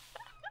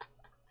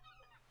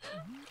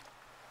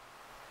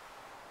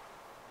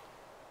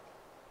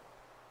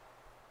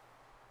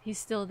 He's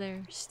still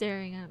there,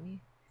 staring at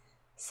me.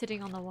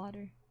 Sitting on the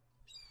water.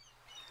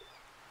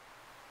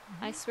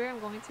 I swear I'm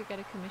going to get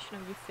a commission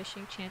of you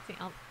fishing, chanting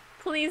out.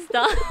 Please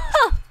don't!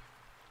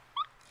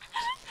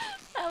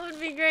 That would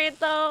be great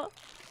though!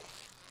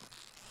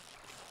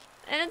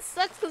 And it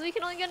sucks because we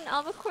can only get an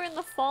albacore in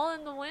the fall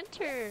and the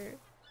winter.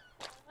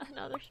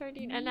 Another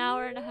sardine. An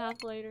hour and a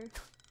half later.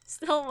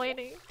 Still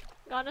waiting.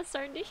 Got a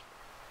sardine.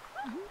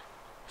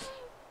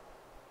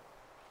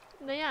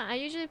 But yeah, I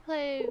usually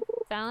play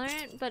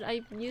Valorant, but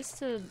I used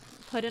to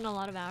put in a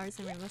lot of hours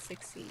in Rainbow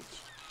Six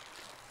Siege.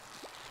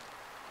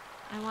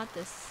 I want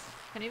this.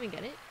 Can I even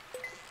get it?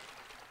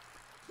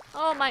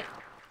 Oh my!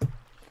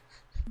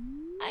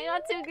 I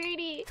got too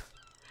greedy!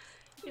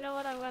 You know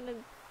what, I'm gonna...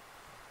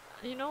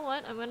 You know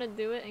what? I'm gonna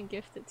do it and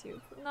gift it to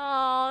you.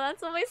 No,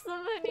 that's a waste of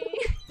money!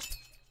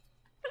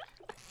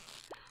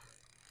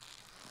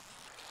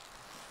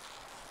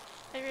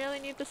 I really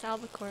need this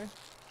albacore.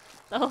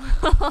 Oh.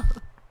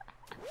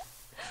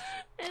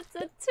 It's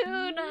a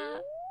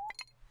tuna!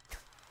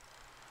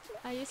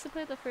 I used to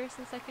play the first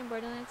and second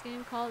Borderlands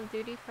game, Call of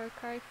Duty, Far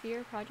Cry,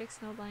 Fear, Project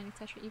Snowblind,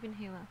 etc. Even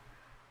Halo.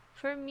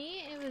 For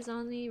me, it was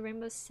only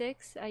Rainbow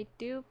Six. I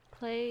do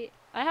play...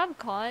 I have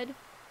COD,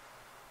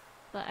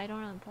 but I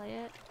don't really play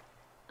it.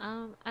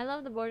 I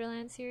love the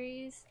Borderlands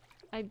series.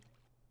 I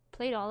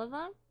played all of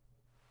them.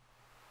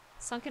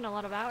 Sunk in a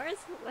lot of hours,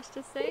 let's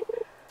just say.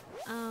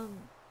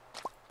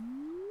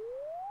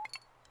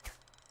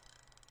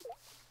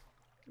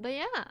 But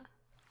yeah,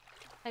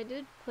 I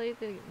did play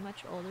the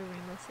much older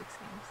Rainbow Six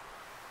games.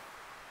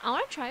 I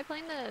want to try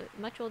playing the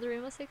much older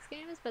Rainbow Six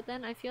games, but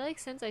then I feel like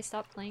since I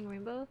stopped playing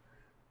Rainbow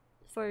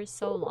for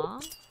so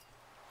long,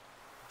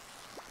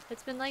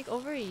 it's been like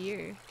over a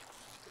year.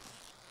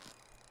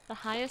 The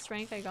highest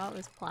rank I got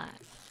was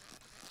Plat.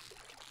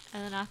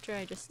 And then after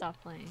I just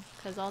stopped playing,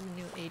 because all the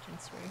new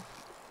agents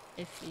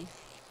were iffy.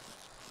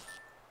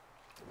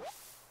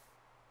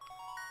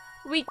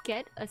 We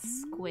get a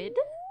squid?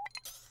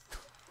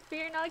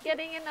 We're not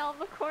getting an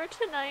albacore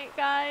tonight,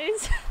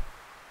 guys.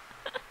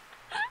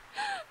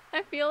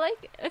 I feel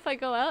like if I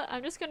go out,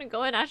 I'm just gonna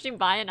go and actually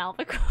buy an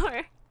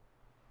albacore.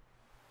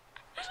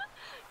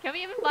 Can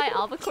we even buy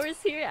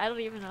albacores here? I don't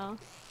even know.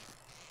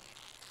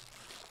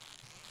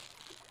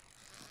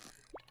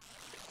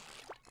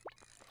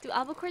 Do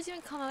albacores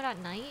even come out at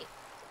night?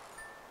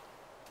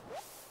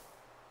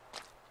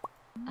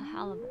 A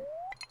halibut.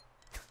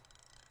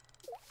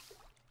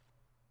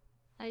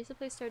 I used to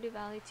play Stardew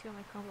Valley 2 on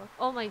my Chromebook.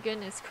 Oh my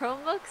goodness,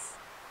 Chromebooks?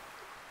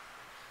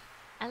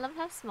 I love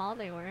how small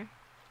they were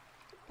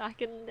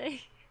back in the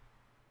day.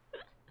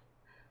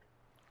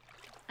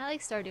 I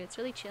like Stardew, it's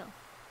really chill.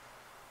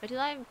 But do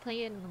I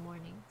play it in the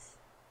mornings?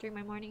 During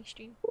my morning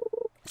stream?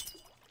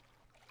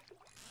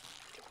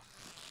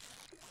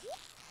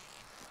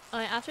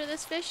 Alright, after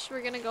this fish,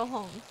 we're gonna go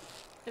home.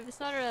 If it's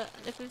not an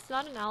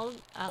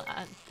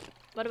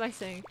what am I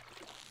saying?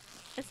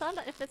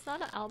 If it's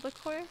not an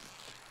albacore,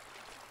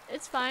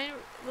 it's fine.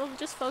 We'll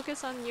just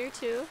focus on year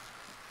 2.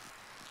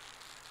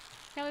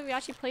 Can't believe we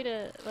actually played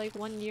it like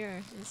 1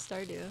 year in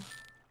Stardew.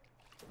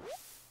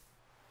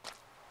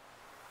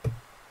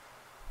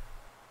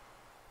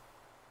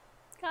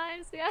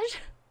 Guys, we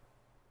actually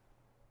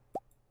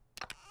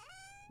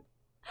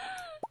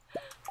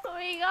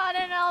we got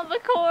an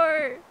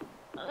albacore!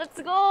 Let's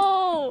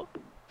go!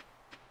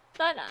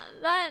 That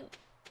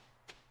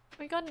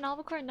we got an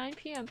albacore at 9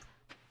 PM.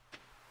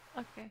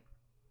 Okay.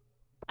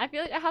 I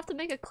feel like I have to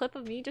make a clip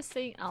of me just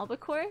saying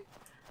albacore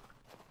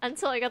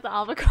until I get the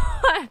albacore.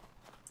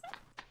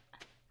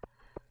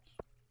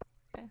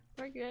 Okay,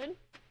 we're good.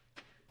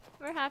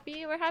 We're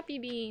happy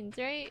beans,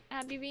 right?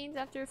 Happy beans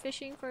after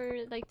fishing for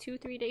like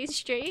 2-3 days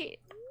straight.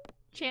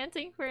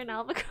 Chanting for an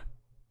albacore.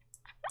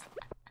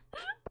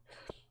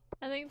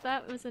 I think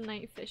that was a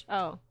night fish.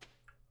 Oh.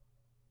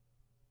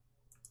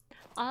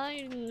 All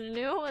I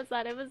knew was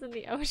that it was in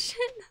the ocean.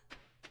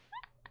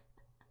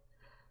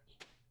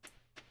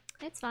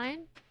 It's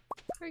fine.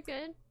 We're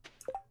good.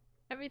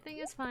 Everything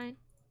is fine.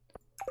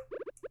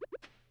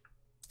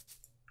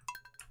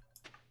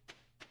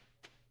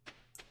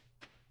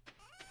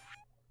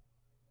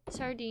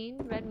 Sardine,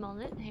 red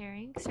mullet,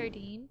 herring,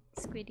 sardine,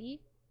 squiddy,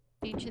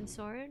 ancient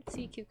sword,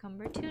 sea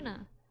cucumber,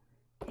 tuna.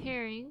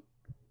 Herring,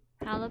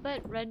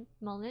 halibut, red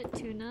mullet,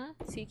 tuna,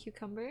 sea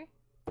cucumber,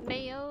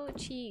 mayo,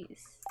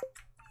 cheese.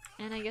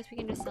 And I guess we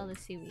can just sell the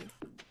seaweed.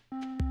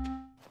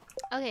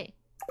 Okay.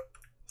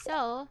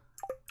 So,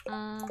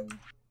 I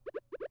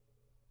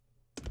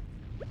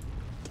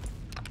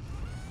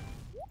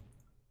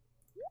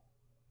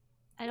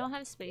don't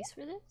have space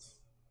for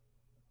this.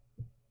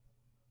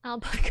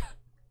 Alpaca.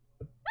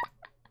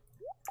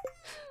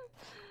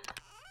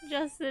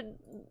 Justin,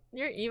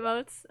 your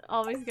emotes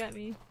always get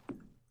me.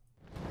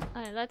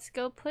 Alright, let's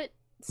go put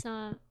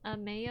a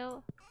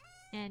mayo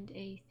and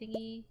a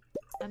thingy.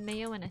 A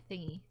mayo and a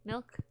thingy.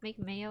 Milk, make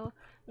mayo.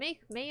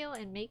 Make mayo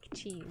and make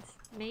cheese.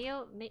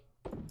 Mayo, make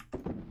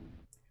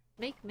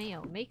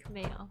mayo. Make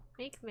mayo.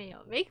 Make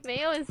mayo. Make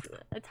mayo is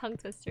a tongue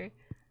twister.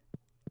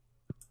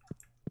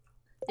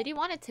 Did he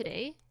want it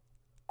today?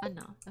 Oh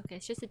no. Okay,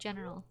 it's just a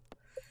general.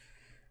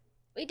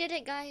 We did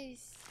it,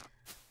 guys!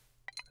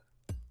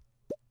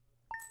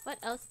 What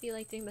else do you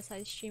like doing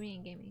besides streaming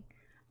and gaming?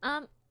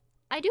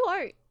 I do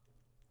art.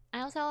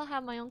 I also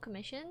have my own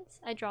commissions.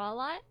 I draw a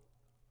lot.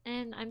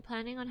 And I'm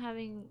planning on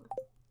having,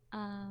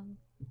 I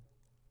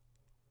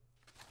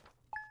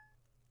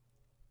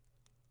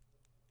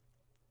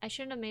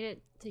shouldn't have made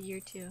it to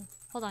year 2.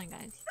 Hold on,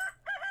 guys.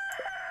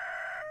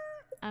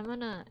 I'm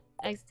gonna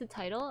exit the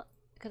title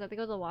because I have to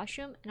go to the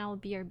washroom and I will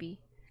BRB.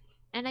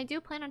 And I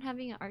do plan on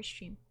having an art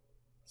stream.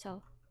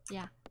 So,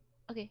 yeah.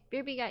 Okay,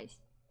 BRB, guys.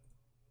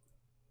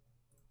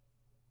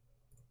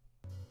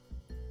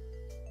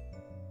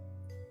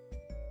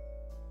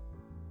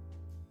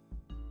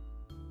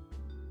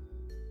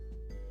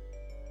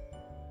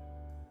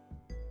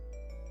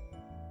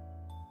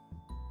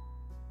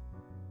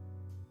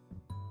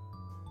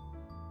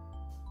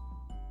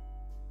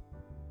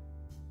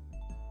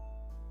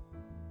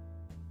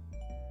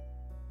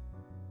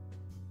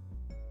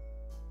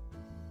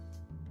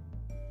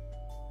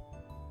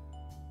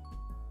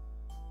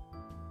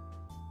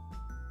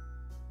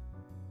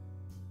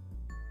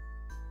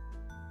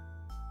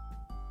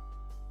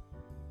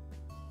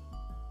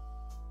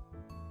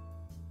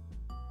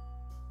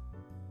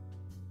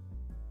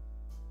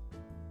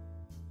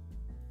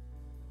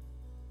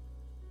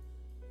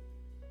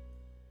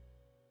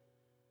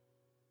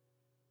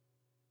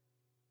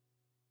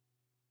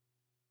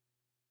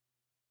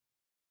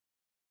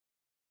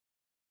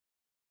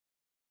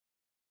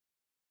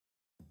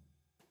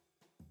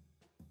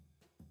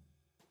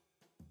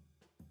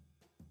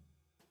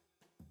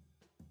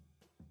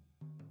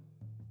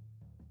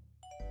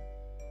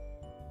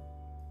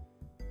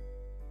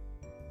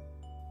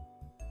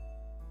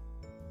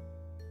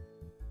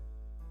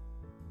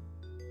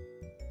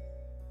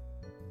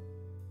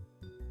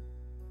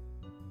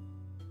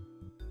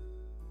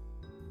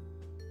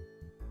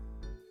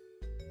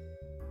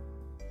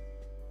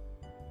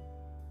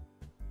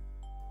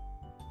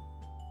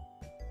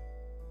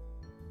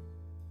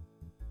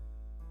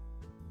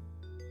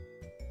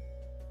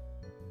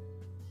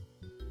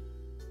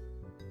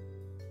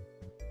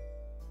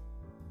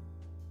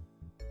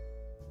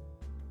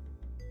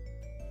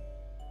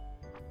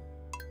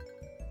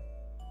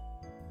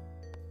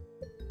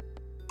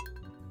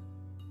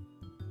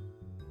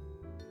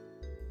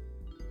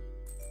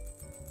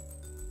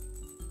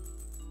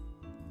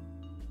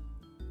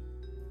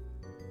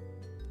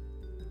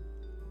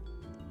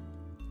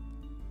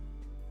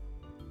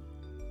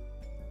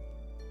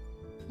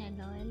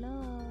 Hello,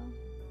 hello.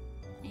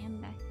 I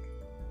am back.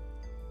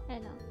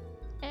 Hello.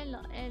 Hello,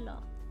 hello.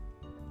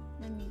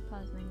 Let me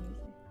pause my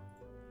music.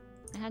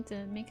 I had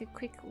to make a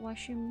quick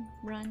washroom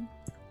run.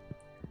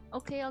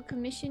 Okay, I'll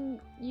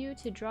commission you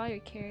to draw your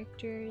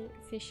character,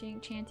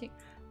 fishing, chanting.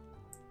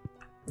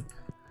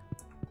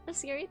 The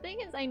scary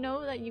thing is I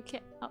know that you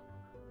can't— oh.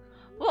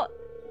 What?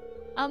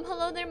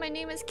 Hello there, my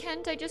name is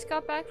Kent. I just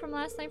got back from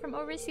last night from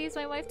overseas.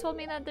 My wife told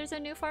me that there's a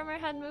new farmer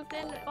had moved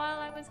in while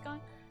I was gone.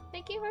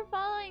 Thank you for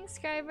following,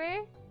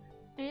 Scriber.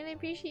 I really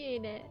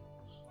appreciate it.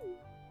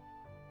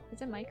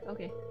 Is it Mike?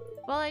 Okay.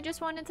 Well, I just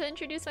wanted to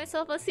introduce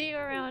myself. I'll see you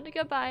around.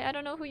 Goodbye. I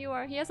don't know who you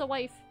are. He has a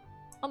wife.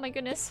 Oh my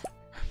goodness.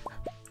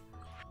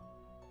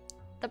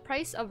 The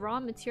price of raw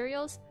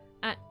materials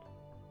at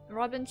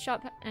Robin's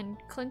shop and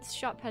Clint's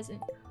shop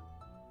hasn't—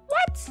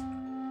 What?!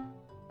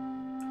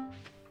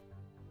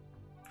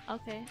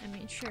 Okay, I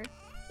mean, sure.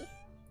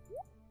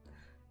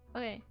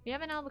 Okay, we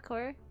have an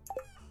albacore.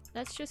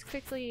 Let's just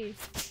quickly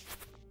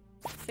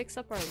fix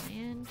up our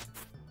land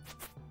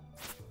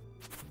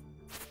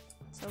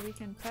so we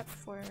can prep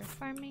for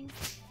farming.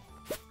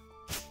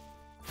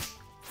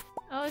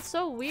 Oh, it's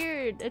so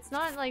weird. It's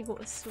not like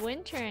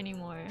winter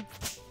anymore.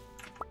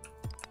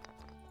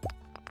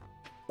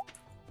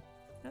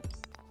 Oops.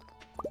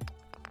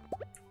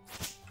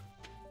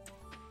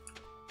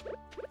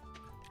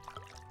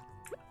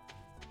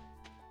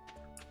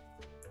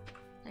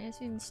 I guess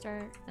we can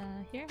start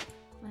here.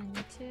 1,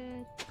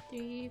 2,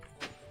 3,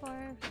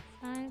 4,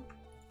 5.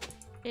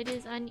 It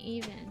is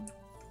uneven.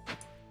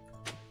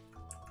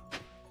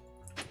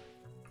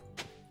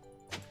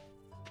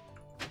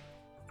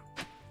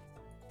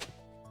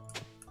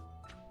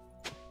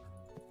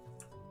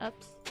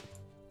 Oops.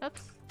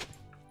 Oops.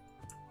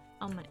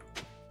 Oh my.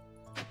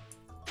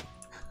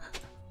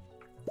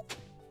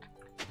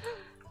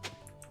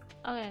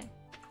 Okay.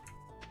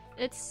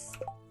 It's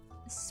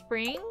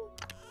spring?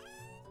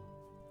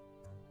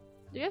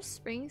 Do you have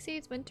spring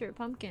seeds? Winter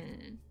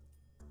pumpkin.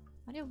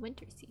 Why do you have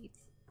winter seeds?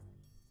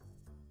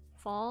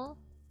 Fall?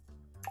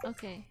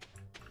 Okay.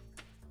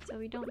 So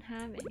we don't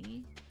have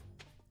any.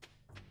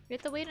 We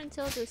have to wait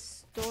until the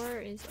store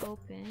is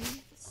open.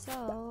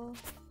 So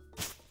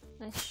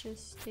let's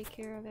just take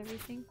care of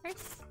everything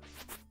first.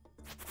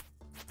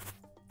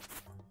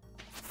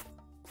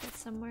 Get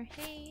some more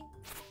hay.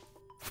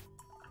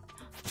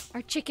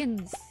 Our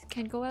chickens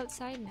can go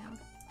outside now.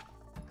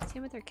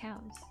 Same with our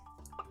cows.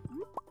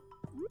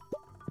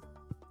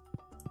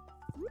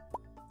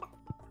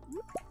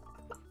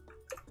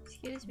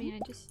 Excuse me, I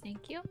just—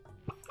 thank you.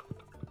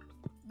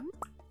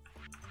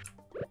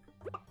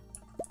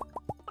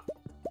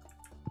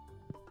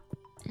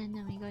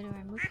 go to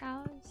our mook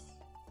house.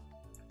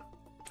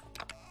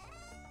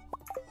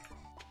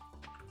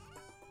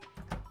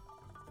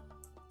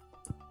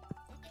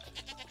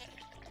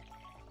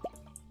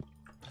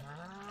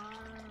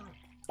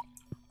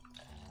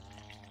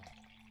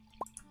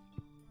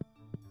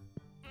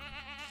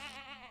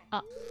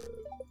 Oh.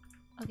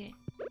 Okay.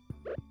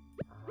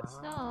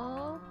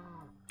 So...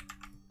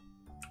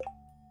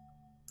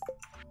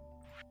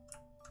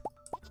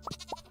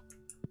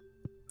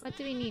 what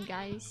do we need,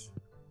 guys?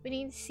 We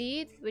need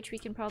seeds, which we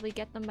can probably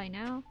get them by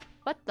now.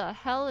 What the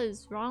hell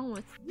is wrong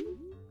with...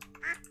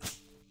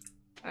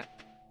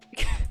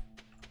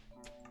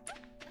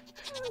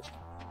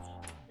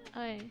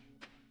 Okay.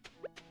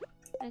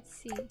 Let's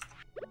see.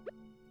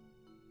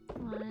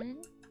 1,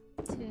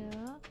 2...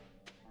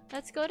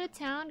 Let's go to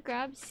town,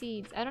 grab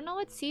seeds. I don't know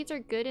what seeds are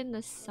good in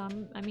the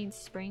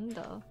spring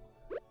though.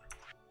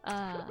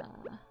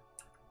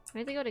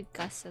 Maybe go to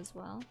Gus as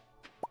well.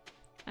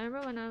 I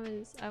remember when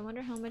I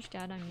wonder how much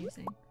data I'm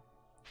using.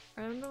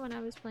 I remember when I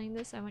was playing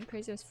this, I went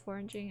crazy. I was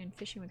foraging and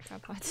fishing with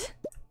crab pots.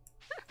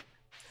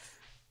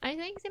 I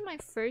think in my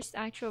first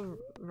actual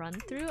run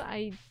through,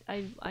 I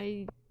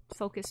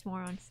focused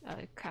more on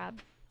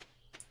crab.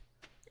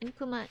 And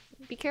Kuma,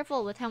 be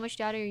careful with how much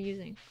data you're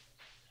using.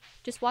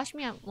 Just watch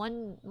me at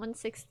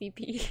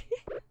 160p.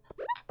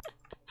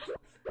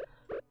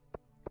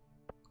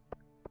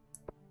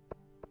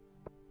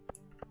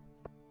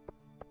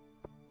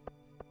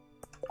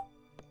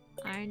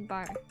 Iron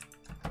bar.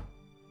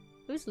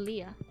 Who's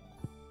Leah?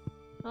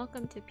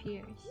 Welcome to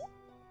Piers.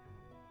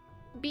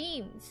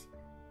 Beans!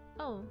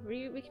 Oh,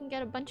 we can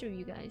get a bunch of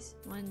you guys.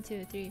 1,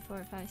 2, 3,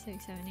 4, 5,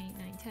 6, 7, 8,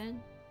 9,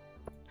 10.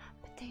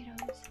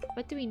 Potatoes.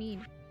 What do we need?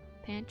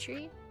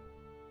 Pantry?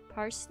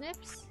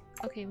 Parsnips?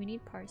 Okay, we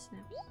need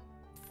parsnips.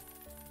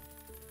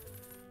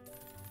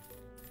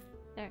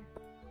 There.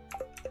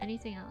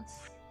 Anything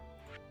else?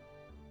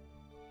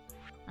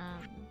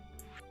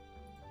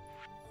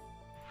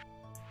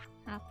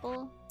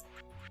 Apple.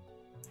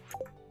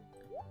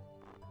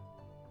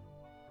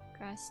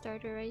 Grass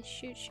starter, rice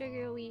shoot,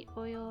 sugar, wheat,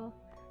 oil,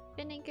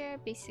 vinegar,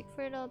 basic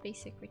fertile,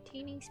 basic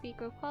retaining, speed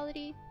grow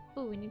quality.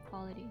 Oh, we need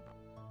quality.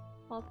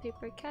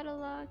 Wallpaper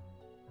catalog.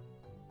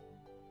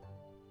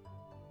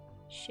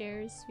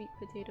 Shares sweet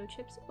potato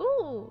chips.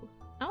 Ooh,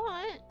 I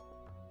want.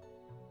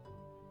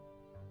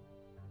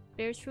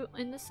 Bears fruit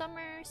in the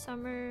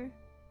summer,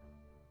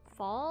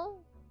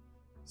 fall,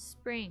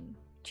 spring,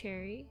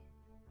 cherry.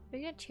 We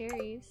get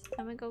cherries.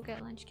 I'm gonna go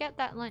get lunch. Get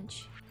that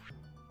lunch.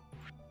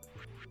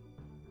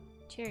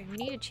 Cherry. We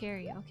need a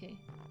cherry. Okay.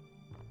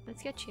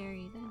 Let's get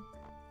cherry then.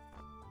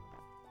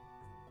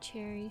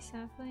 Cherry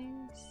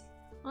saplings.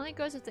 Only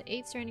goes if the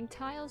 8 surrounding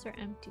tiles are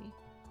empty.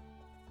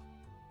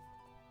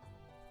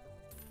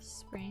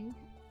 Spring.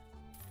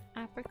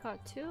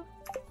 Apricot too?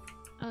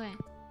 Okay.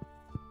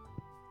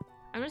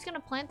 I'm just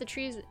gonna plant the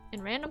trees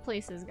in random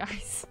places,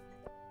 guys.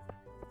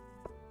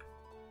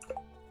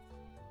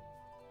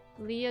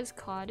 Leah's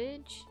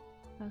cottage?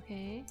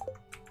 Okay.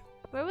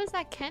 Where was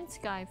that Kent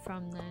guy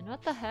from then?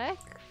 What the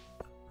heck?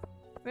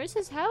 Where's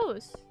his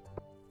house?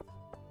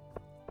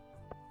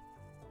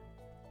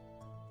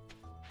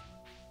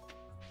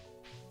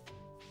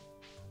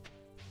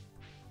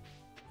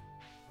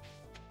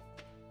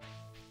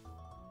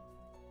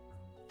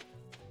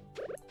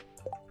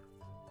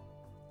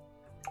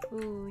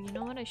 Ooh, you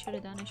know what I should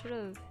have done?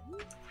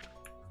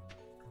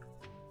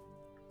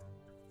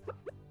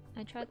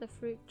 I tried the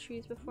fruit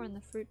trees before and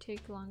the fruit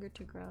take longer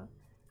to grow.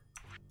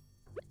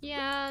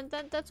 Yeah,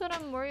 that's what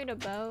I'm worried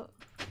about.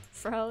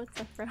 Fro,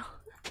 it's a fro.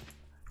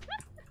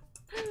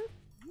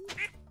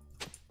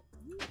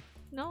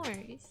 No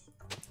worries.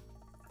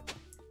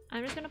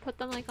 I'm just gonna put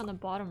them like on the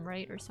bottom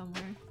right or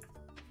somewhere.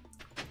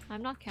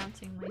 I'm not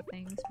counting my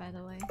things, by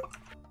the way.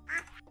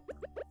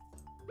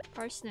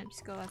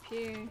 Parsnips go up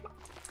here.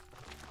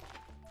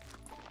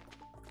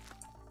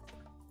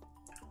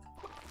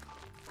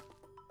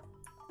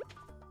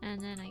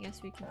 And then I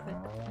guess we can put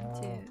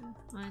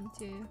 1,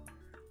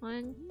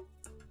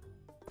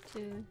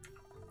 2,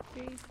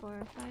 3,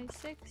 4, 5,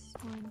 6.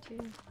 1,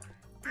 2,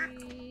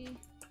 3.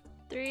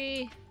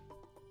 3.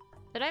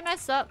 Did I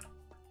mess up?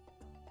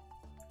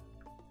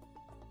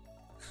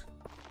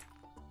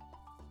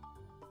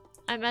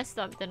 I messed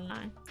up, didn't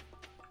I?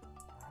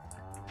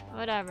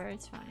 Whatever,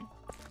 it's fine.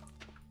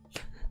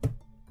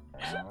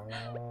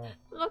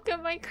 Look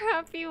at my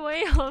crappy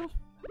whale.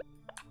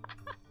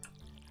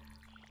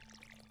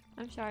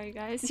 I'm sorry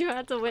guys, you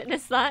had to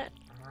witness that.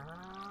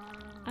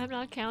 I'm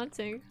not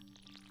counting.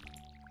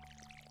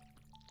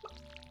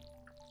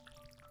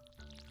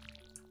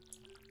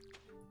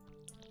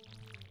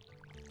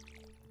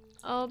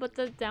 Oh, but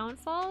the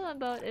downfall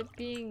about it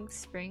being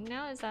spring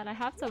now is that I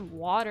have to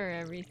water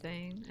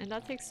everything, and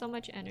that takes so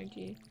much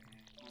energy.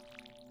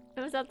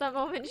 It was at that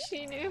moment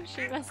she knew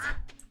she messed up.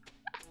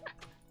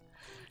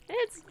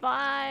 It's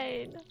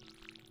fine.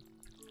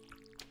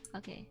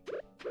 Okay.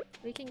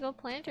 We can go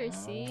plant our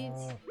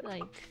seeds,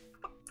 like,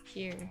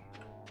 here.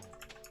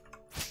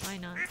 Why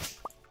not?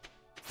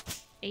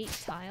 8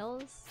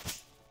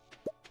 tiles?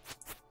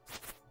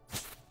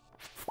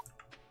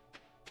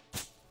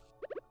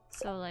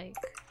 So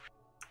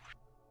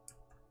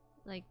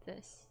like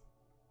this.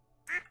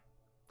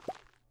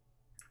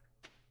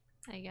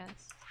 I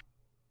guess.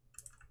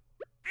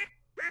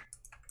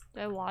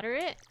 Do I water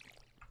it?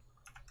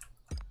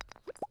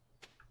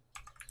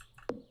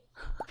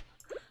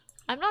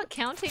 I'm not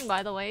counting,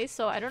 by the way,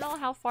 so I don't know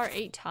how far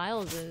 8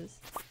 tiles is.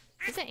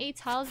 Isn't 8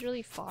 tiles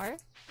really far?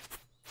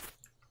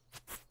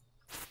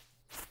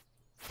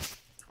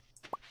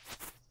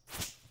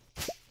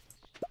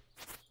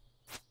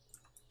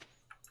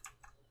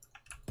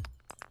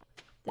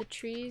 The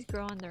trees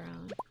grow on their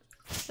own.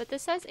 But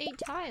this has 8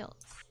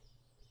 tiles.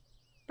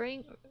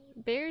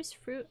 Bear's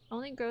fruit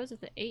only grows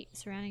with the 8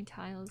 surrounding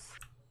tiles.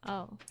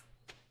 Oh.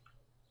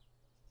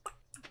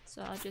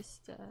 So I'll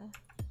just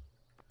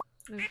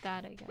move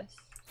that, I guess.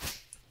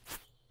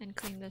 And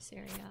clean this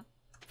area up.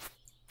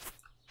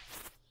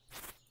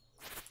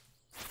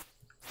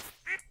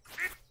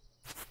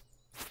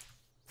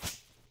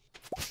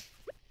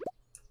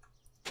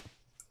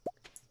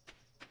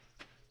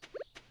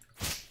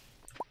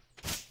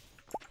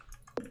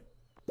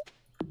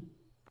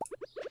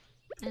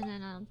 And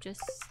then I'll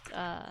just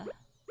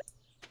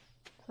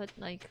put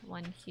like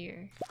one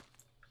here.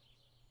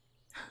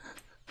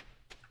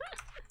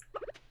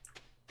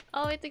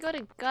 Oh, we have to go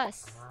to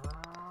Gus,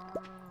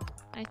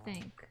 I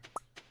think,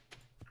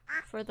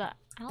 for the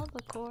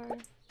albacore.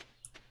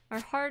 Our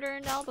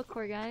hard-earned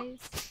albacore, guys.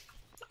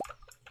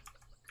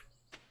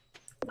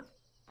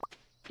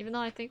 Even though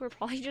I think we're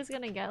probably just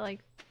gonna get like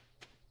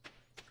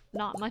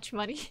not much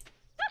money.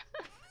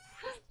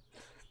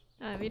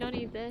 We don't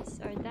need this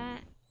or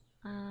that.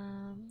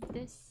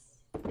 This.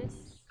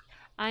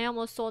 I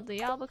almost sold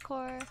the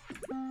albacore.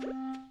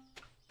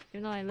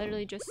 Even though I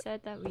literally just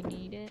said that we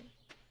need it.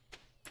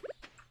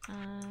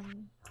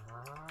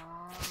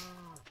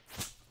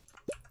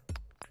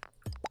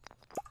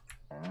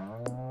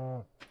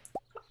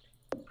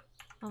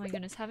 Oh my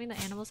goodness, having the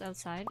animals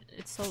outside,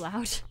 it's so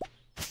loud.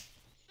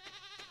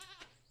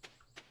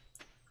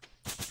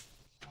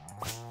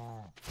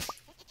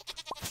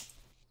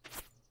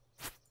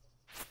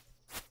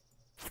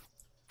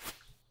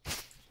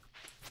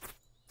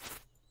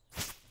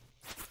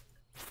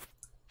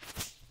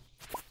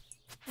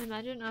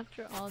 Imagine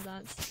after all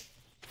that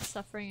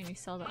suffering and you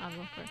sell the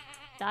albacore.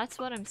 That's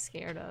what I'm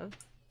scared of.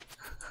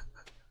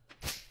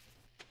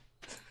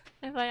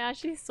 If I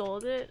actually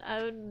sold it, I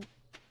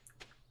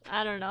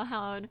don't know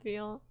how I would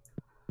feel.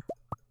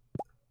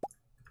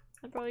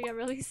 I'd probably get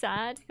really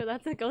sad because I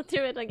have to go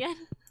through it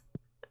again.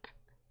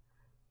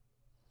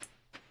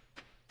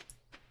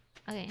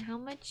 Okay, how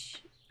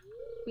much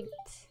wheat?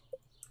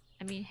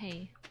 I mean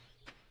hay.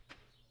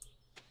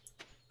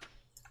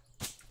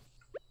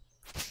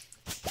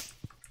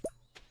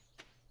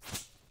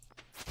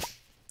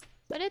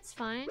 But it's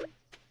fine.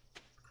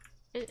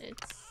 It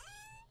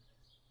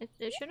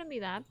shouldn't be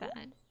that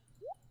bad.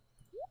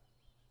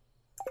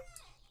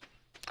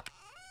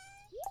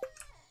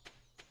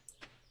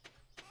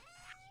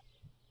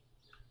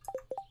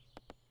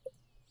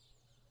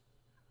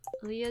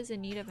 Leah's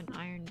in need of an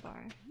iron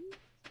bar.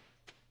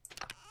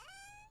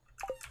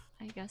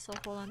 I guess I'll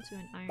hold on to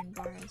an iron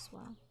bar as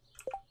well.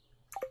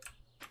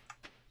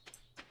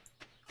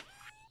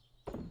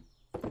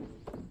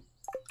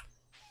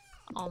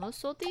 Almost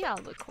sold the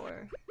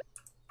albacore.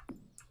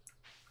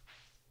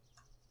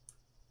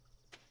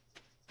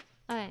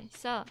 Okay,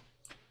 so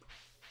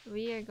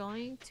we are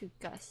going to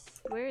Gus.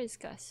 Where is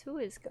Gus? Who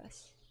is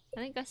Gus? I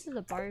think Gus is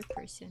the bar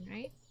person,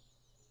 right?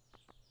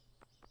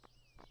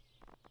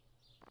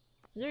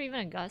 Is there even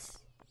a Gus?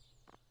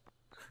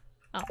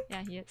 Oh,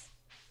 yeah, he is.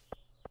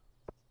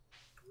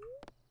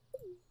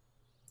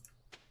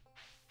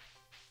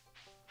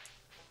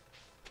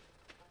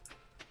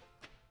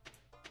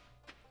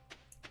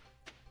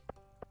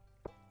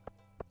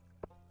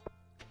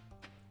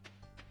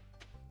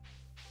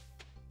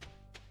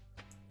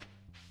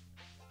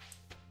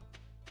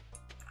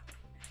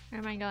 Where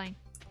am I going?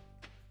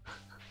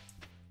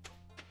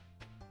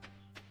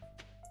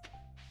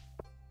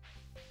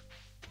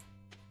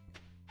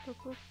 Boop,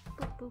 boop,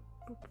 boop, boop,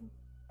 boop, boop.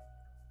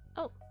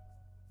 Oh!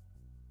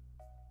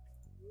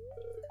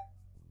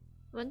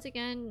 Once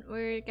again,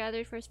 we're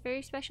gathered for a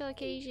very special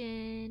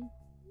occasion.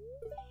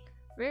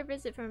 Rare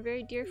visit from a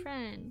very dear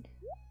friend.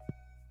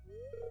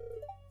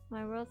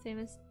 My world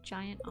famous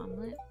giant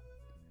omelet.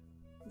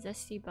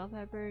 Zesty bell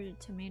pepper,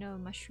 tomato,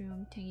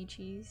 mushroom, tangy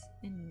cheese,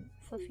 and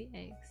fluffy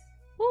eggs.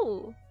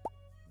 Ooh!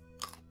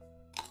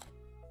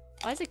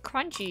 Why is it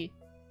crunchy?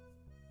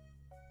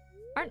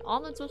 Aren't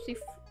omelets supposed to be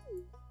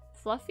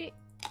fluffy?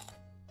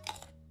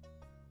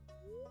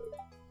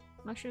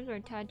 Mushrooms are a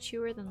tad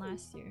chewer than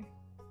last year.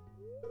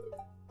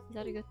 Is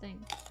that a good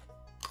thing?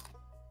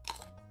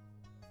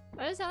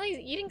 Why does it sound like he's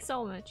eating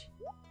so much?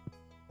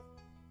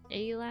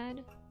 A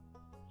lad?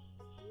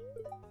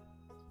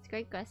 It's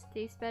great, Gus.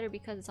 Tastes better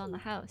because it's on the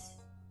house.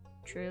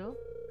 True.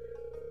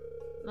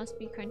 Must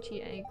be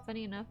crunchy egg.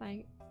 Funny enough,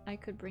 I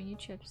could bring you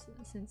chips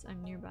since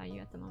I'm nearby you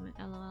at the moment.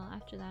 LOL.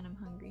 After that, I'm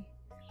hungry.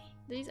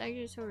 These eggs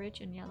are so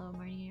rich and yellow.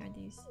 Marnie, are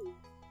these?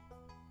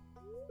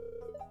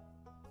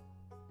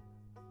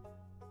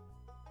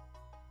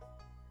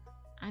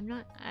 I'm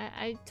not.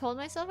 I told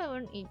myself I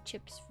wouldn't eat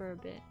chips for a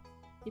bit.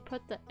 You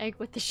put the egg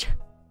with the chip.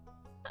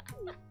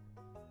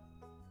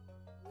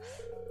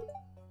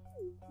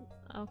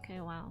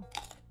 Okay, wow.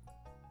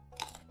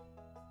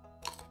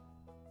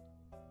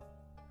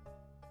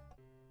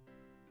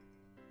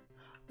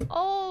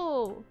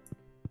 Oh!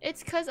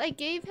 It's cause I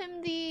gave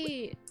him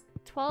the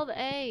 12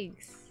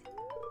 eggs.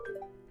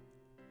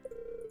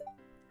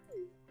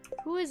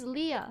 Who is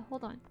Leah?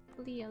 Hold on.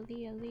 Leah.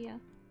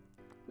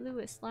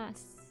 Lewis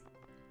last.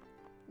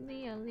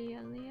 Leah.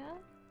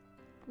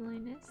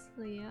 Linus,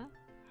 Leah.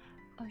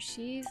 Oh,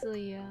 she's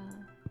Leah.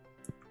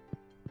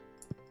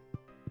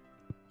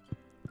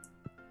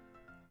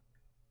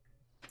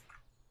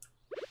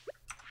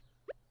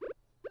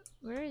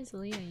 Where is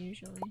Leah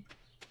usually?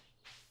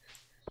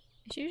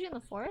 Is she usually in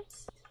the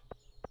forest?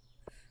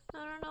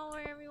 I don't know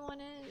where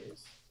everyone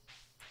is.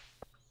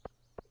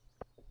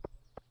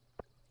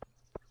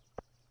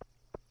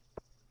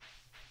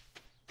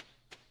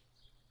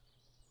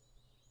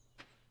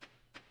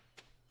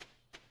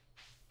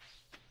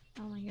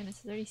 Oh my goodness,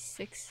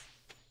 36.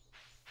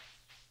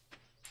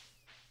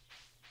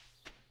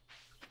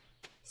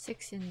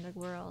 6 in the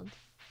world.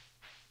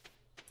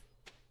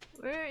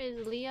 Where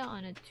is Leah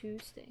on a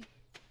Tuesday?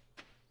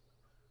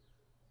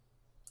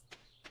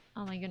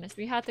 Oh my goodness,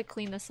 we had to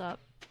clean this up.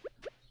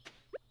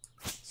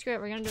 Screw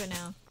it, we're gonna do it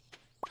now.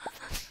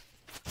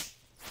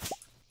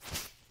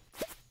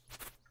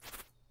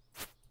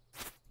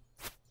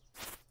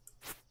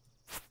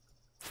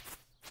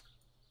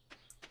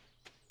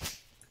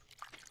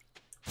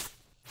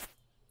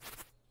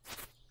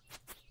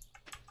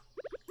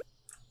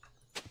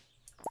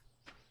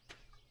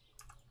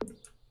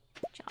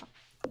 Chop.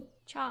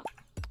 Chop.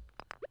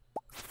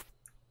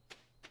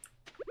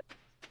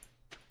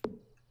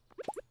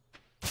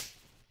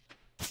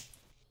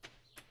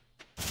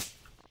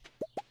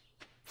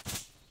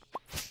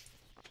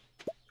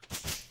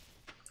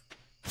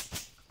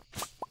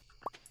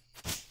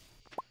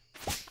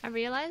 I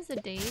realized the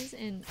days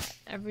in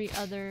every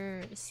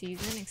other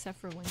season except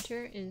for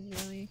winter is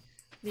really...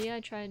 Leah, I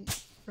tried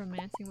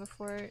romancing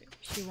before.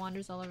 She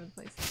wanders all over the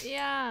place.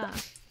 Yeah!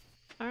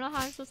 I don't know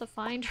how I'm supposed to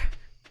find her.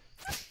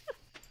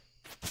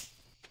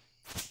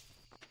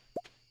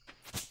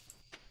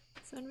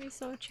 It's gonna be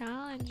so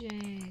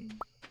challenging.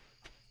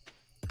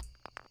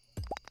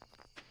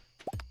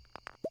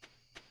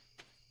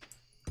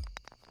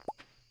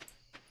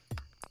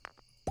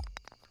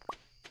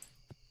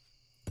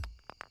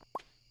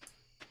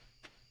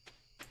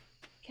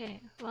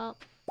 Okay, well...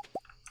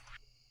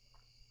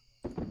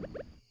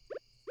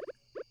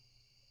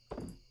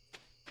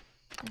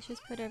 let's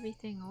just put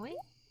everything away.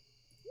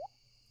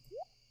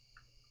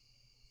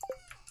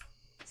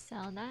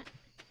 Sell that.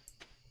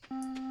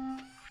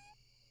 1,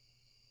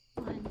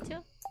 2.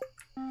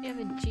 We have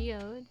a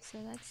geode, so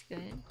that's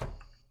good.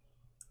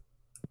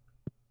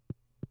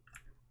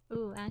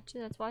 Ooh,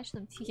 actually, let's watch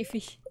some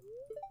TV.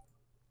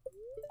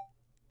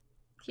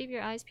 Keep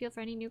your eyes peeled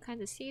for any new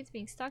kinds of seeds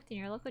being stocked in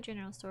your local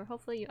general store.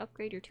 Hopefully you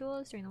upgrade your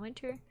tools during the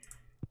winter.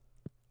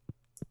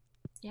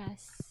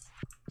 Yes.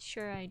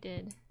 Sure I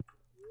did.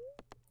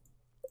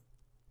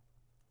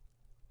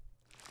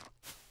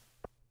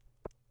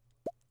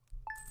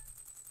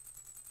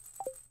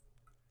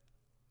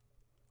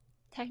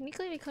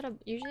 Technically we could have...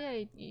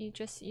 usually you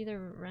just either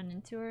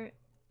run to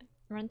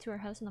her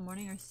house in the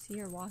morning or see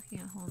her walking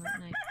at home at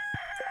night.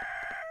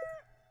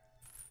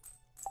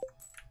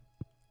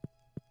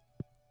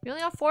 We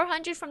only got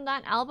 400 from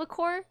that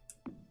albacore?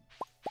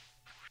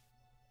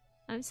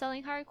 I'm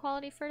selling higher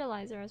quality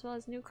fertilizer as well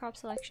as new crop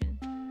selection.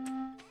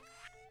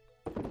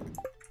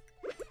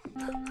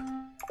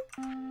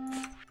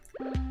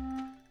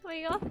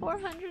 We got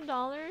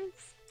 $400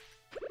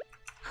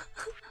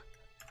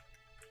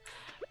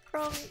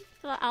 from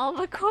the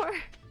albacore.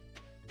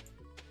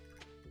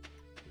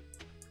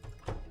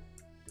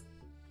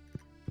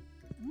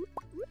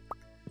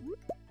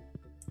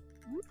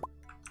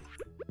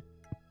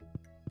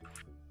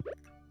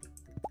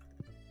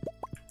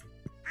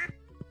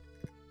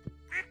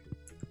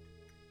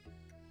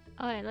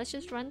 Alright, let's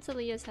just run to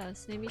Leah's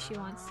house. Maybe she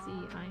wants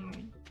the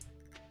iron.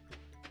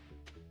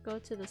 Go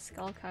to the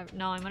skull cavern.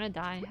 No, I'm gonna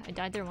die. I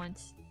died there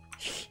once.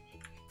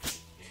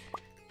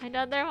 I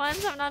died there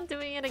once. I'm not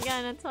doing it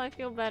again until I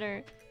feel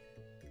better.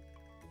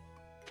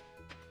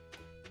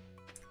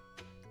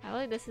 I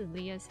believe this is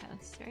Leah's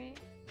house, right?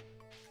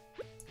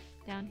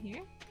 Down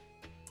here?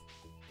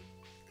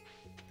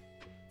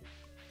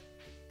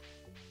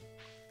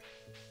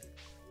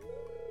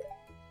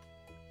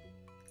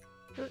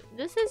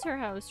 This is her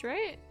house,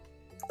 right?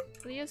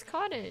 Leah's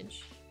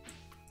cottage.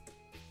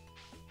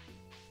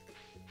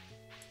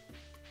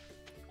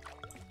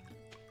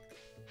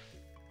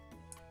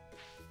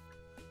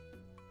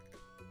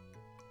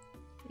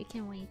 We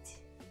can wait.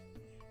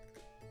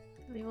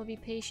 We will be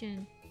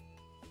patient.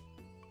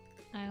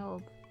 I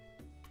hope.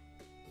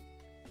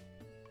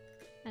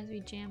 As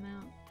we jam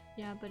out.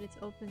 Yeah, but it's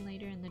open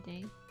later in the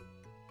day.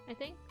 I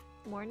think?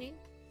 Morning?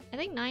 I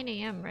think 9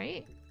 AM,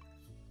 right?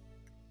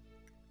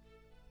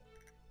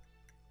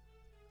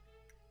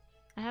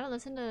 I haven't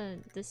listened to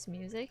this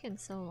music in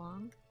so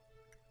long.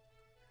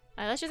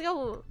 Alright, let's just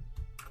go.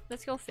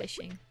 Let's go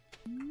fishing.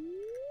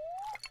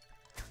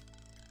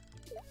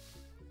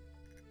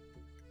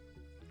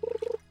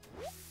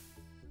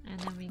 And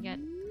then we get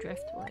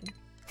driftwood.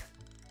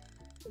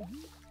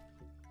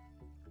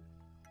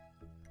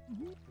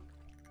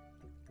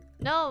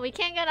 No, we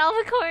can't get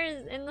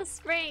albacores in the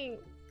spring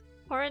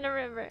or in the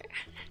river.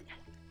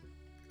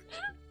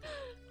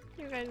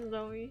 You guys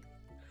know me.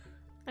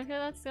 I feel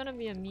that's gonna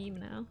be a meme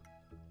now.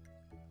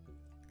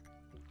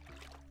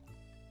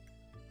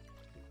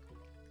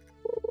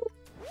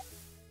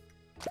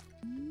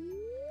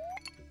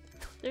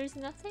 There's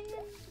nothing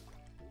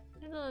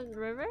in the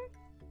river?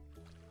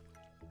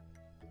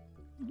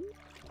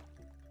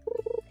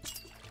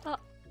 Oh.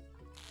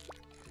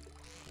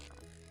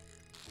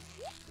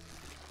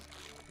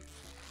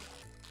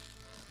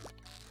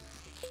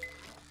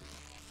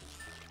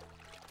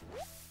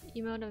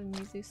 Emote of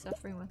Mizu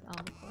suffering with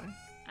albacore.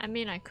 I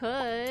mean, I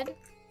could,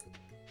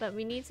 but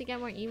we need to get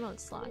more emote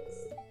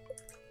slots.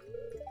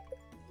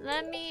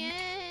 Let me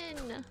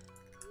in!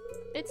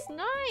 It's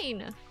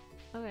 9!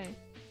 Okay.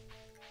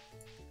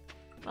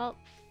 Well.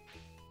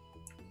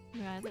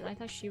 Yeah, I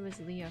thought she was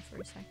Leah for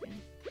a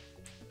second.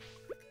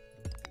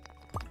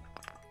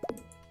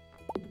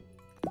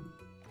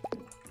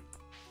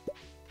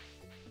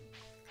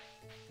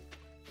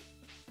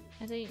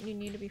 I think you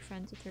need to be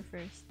friends with her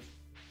first.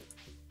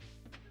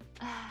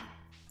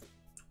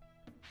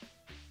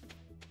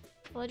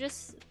 We'll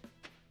just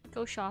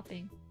go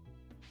shopping.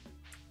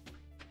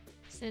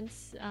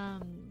 Since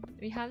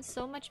we have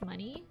so much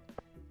money,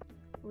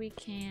 we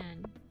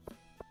can,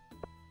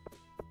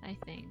 I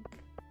think.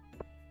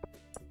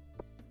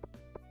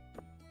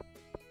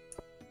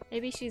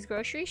 Maybe she's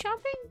grocery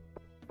shopping?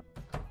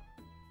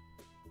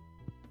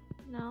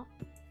 No.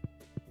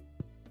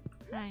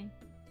 Hi.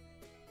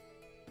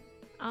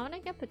 I wanna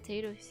get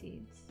potato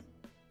seeds.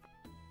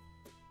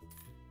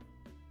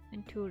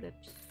 And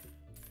tulips.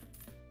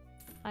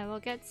 I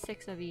will get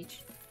 6 of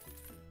each.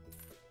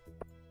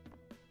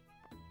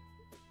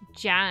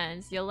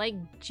 Jazz. You like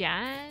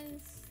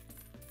jazz?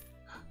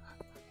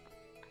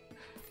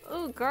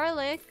 Ooh,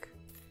 garlic.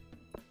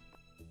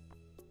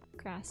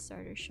 Grass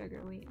starter,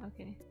 sugar, wheat.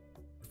 Okay.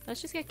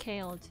 Let's just get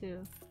kale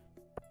too.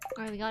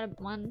 Alright, we got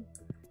one.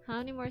 How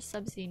many more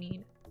subs do you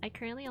need? I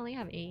currently only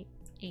have 8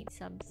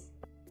 subs.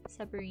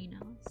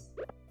 Subarinos.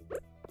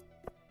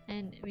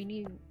 And we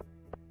need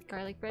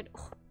garlic bread.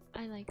 Oh,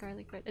 I like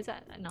garlic bread. Is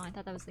that— no, I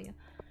thought that was Leah.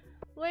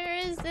 Where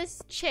is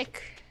this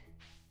chick?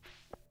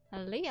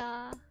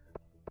 Leah.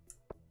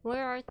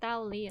 Where art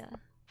thou, Leah?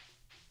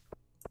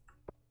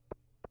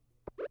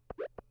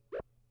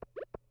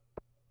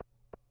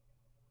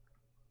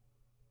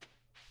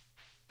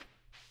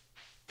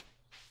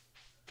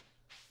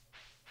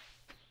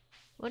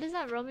 What is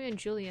that Romeo and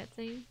Juliet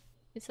thing?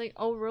 It's like,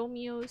 oh,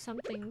 Romeo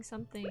something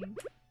something.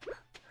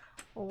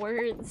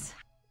 Words.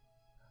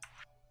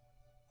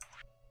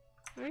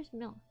 Where's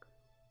milk?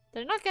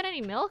 Did I not get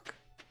any milk?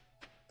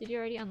 Did you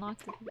already unlock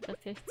the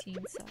 15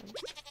 sub?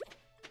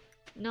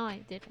 No, I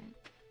didn't.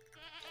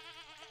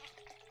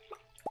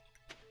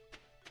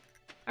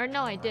 Or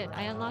no, I did.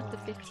 I unlocked the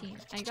 15.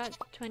 I got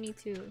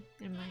 22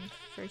 in my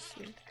first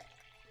year.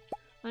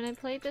 When I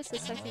played this the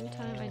second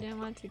time, I didn't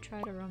want to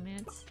try to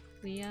romance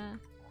Leah.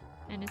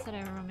 And instead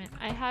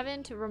I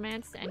haven't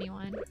romanced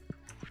anyone.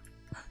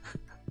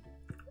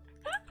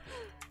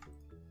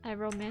 I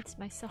romanced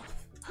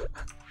myself.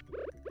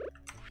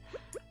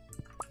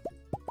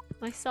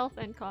 Myself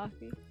and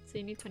coffee. So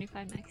you need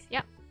 25 max.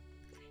 Yep.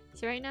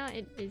 So right now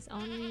it is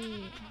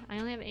only— I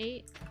only have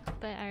 8,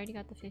 but I already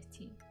got the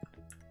 15.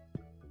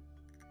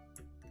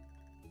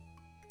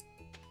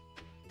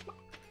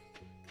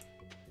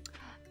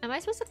 Am I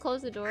supposed to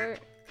close the door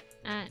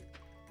at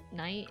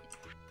night?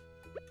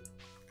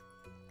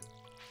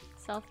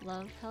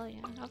 Self-love? Hell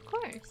yeah. Of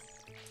course.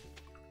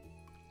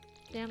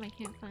 Damn, I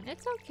can't find—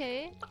 it's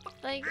okay.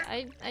 Like,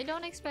 I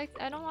don't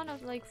expect— I don't want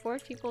to like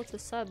force people to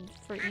sub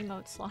for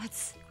emote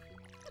slots.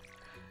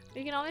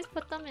 You can always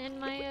put them in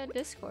my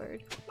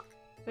Discord,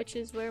 which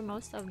is where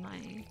most of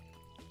my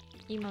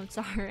emotes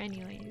are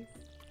anyways.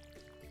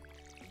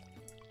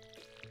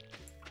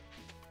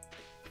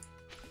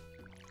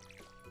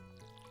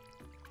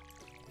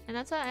 And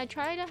that's why I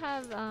try to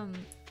have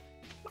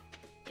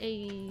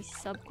a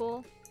sub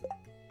goal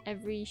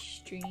every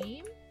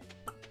stream,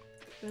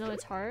 even though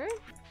it's hard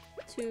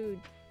to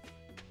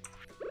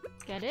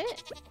get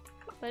it,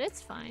 but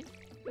it's fine.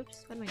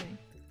 Oops, what am I doing?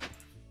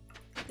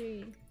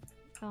 3,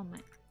 oh my,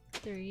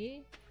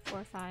 3,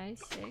 4, 5,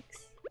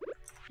 6,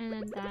 and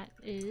then that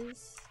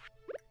is—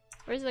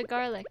 where's the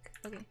garlic?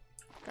 Okay,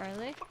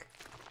 garlic.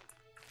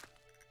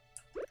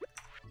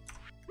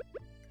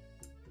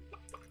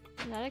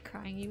 Is that a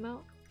crying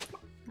emote?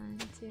 1,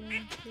 2,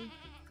 3,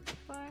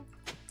 4.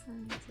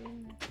 1,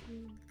 2,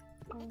 3,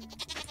 4,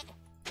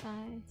 5,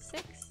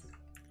 6.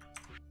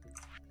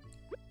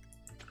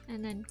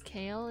 And then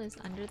kale is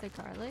under the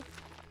garlic.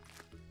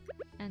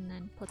 And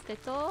then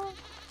potato.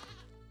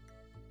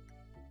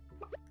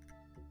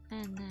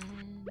 And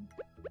then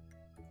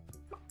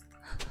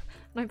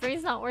My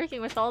brain's not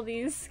working with all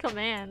these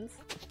commands.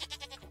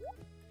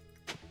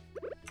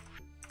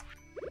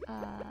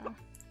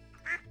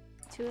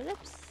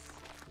 Tulips.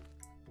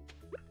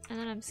 And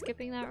then I'm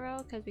skipping that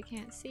row because we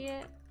can't see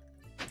it.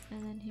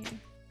 And then here.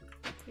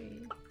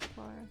 3,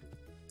 4.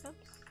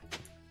 Oops.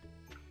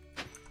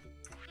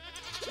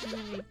 And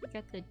then we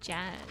get the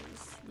jazz.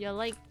 You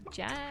like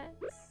jazz?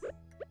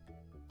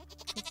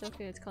 It's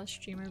okay, it's called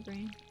streamer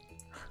brain.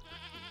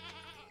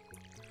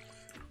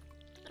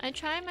 I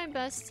try my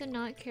best to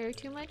not care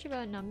too much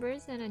about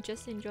numbers and I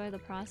just enjoy the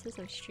process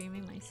of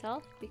streaming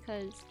myself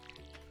because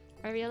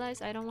I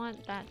realize I don't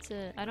want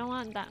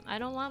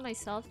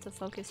myself to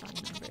focus on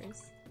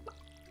numbers.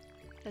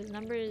 Because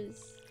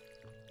numbers,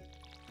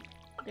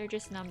 they're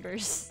just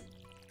numbers.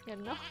 You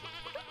know?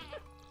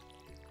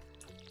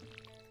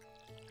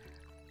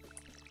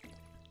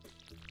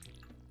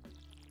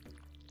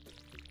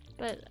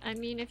 But I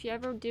mean, if you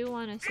ever do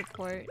want to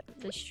support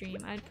the stream,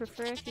 I'd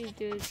prefer if you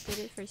did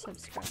it for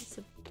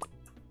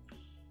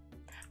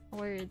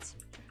words.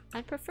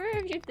 I'd prefer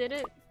if you did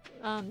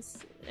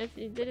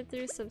it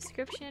through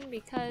subscription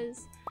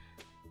because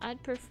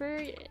I'd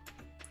prefer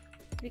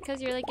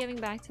because you're like giving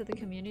back to the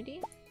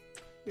community.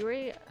 You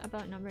worry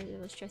about numbers, it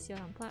will stress you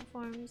out on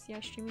platforms. Yeah,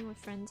 streaming with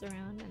friends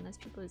around and less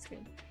people is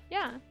good.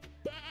 Yeah,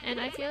 and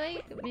I feel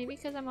like maybe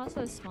because I'm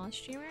also a small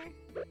streamer,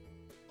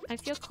 I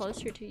feel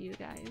closer to you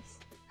guys.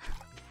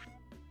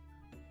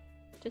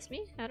 Just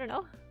me? I don't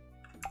know.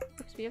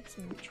 Oops, we have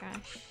some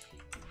trash.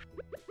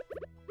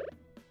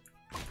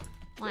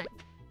 1,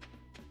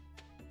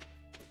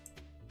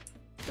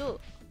 2.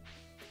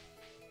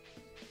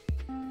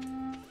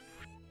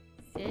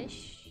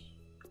 Fish.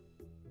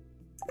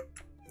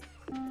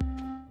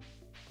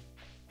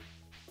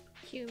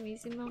 Cute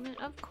music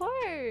moment, of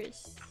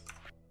course.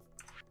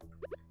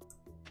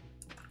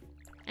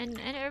 And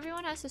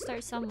everyone has to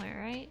start somewhere,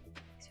 right?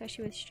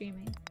 Especially with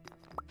streaming.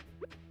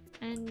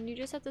 And you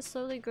just have to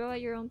slowly grow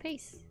at your own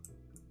pace.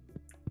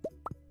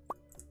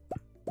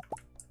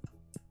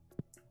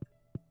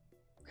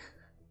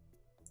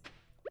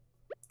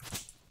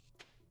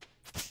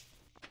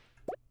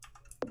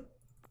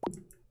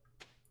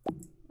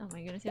 Oh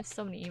my goodness, you have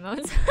so many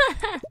emotes.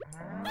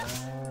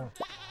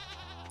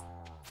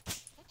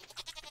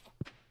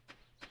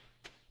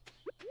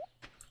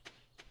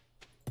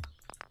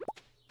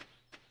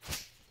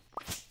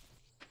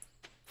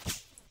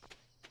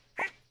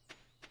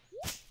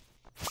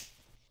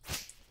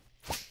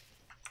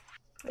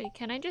 Wait,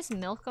 can I just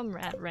milk them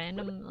at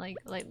random, like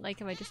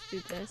if I just do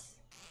this?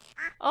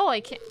 Oh,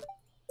 I can't.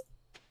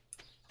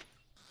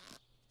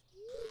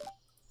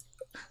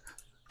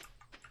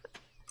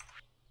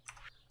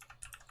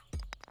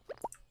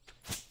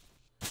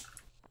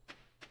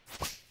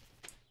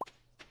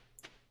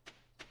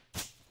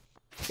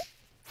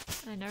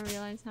 I never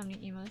realized how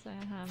many emotes I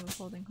have of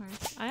holding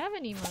hearts. I have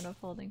an emote of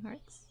holding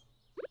hearts,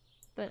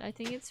 but I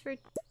think it's for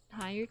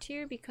higher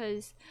tier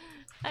because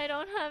I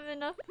don't have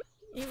enough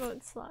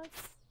emote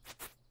slots.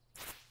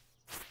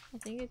 I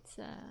think it's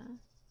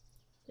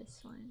this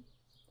one.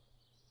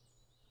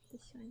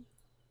 This one.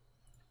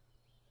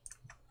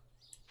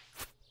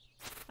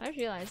 I just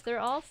realized they're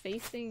all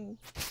facing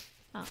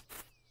up.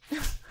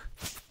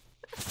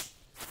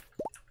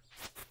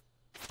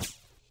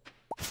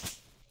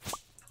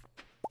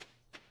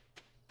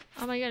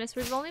 Oh my goodness,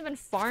 we've only been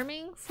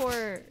farming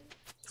for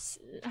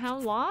how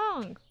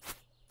long?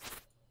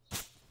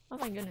 Oh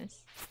my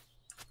goodness.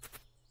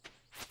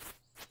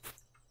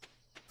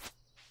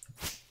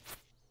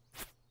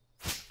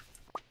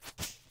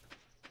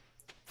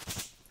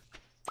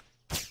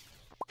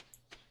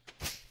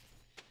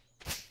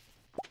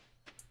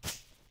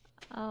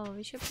 Oh,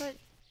 we should put...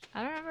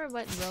 I don't remember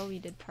what row we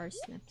did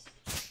parsnips.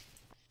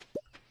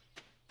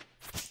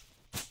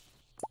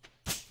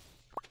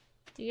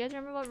 Do you guys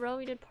remember what row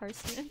we did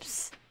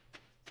parsnips?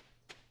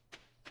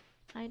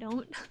 I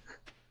don't.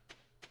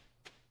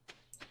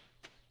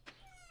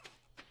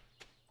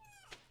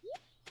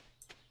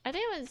 I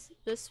think it was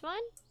this one.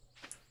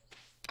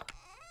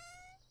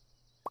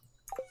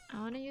 I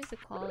want to use the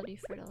quality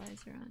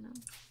fertilizer on them.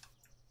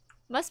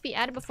 Must be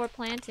added before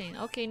planting.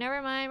 Okay,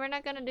 never mind. We're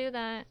not gonna do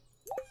that.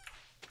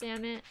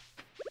 Damn it.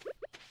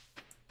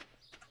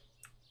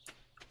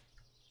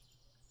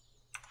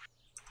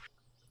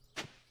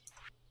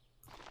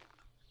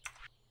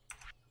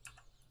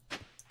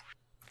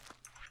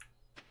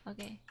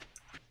 Okay.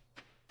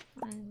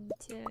 1,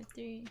 2,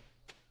 3.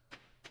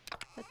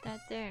 Put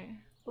that there.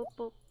 Boop,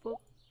 boop, boop,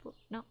 boop.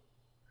 No.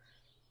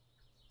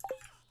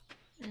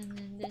 And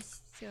then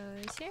this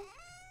goes here.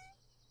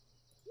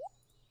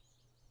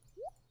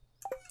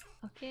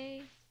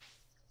 Okay.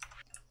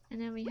 And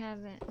then we have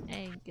an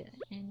egg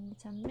and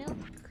some milk.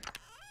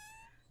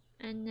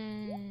 And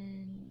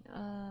then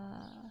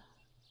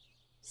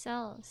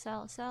sell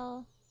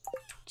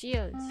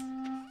geodes.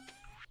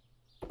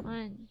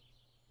 1,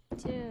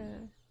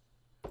 2,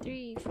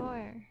 3,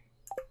 4.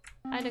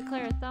 I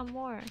declare a thumb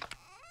war.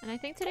 And I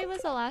think today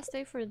was the last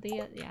day for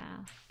Leah.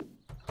 Yeah.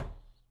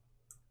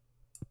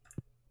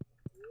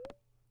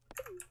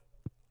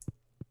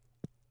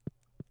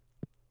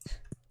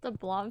 The the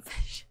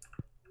blobfish.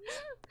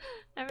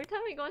 Every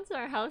time we go into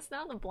our house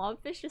now, the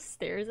blobfish just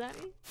stares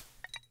at me.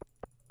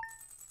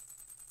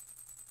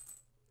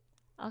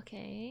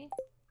 Okay.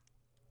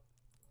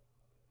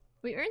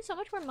 We earn so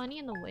much more money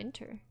in the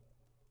winter.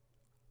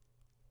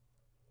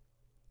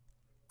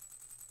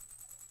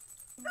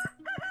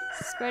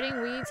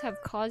 Spreading weeds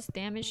have caused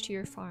damage to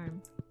your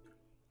farm.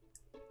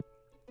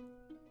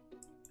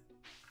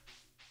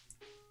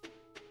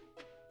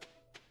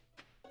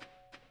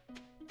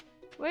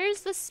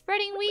 Where's the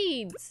spreading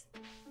weeds?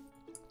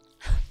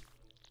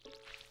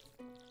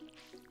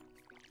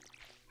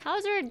 How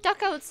is there a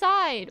duck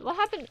outside? What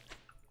happened?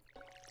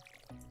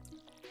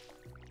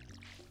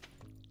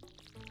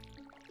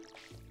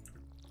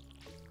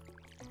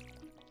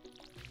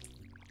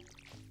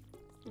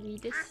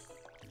 Read this.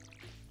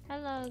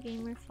 Hello,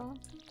 Gamerful.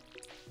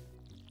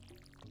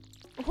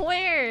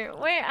 Where?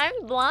 Where?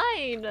 I'm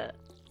blind.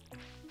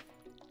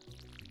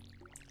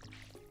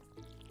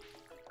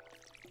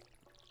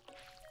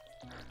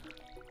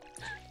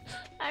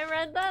 I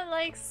read that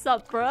like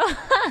supra.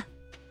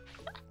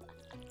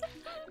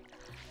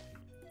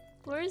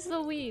 Where's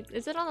the weed?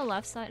 Is it on the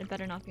left side? It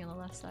better not be on the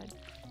left side.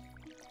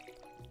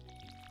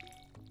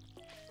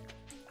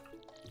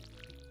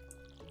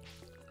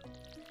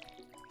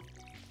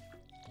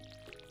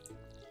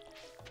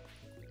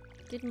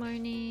 Good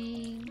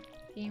morning,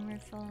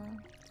 Gamerful.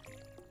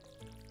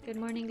 Good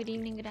morning, good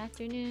evening, good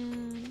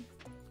afternoon.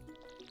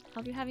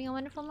 Hope you're having a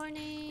wonderful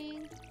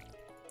morning.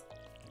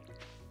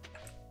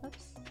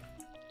 Oops.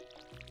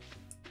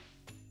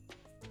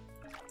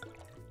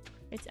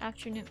 It's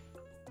afternoon.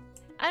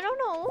 I don't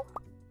know.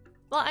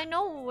 Well, I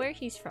know where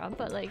he's from,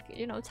 but like,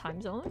 you know,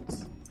 time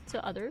zones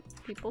to other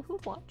people who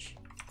watch.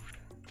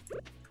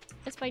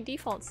 It's my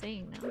default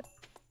saying now.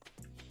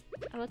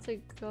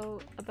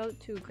 About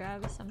to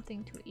grab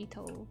something to eat.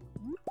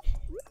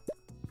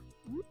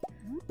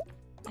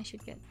 I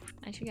should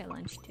get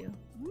lunch too.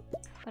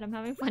 But I'm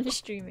having fun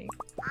streaming.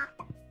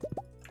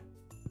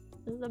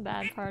 This is the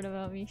bad part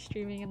about me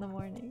streaming in the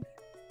morning.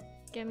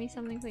 Get me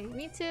something please.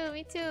 Me too,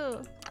 me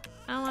too!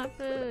 I want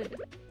food.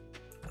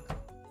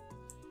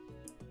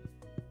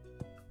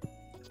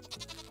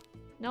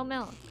 No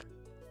milk.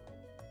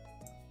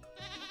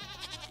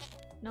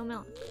 No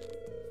milk.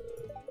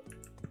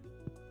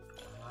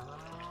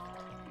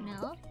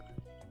 Milk?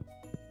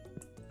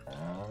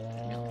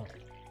 Milk.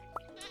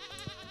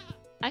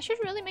 I should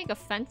really make a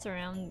fence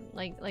around,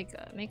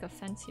 make a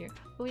fence here.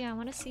 Oh yeah, I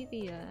want to see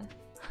the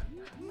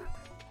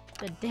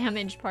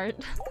damage part.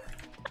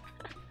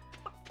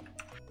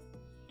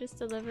 Just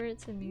deliver it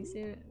to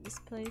Mizu, this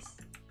place,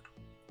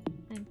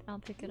 and I'll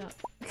pick it up.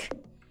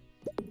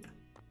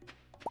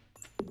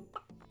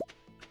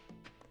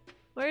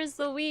 Where's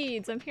the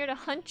weeds? I'm here to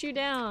hunt you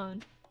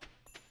down.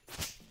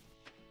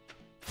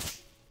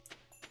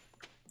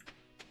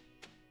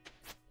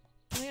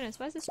 Oh my goodness,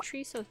 why is this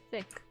tree so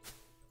thick?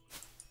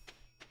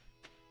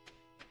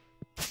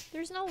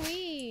 There's no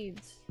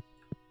weeds.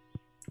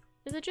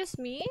 Is it just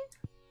me?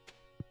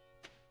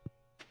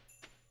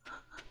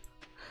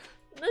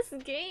 This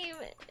game,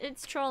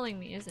 it's trolling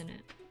me, isn't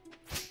it?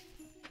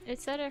 It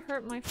said it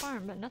hurt my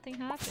farm, but nothing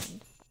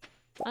happened.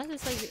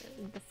 Unless it's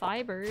like the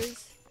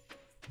fibers.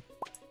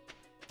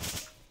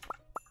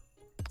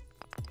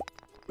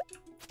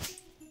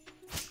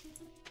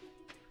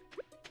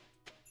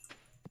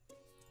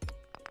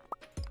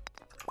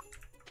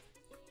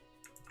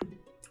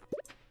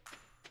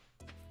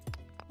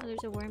 Oh,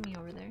 there's a wormy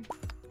over there.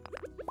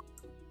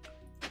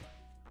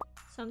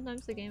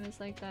 Sometimes the game is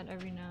like that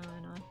every now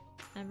and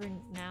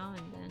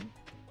then.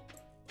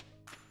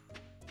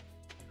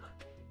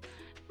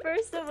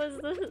 First it was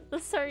the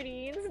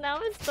sardines, now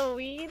it's the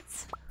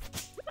weeds.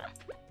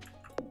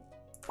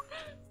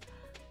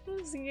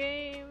 This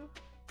game.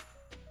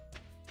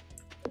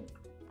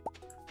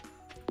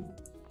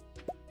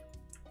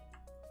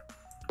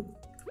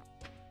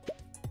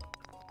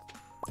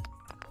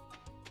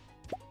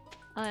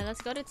 Alright,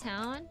 let's go to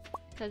town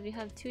because we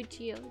have 2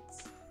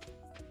 geodes.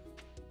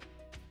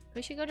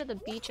 We should go to the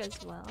beach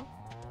as well,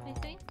 I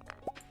think.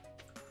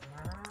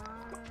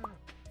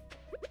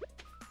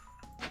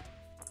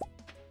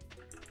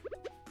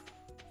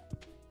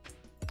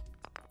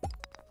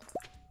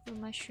 The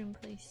mushroom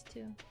place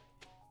too.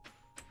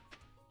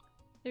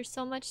 There's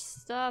so much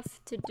stuff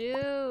to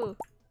do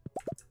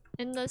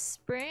in the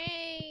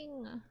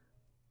spring.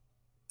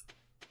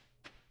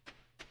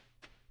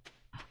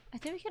 I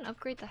think we can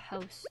upgrade the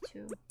house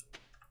too.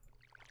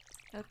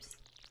 Oops.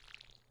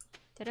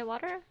 Did I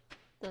water?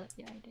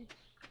 Yeah, I did.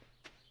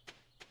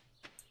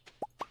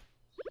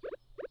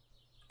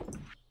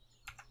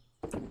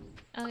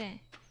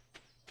 Okay.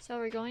 So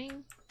we're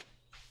going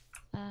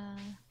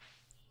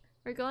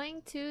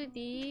to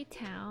the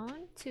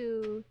town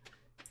to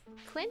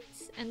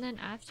Clint, and then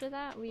after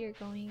that we are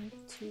going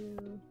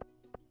to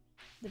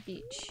the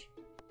beach.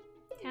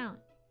 Town.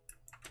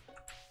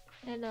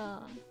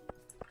 Hello.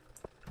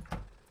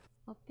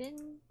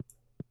 Open.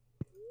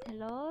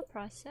 Hello,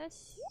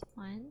 process.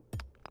 1.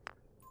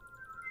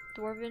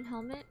 Dwarven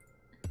helmet.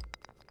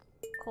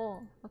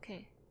 Coal.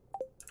 Okay.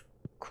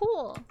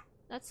 cool.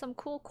 That's some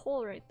cool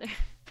coal right there.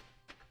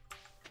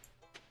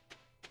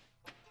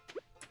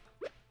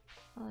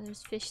 Oh,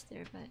 there's fish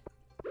there, but...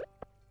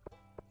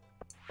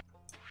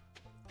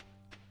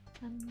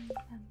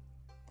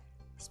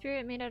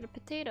 Spirit made out of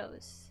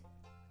potatoes.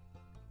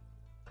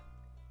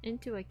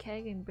 Into a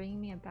keg and bring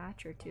me a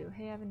batch or two.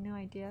 Hey, I have no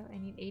idea. I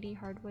need 80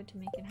 hardwood to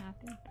make it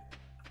happen.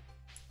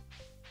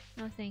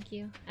 No, thank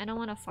you. I don't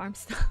want to farm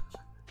stuff.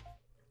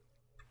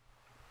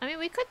 I mean,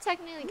 we could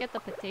technically get the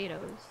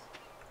potatoes.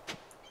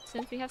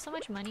 Since we have so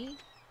much money.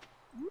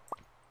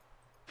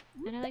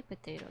 And I like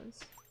potatoes.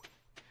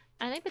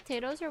 I think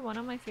potatoes are one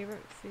of my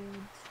favorite foods.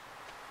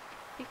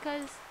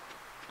 Because,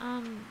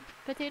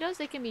 potatoes,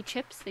 they can be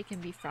chips, they can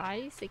be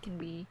fries, they can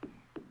be...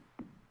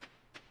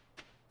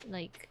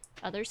 like,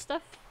 other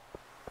stuff.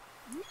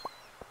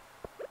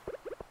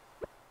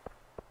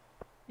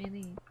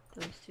 Mainly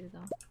those two, though.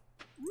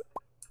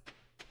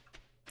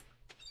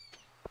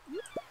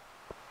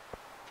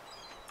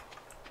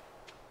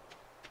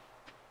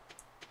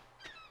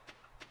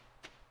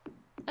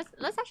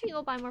 Let's actually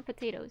go buy more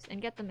potatoes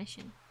and get the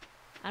mission.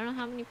 I don't know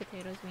how many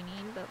potatoes we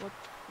need, but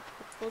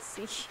we'll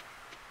see.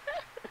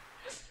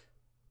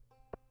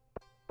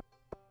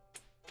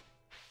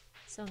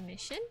 So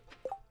mission?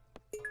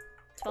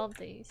 12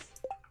 days.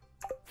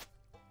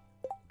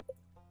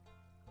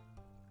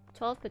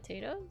 12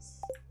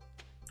 potatoes?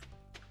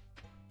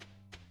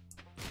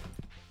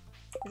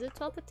 Is it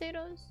 12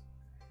 potatoes?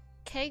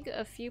 Keg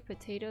a few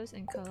potatoes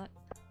and collect...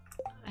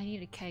 I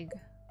need a keg.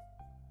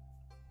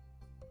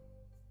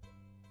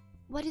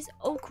 What is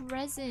oak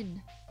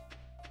resin?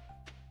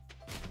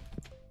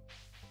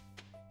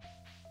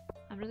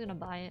 I'm just gonna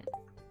buy it.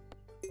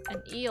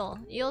 An eel.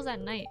 Eels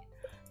at night.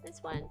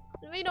 This one.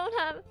 We don't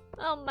have...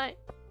 Oh my...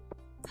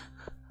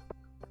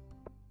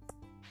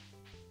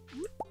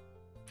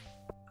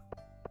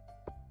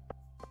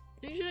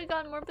 We should have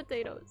gotten more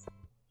potatoes.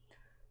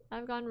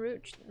 I've gone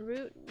root,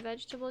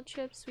 vegetable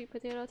chips, sweet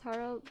potato,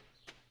 taro.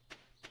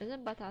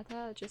 Isn't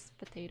batata just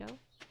potato?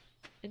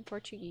 In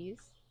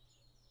Portuguese.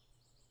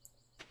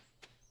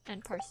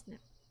 And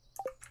parsnip.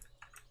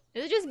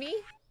 Is it just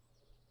me?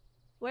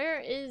 Where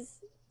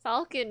is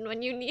Falcon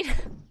when you need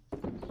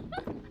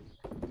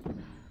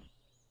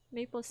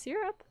maple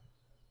syrup?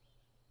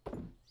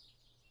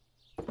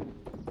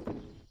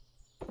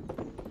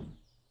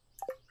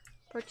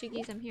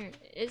 Portuguese, I'm here.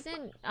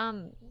 Isn't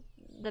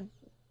the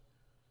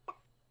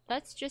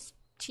that's just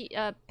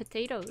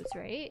potatoes,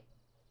 right?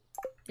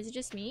 Is it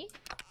just me?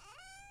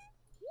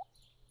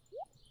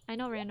 I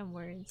know random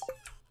words.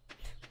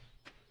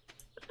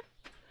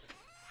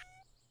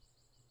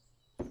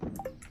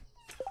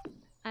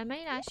 I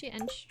might actually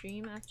end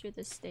stream after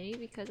this day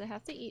because I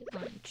have to eat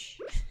lunch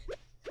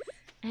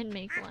and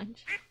make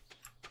lunch.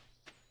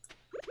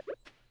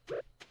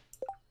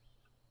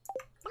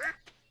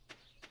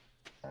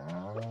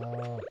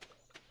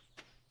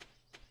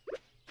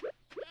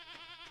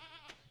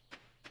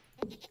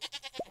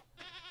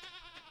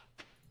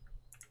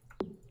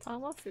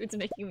 Talking about food's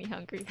making me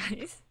hungry,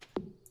 guys.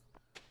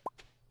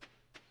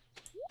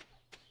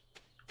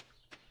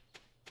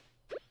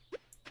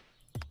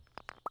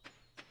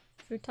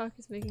 Food talk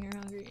is making her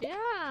hungry.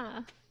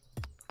 Yeah.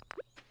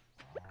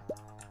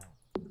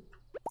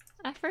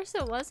 At first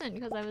it wasn't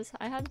because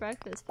I had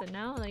breakfast, but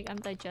now like I'm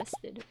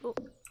digested. Oh.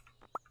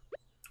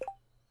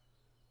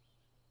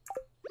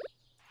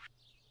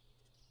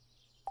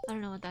 I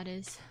don't know what that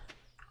is.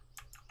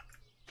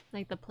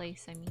 Like the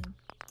place, I mean.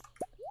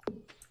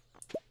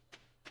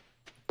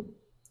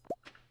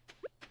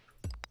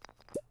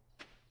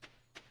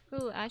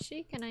 Ooh,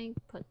 actually, can I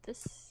put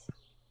this,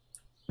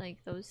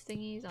 like those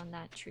thingies on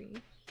that tree?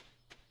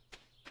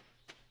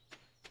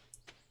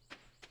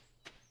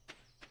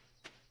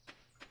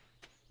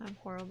 I'm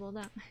horrible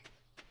at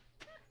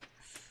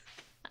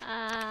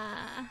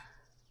that.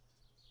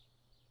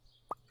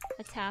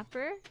 A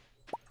tapper.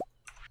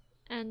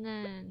 And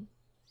then...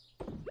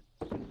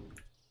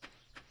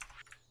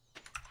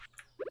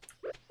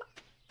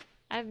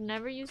 I've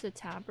never used a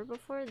tapper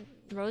before.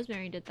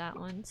 Rosemary did that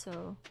one,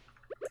 so...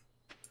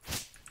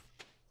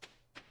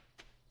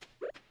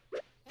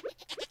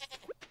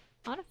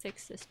 I want to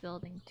fix this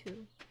building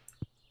too.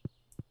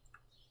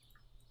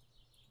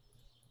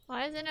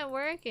 Why isn't it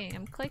working?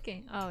 I'm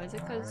clicking. Oh, is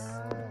it because...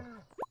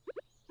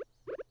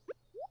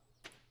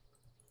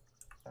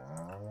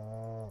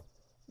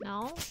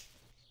 No?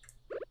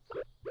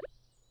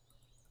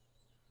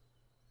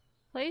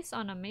 Place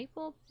on a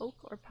maple, oak,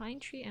 or pine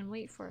tree and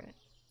wait for it.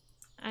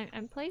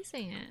 I'm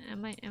placing it.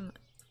 Am I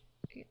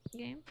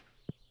game?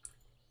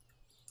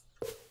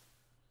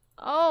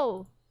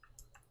 Oh!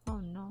 Oh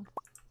no.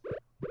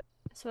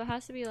 So it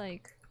has to be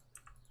like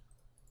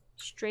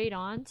straight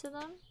on to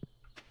them?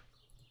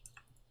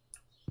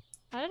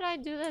 How did I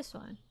do this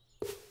one?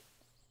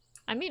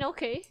 I mean,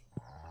 okay.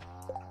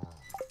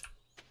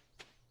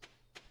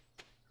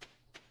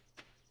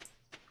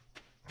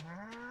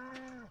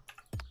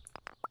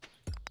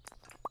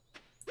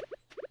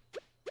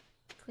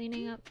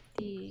 Cleaning up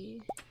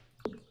the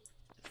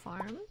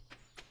farm.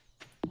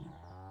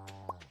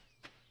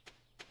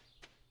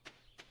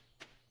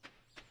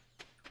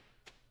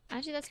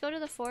 Actually, let's go to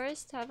the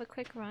forest to have a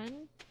quick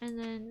run, and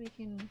then we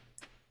can...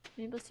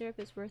 Maple syrup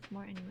is worth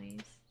more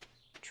anyways.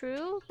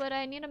 True, but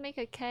I need to make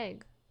a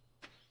keg.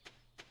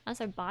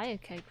 Unless I buy a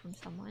keg from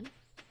someone.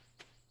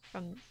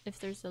 From... if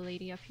there's a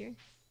lady up here.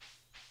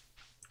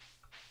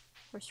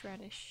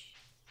 Horseradish.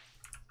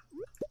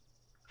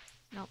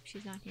 Nope,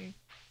 she's not here.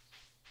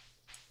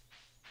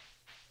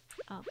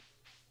 Oh.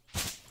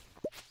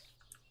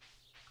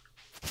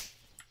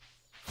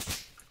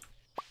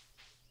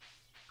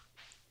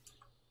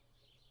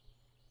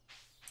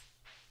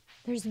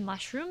 There's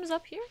mushrooms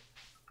up here?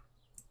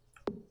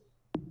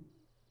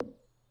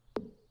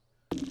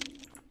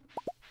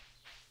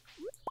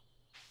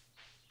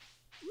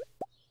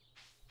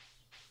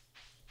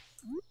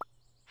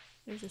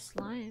 There's a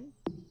slime.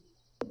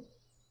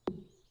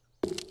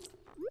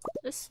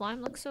 This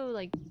slime looks so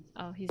like...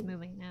 oh, he's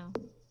moving now.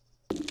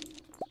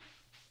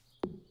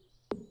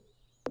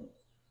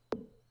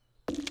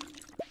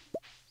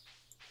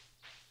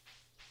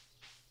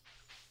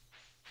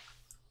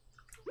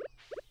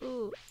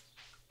 Ooh.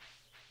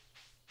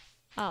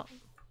 Oh.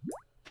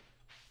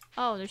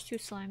 Oh, there's two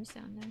slimes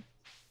down there.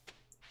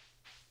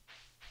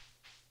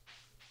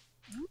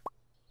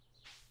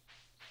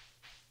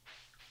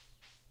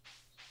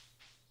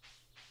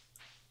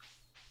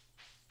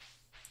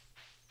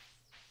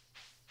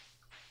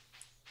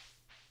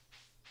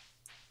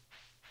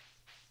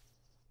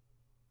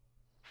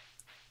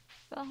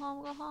 Go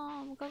home, go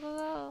home, go, go,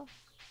 go.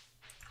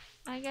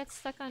 I get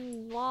stuck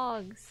on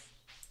logs.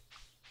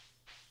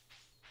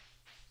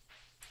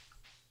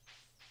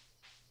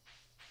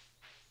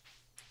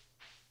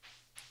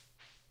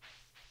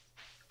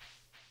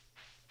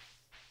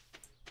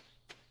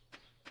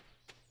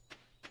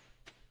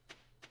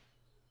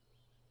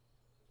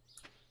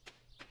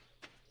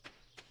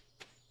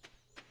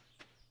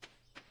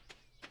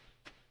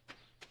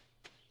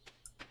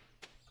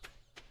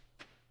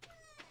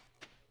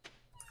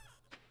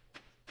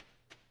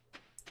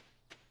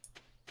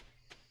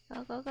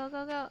 Go, go, go,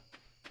 go, go.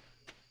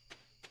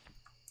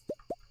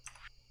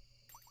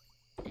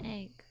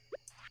 Egg.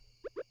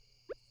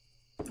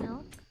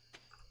 Milk.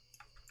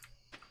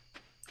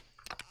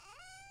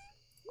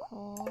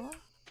 Coal.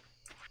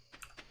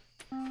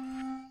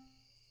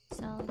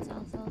 Sell,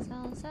 sell, sell,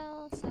 sell,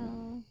 sell,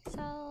 sell,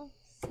 sell,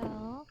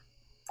 sell.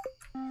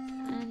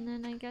 And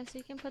then I guess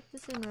you can put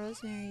this in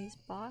Rosemary's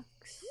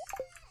box.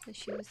 Because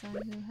she was the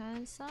one who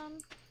has some.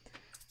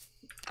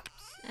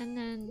 And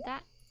then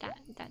that.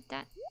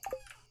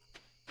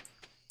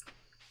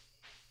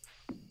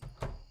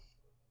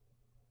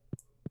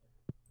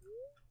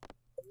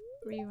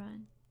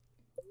 Rerun.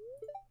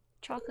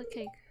 Chocolate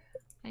cake.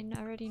 I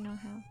already know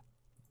how.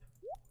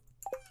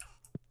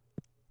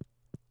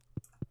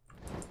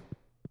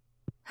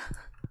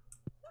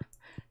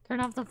 Turn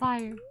off the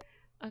fire.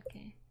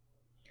 Okay.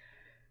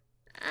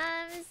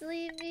 I'm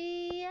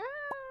sleepy.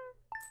 Ah.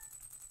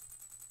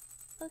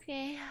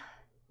 Okay.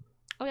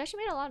 Oh, we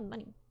actually made a lot of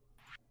money.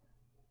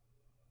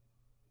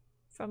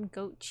 From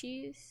goat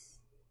cheese.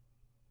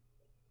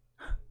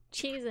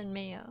 Cheese and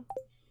mayo.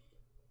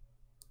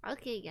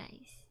 Okay,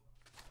 guys.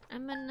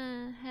 I'm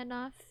gonna head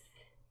off.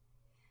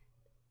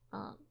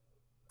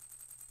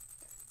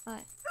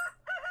 But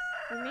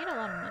we made a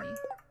lot of money.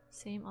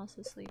 Same,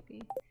 also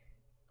sleepy.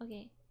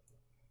 Okay.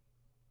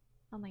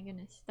 Oh my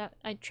goodness, that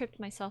I tripped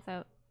myself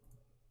out.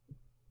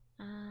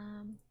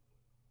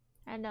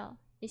 Hello,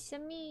 it's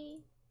me.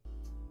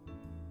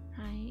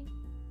 Hi.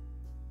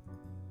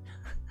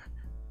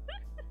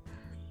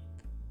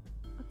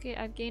 Okay,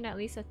 I've gained at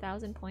least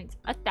 1,000 points.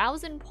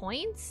 1,000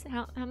 points?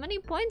 How many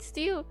points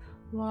do you?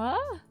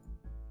 What?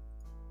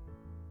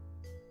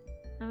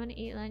 I'm gonna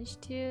eat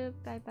lunch too.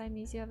 Bye bye,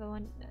 Mizu. Have a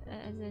one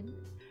as in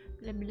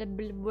blah, blah,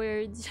 blah,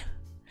 words.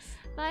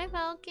 Bye,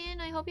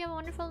 Falcon. I hope you have a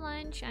wonderful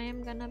lunch. I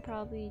am gonna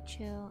probably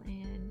chill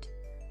and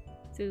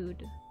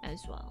food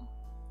as well.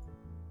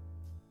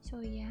 So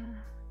yeah.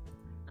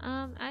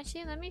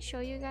 Actually, let me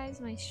show you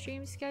guys my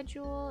stream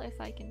schedule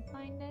if I can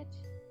find it.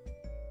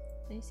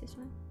 Is this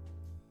one?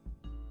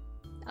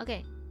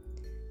 Okay.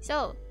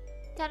 So,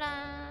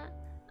 ta-da!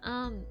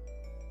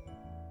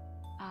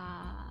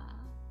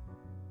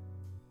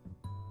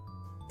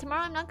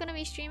 Tomorrow I'm not gonna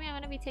be streaming. I'm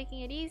gonna be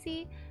taking it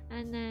easy,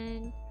 and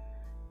then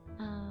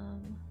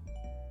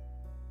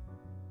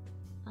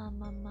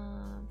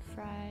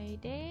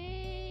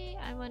Friday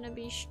I'm gonna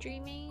be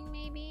streaming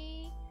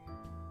maybe.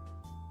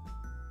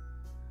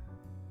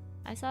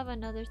 I still have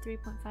another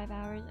 3.5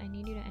 hours. I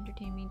need you to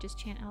entertain me. Just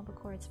chant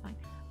albacore. It's fine.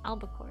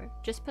 Albacore.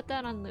 Just put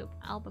that on loop.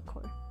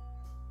 Albacore.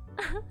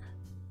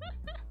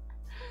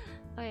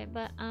 Okay,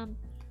 but I'm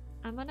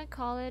gonna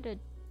call it a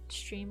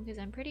stream because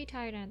I'm pretty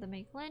tired. I have to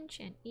make lunch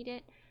and eat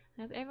it.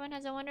 I hope everyone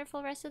has a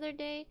wonderful rest of their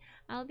day.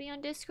 I'll be on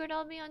Discord,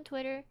 I'll be on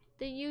Twitter,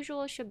 the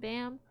usual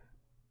shabam.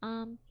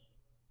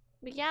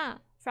 But yeah,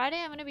 Friday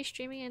I'm gonna be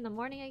streaming in the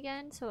morning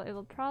again, so it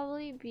will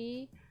probably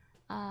be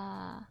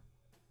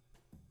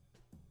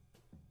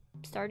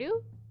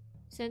Stardew,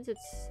 since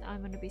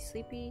I'm gonna be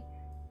sleepy.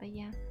 But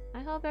yeah,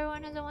 I hope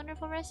everyone has a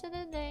wonderful rest of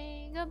the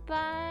day.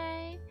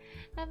 Goodbye.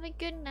 Have a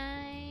good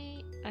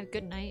night.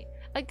 Good night.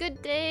 a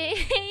good day.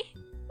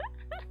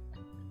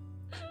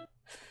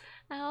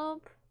 I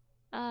hope.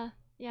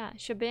 Yeah,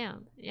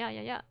 shabam.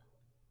 Yeah.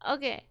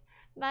 Okay.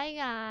 Bye,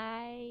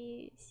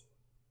 guys.